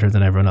above, better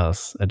than everyone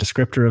else. A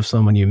descriptor of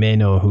someone you may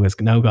know who has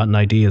now gotten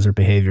ideas or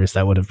behaviors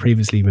that would have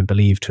previously been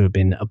believed to have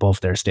been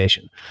above their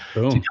station.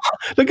 Boom.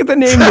 Look at the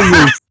name they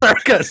use.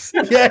 Circus.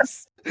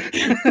 Yes.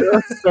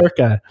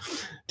 Circa.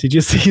 Did you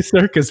see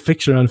Circa's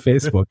picture on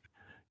Facebook?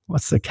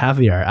 What's the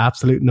caviar?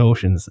 Absolute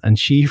notions. And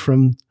she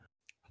from...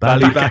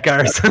 Ballyback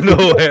arse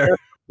nowhere.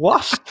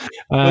 What?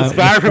 Was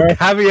far from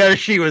caviar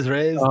she was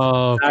raised.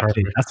 Oh,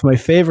 exactly. That's my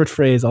favorite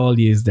phrase all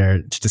used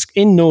there.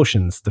 In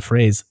notions, the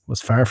phrase was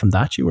far from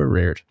that you were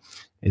reared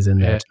is in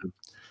there.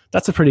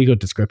 That's a pretty good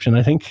description,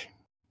 I think.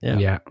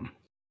 Yeah.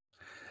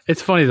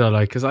 It's funny though,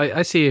 because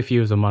I see a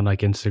few of them on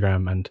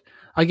Instagram and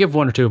I give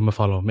one or two of them a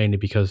follow, mainly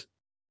because,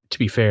 to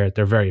be fair,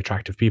 they're very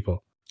attractive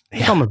people.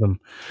 Yeah. Some of them.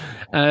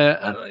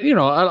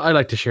 I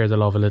like to share the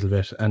love a little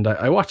bit, and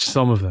I watch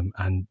some of them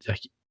and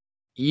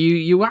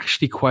you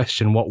actually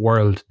question what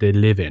world they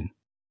live in.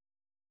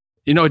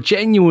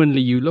 Genuinely,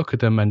 you look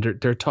at them and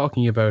they're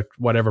talking about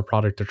whatever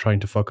product they're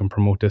trying to fucking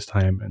promote this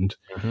time, and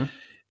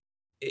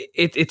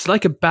it's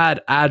like a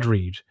bad ad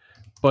read,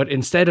 but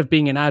instead of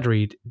being an ad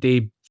read,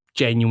 they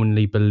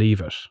genuinely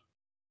believe it.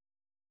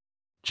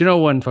 Do you know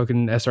when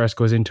fucking SRS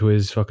goes into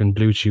his fucking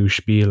Blue Chew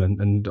spiel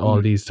and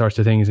all these sorts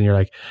of things, and you're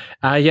like,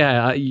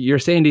 you're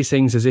saying these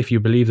things as if you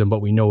believe them,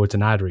 but we know it's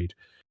an ad read.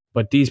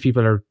 But these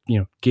people are,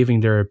 giving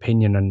their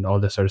opinion and all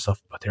this sort of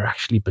stuff, but they're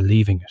actually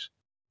believing it.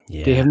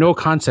 Yeah. They have no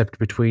concept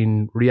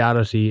between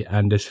reality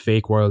and this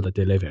fake world that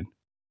they live in.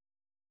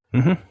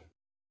 Mm-hmm.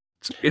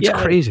 It's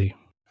crazy.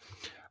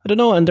 I don't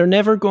know, and they're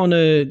never going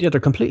to. Yeah, they're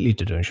completely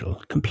delusional,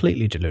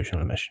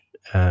 Mish.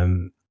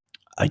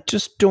 I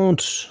just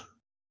don't.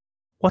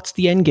 What's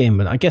the end game?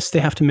 I guess they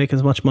have to make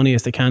as much money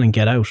as they can and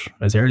get out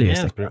as early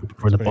as they can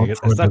before the bump.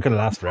 It's not going to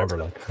last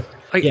forever.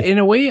 In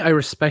a way, I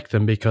respect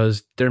them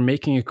because they're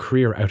making a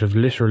career out of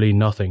literally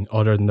nothing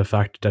other than the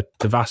fact that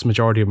the vast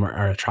majority of them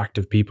are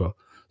attractive people.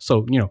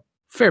 So,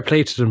 fair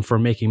play to them for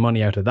making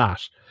money out of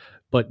that.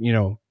 But,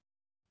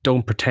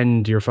 don't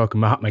pretend you're fucking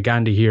Mahatma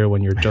Gandhi here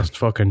when you're just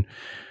fucking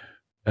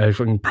a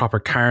fucking proper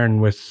Karen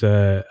with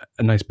a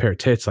nice pair of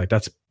tits. Like,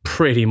 that's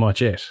pretty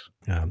much it.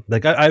 Yeah.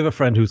 Like, I have a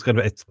friend who's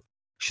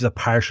she's a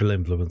partial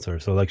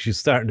influencer. So, like, she's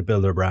starting to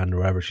build her brand or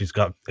whatever. She's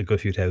got a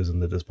good few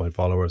thousand at this point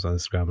followers on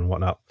Instagram and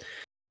whatnot.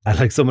 And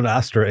like someone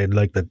asked her in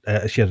like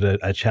she had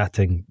a chat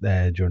thing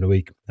during the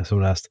week, and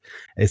someone asked,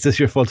 "Is this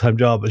your full-time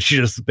job?" And she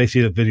just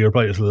basically the video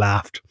probably just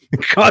laughed.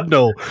 God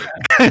no,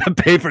 I can't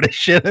pay for this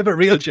shit. I have a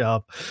real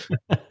job.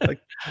 Like,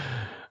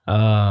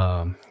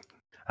 have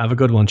a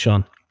good one,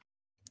 Sean.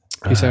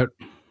 Peace out.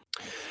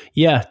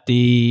 Yeah,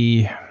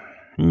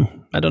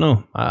 I don't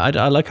know.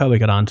 I like how we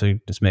got on to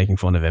just making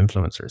fun of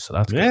influencers. So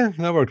that's good.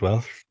 That worked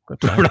well.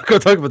 We're not going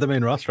to talk about the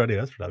main roster anyway.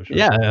 That's for damn sure.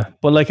 Yeah,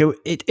 but like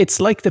it's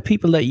like the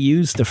people that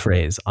use the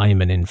phrase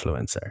 "I'm an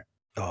influencer."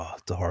 Oh,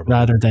 it's horrible.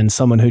 Rather than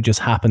someone who just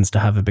happens to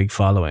have a big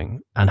following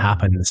and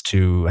happens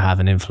to have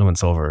an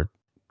influence over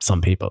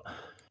some people.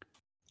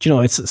 Do you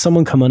know, it's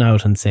someone coming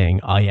out and saying,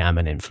 "I am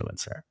an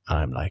influencer." And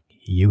I'm like,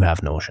 you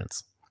have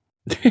notions.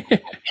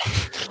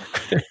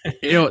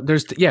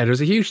 There's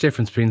a huge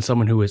difference between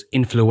someone who is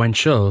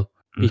influential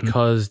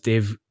because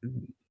they've,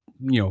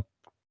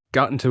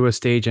 gotten to a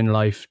stage in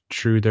life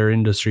through their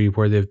industry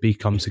where they've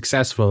become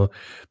successful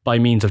by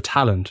means of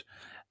talent,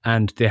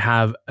 and they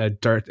have a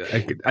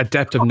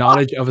depth of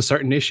knowledge of a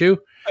certain issue.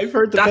 I've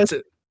heard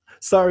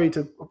sorry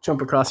to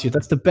jump across you.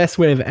 That's the best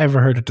way I've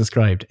ever heard it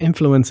described.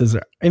 Influencers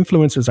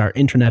are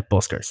internet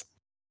buskers.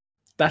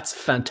 That's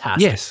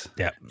fantastic. Yes.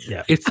 Yeah.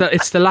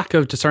 It's the lack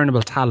of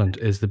discernible talent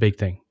is the big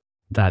thing.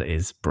 That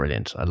is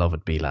brilliant. I love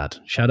it, B-Lad.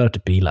 Shout out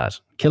to B-Lad.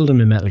 Killed him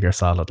in Metal Gear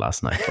Solid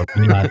last night. But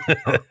B-Lad.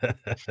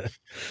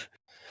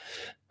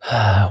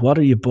 What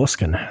are you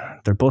busking?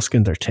 They're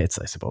busking their tits,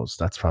 I suppose.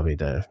 That's probably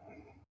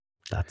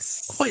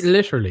that's quite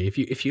literally.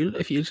 If you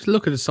just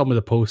look at some of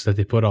the posts that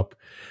they put up,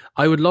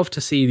 I would love to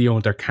see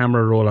their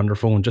camera roll on their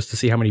phone just to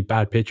see how many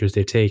bad pictures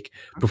they take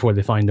before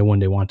they find the one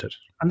they wanted.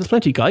 And there's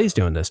plenty of guys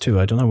doing this too.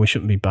 I don't know. We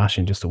shouldn't be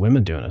bashing just the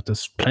women doing it.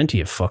 There's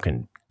plenty of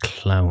fucking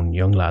clown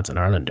young lads in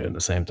Ireland doing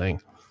the same thing.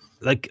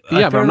 Like,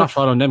 yeah, but I'm not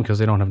following them because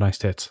they don't have nice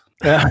tits.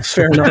 Yeah,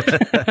 fair enough.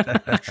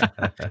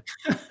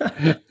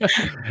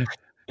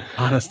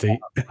 Honesty.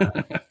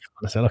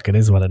 Look, it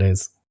is what it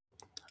is.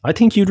 I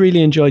think you'd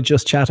really enjoy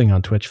just chatting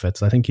on Twitch,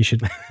 Fitz. I think you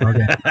should.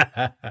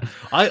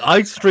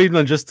 I streamed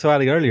on just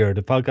chatting earlier.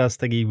 The podcast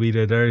thingy we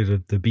did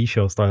earlier, the B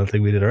show style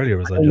thing we did earlier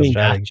was like just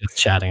chatting. Just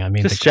chatting. I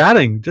mean, just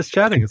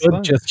chatting. It's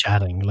fun. Just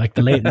chatting, like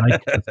the late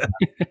night.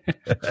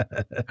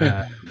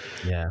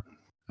 Yeah.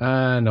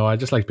 No, I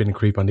just like being a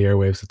creep on the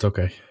airwaves. It's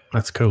okay.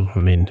 That's cool. I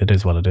mean, it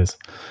is what it is.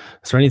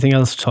 Is there anything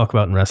else to talk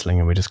about in wrestling,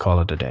 and we just call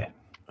it a day?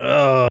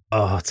 Oh,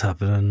 what's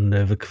happening?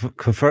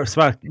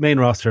 Main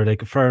roster. They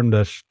confirmed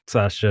that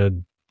Sasha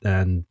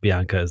and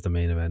Bianca is the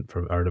main event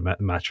or the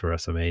match for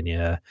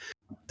WrestleMania.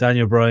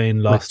 Daniel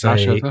Bryan lost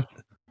Sasha.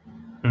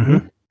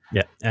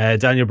 Yeah.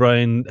 Daniel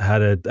Bryan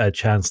had a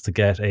chance to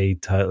get a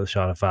title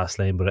shot at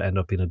Fastlane, but it ended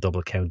up being a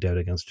double count out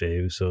against Jey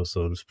Uso,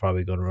 so it's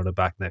probably going to run it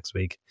back next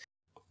week.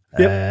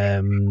 Yep.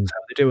 That's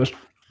how they do it.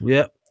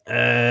 Yep.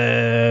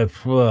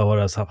 Well, what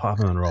else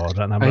happened on Raw?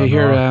 I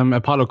hear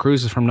Apollo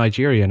Crews is from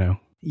Nigeria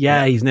now.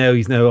 Yeah, he's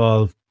now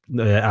all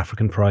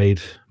African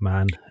pride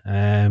man.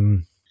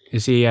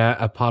 Is he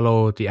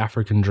Apollo the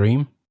African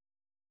Dream?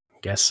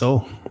 Guess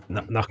so.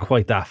 Not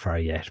quite that far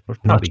yet,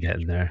 but probably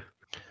getting there.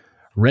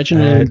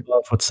 Reginald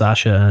involved with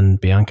Sasha and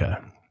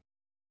Bianca.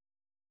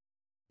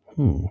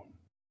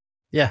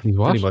 Yeah,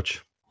 pretty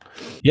much.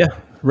 Yeah,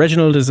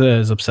 Reginald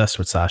is obsessed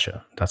with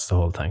Sasha. That's the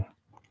whole thing.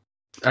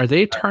 Are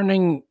they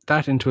turning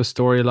that into a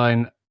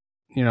storyline,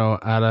 a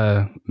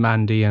la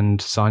Mandy and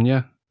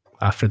Sonya?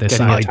 After they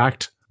getting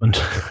attacked?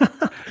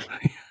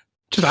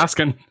 Just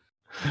asking.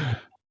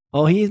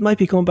 Oh, he might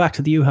be going back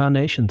to the Uha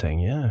Nation thing,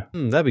 yeah.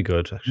 That'd be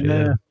good, actually.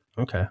 Yeah.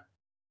 Okay.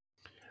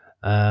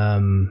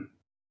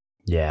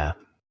 Yeah.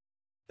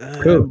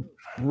 Cool.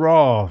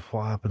 Raw.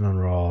 What happened on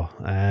Raw?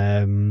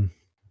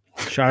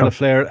 Charlotte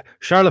Flair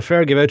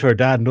gave out to her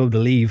dad and told him to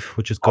leave,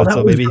 which is good.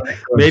 So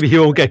maybe he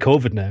won't get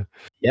COVID now.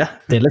 Yeah,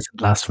 they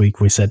listened last week.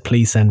 We said,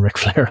 please send Ric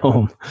Flair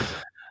home.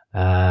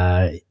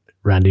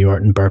 Randy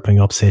Orton burping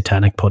up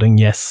satanic pudding.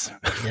 Yes.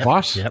 Yep.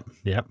 What?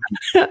 Yep.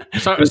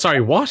 Sorry,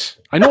 what?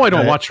 I know I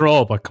don't watch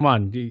Raw, but come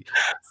on. He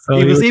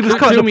was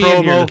cutting a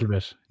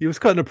promo. He was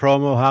cutting a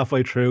promo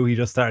halfway through. He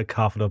just started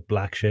coughing up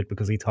black shit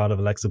because he thought of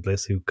Alexa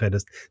Bliss, who kind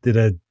of did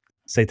a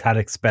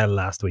satanic spell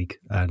last week,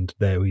 and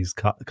now he's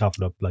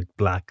coughing up like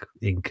black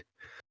ink.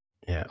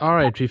 Yeah. All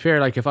right, to be fair,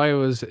 like if I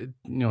was,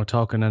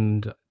 talking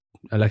and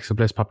Alexa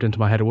Bliss popped into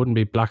my head, it wouldn't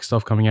be black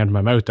stuff coming out of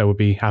my mouth that would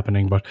be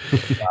happening. But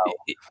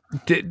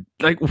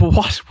like,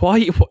 what?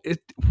 Why?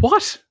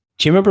 What?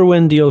 Do you remember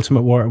when the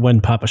Ultimate War,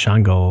 when Papa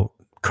Shango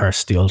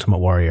cursed the Ultimate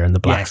Warrior and the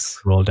black Yes.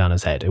 rolled down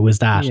his head? It was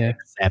that, Yeah.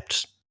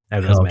 except Out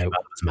it of his all mouth. came out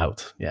of his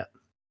mouth. Yeah.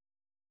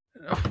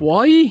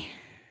 Why?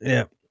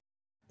 Yeah.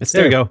 It's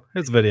There we go.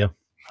 Here's the video.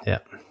 Yeah.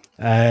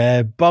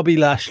 Bobby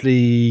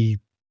Lashley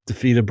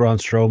defeated Braun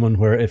Strowman,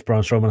 where if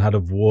Braun Strowman had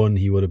have won,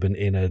 he would have been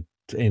in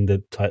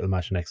the title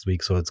match next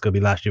week. So it's going to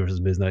be Lashley versus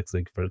Miz next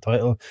week for the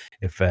title.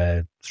 If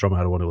Strowman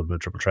had won, it would have been a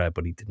triple threat,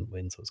 but he didn't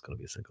win, so it's going to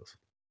be a singles.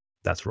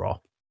 That's Raw.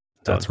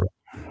 That's right.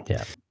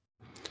 Yeah.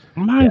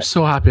 I'm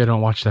so happy I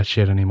don't watch that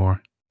shit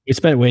anymore. We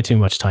spent way too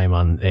much time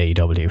on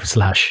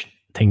AEW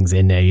 / things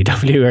in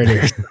AEW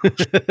earlier.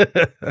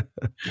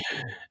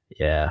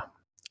 Yeah.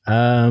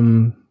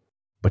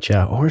 But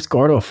yeah, where's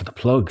Gordo for the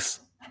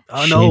plugs?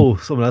 Oh no,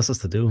 someone else has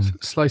to do them.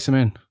 Slice him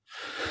in.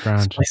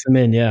 Grand. Slice them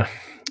in, yeah.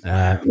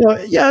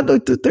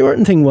 The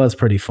Orton thing was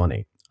pretty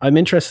funny. I'm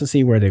interested to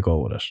see where they go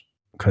with it,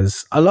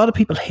 because a lot of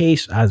people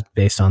hate, as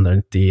based on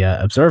the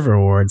Observer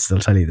Awards, they'll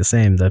tell you the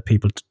same, that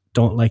people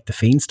don't like the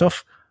Fiend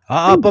stuff.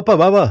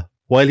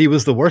 While he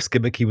was the worst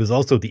gimmick, he was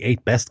also the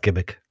 8th best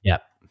gimmick. Yeah,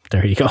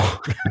 there you go.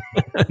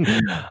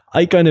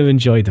 I kind of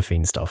enjoy the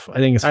Fiend stuff. I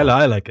think it's fun.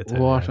 I like it too.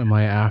 What am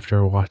I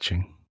after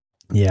watching?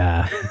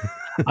 Yeah.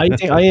 I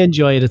think I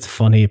enjoy it. It's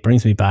funny. It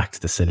brings me back to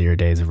the sillier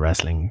days of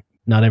wrestling.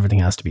 Not everything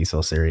has to be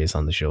so serious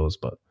on the shows,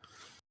 but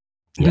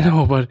yeah.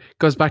 No, but it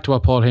goes back to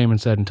what Paul Heyman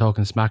said in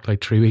Talking Smack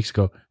like 3 weeks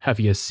ago. Have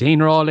you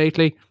seen Raw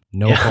lately?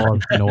 No, Yeah. Paul.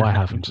 No, I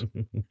haven't.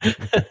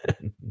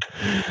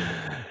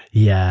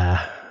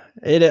 Yeah.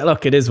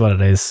 It is what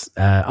it is.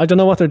 I don't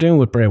know what they're doing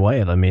with Bray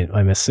Wyatt. I mean,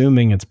 I'm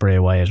assuming it's Bray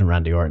Wyatt and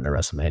Randy Orton at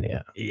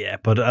WrestleMania. Yeah,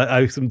 but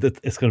I assume that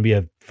it's going to be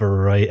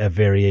a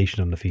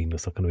variation on the Fiend.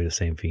 It's not going to be the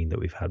same Fiend that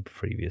we've had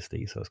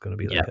previously. So it's going to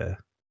be like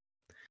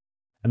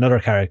another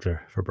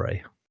character for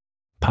Bray.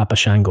 Papa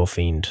Shango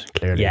Fiend,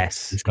 clearly.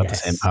 Yes, He's got the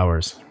same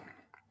powers.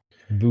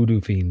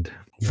 Voodoo Fiend.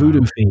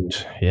 Voodoo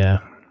Fiend, yeah.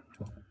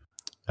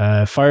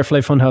 Firefly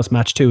Funhouse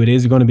match 2. It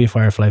is going to be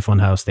Firefly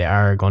Funhouse. They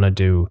are going to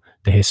do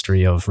the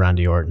history of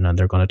Randy Orton, and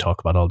they're going to talk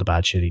about all the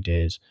bad shit he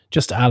did,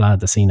 just a la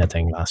the Cena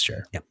thing last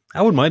year. Yeah,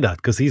 I wouldn't mind that,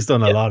 because he's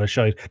done a lot of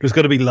shit. There's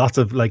going to be lots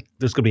of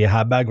there's going to be a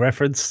handbag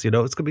reference. It's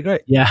going to be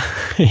great. Yeah,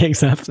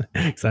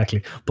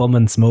 exactly.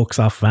 Bumming smokes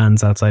off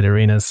vans outside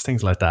arenas,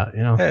 things like that.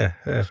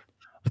 Yeah.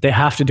 But they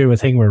have to do a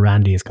thing where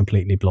Randy is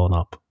completely blown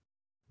up,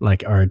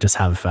 or just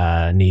have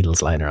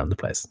needles lying around the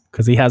place,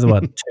 because he has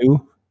what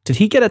 2? Did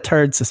he get a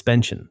 3rd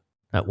suspension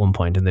at one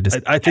point? And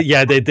I think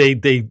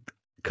they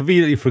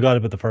conveniently forgot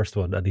about the first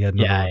one, and he had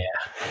another one.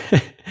 Yeah.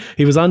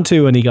 He was on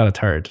 2 and he got a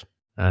 3rd,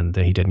 and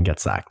he didn't get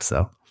sacked.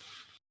 So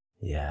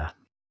yeah.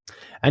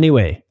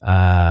 Anyway,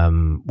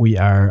 we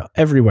are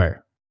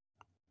everywhere,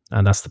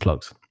 and that's the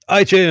plugs.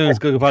 iTunes,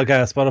 Google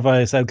Podcast,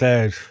 Spotify,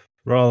 SoundCloud.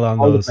 We're all on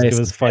All the those. Give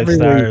places. us 5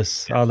 Everywhere.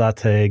 stars. All that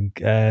thing.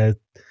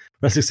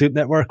 Wrestling Soup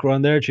Network. We're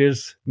on there.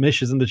 Cheers.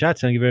 Mish is in the chat.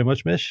 Thank you very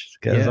much, Mish.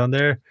 Get us on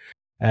there.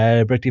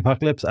 Break the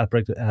Apocalypse at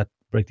Break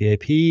the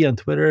AP on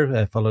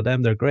Twitter. Follow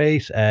them. They're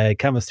great.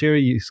 Canvas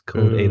Theory. Use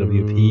code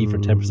AWP for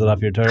 10%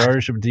 off your entire order.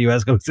 Shipment to the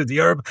US, goes to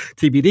Europe.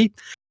 TBD.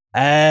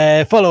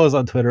 Follow us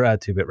on Twitter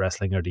at 2Bit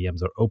Wrestling. Our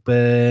DMs are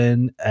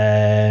open.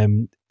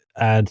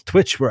 And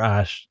Twitch, we're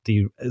at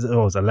is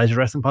it Legend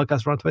Wrestling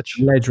Podcast? We're on Twitch.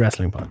 Ledge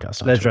Wrestling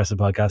Podcast. Legend Wrestling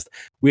Podcast.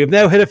 We have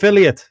now hit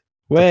affiliate. So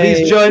Way.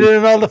 please join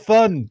in all the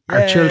fun.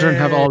 Our children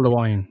have Yay. all the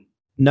wine.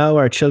 Now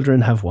our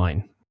children have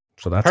wine,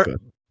 so that's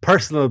good.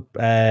 Personal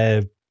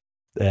plug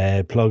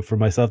for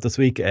myself this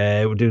week.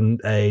 We're doing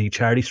a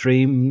charity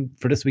stream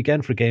for this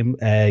weekend for Game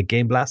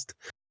Blast,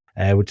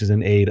 which is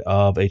in aid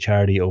of a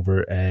charity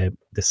over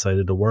this side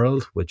of the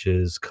world, which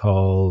is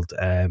called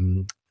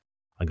I'm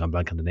going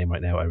blank on the name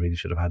right now. I really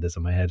should have had this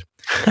in my head.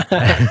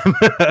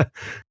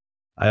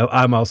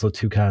 I'm also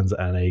 2 cans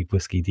and a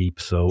whiskey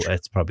deep, so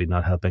it's probably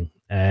not helping.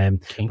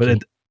 But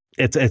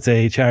it's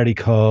a charity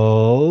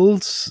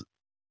called.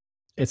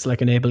 It's like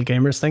an Able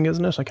Gamers thing,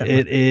 isn't it?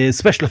 It is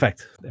Special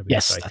Effect.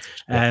 Yes.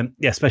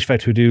 Special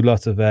Effect, who do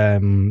lots of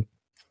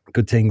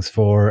good things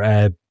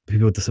for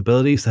people with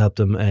disabilities to help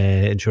them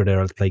ensure they're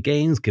able to play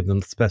games, give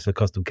them special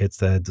custom kits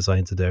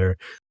designed to their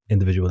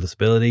individual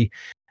disability.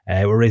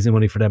 We're raising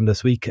money for them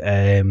this week.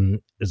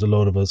 There's a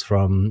load of us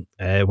from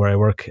where I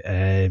work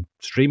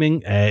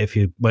streaming.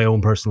 My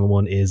own personal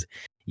one is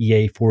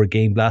EA4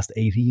 Game Blast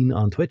 18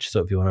 on Twitch.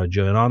 So if you want to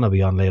join on, I'll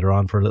be on later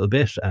on for a little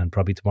bit, and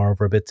probably tomorrow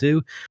for a bit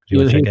too. If you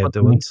want to check out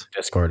the ones,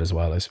 Discord as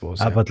well, I suppose.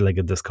 I'll put the link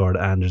in Discord,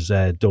 and there's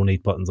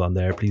donate buttons on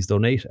there. Please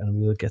donate, and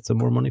we'll get some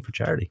more money for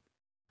charity.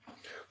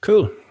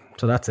 Cool.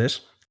 So that's it.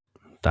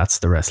 That's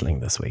the wrestling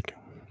this week.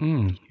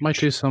 Might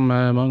do some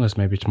Among Us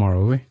maybe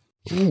tomorrow, will we?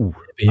 Ooh,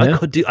 Yeah.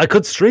 I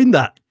could stream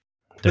that.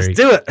 There Let's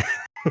do it.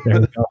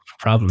 There we go.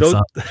 Problem Don't-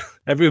 solved.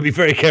 Everyone be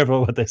very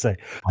careful what they say.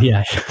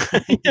 Yeah.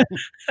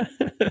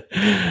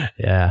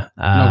 Yeah.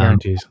 No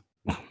guarantees.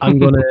 I'm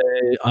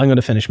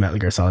gonna finish Metal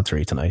Gear Solid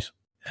 3 tonight,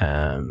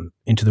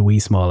 into the wee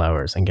small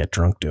hours and get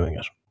drunk doing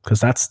it, because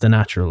that's the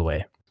natural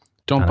way.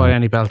 Don't buy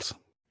any belts.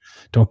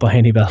 Don't buy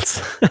any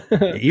belts.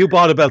 You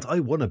bought a belt. I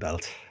won a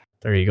belt.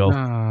 There you go.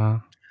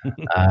 Ah.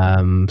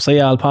 So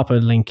yeah, I'll pop a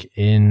link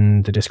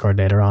in the Discord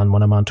later on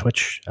when I'm on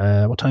Twitch.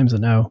 What time is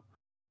it now?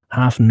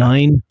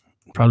 9:30.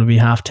 Probably be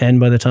 10:30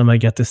 by the time I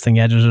get this thing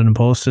edited and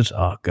posted.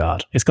 Oh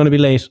God, it's going to be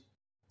late.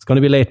 It's going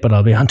to be late, but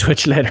I'll be on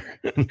Twitch later.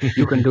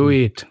 You can do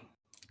it.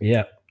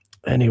 Yeah.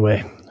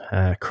 Anyway,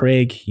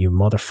 Craig, you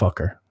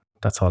motherfucker.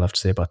 That's all I have to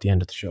say about the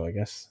end of the show, I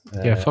guess.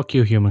 Yeah, fuck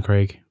you, human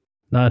Craig.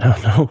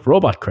 No.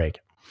 Robot Craig.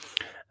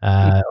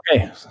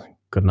 Okay.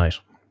 Good night.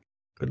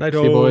 Good night,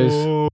 See you, boys.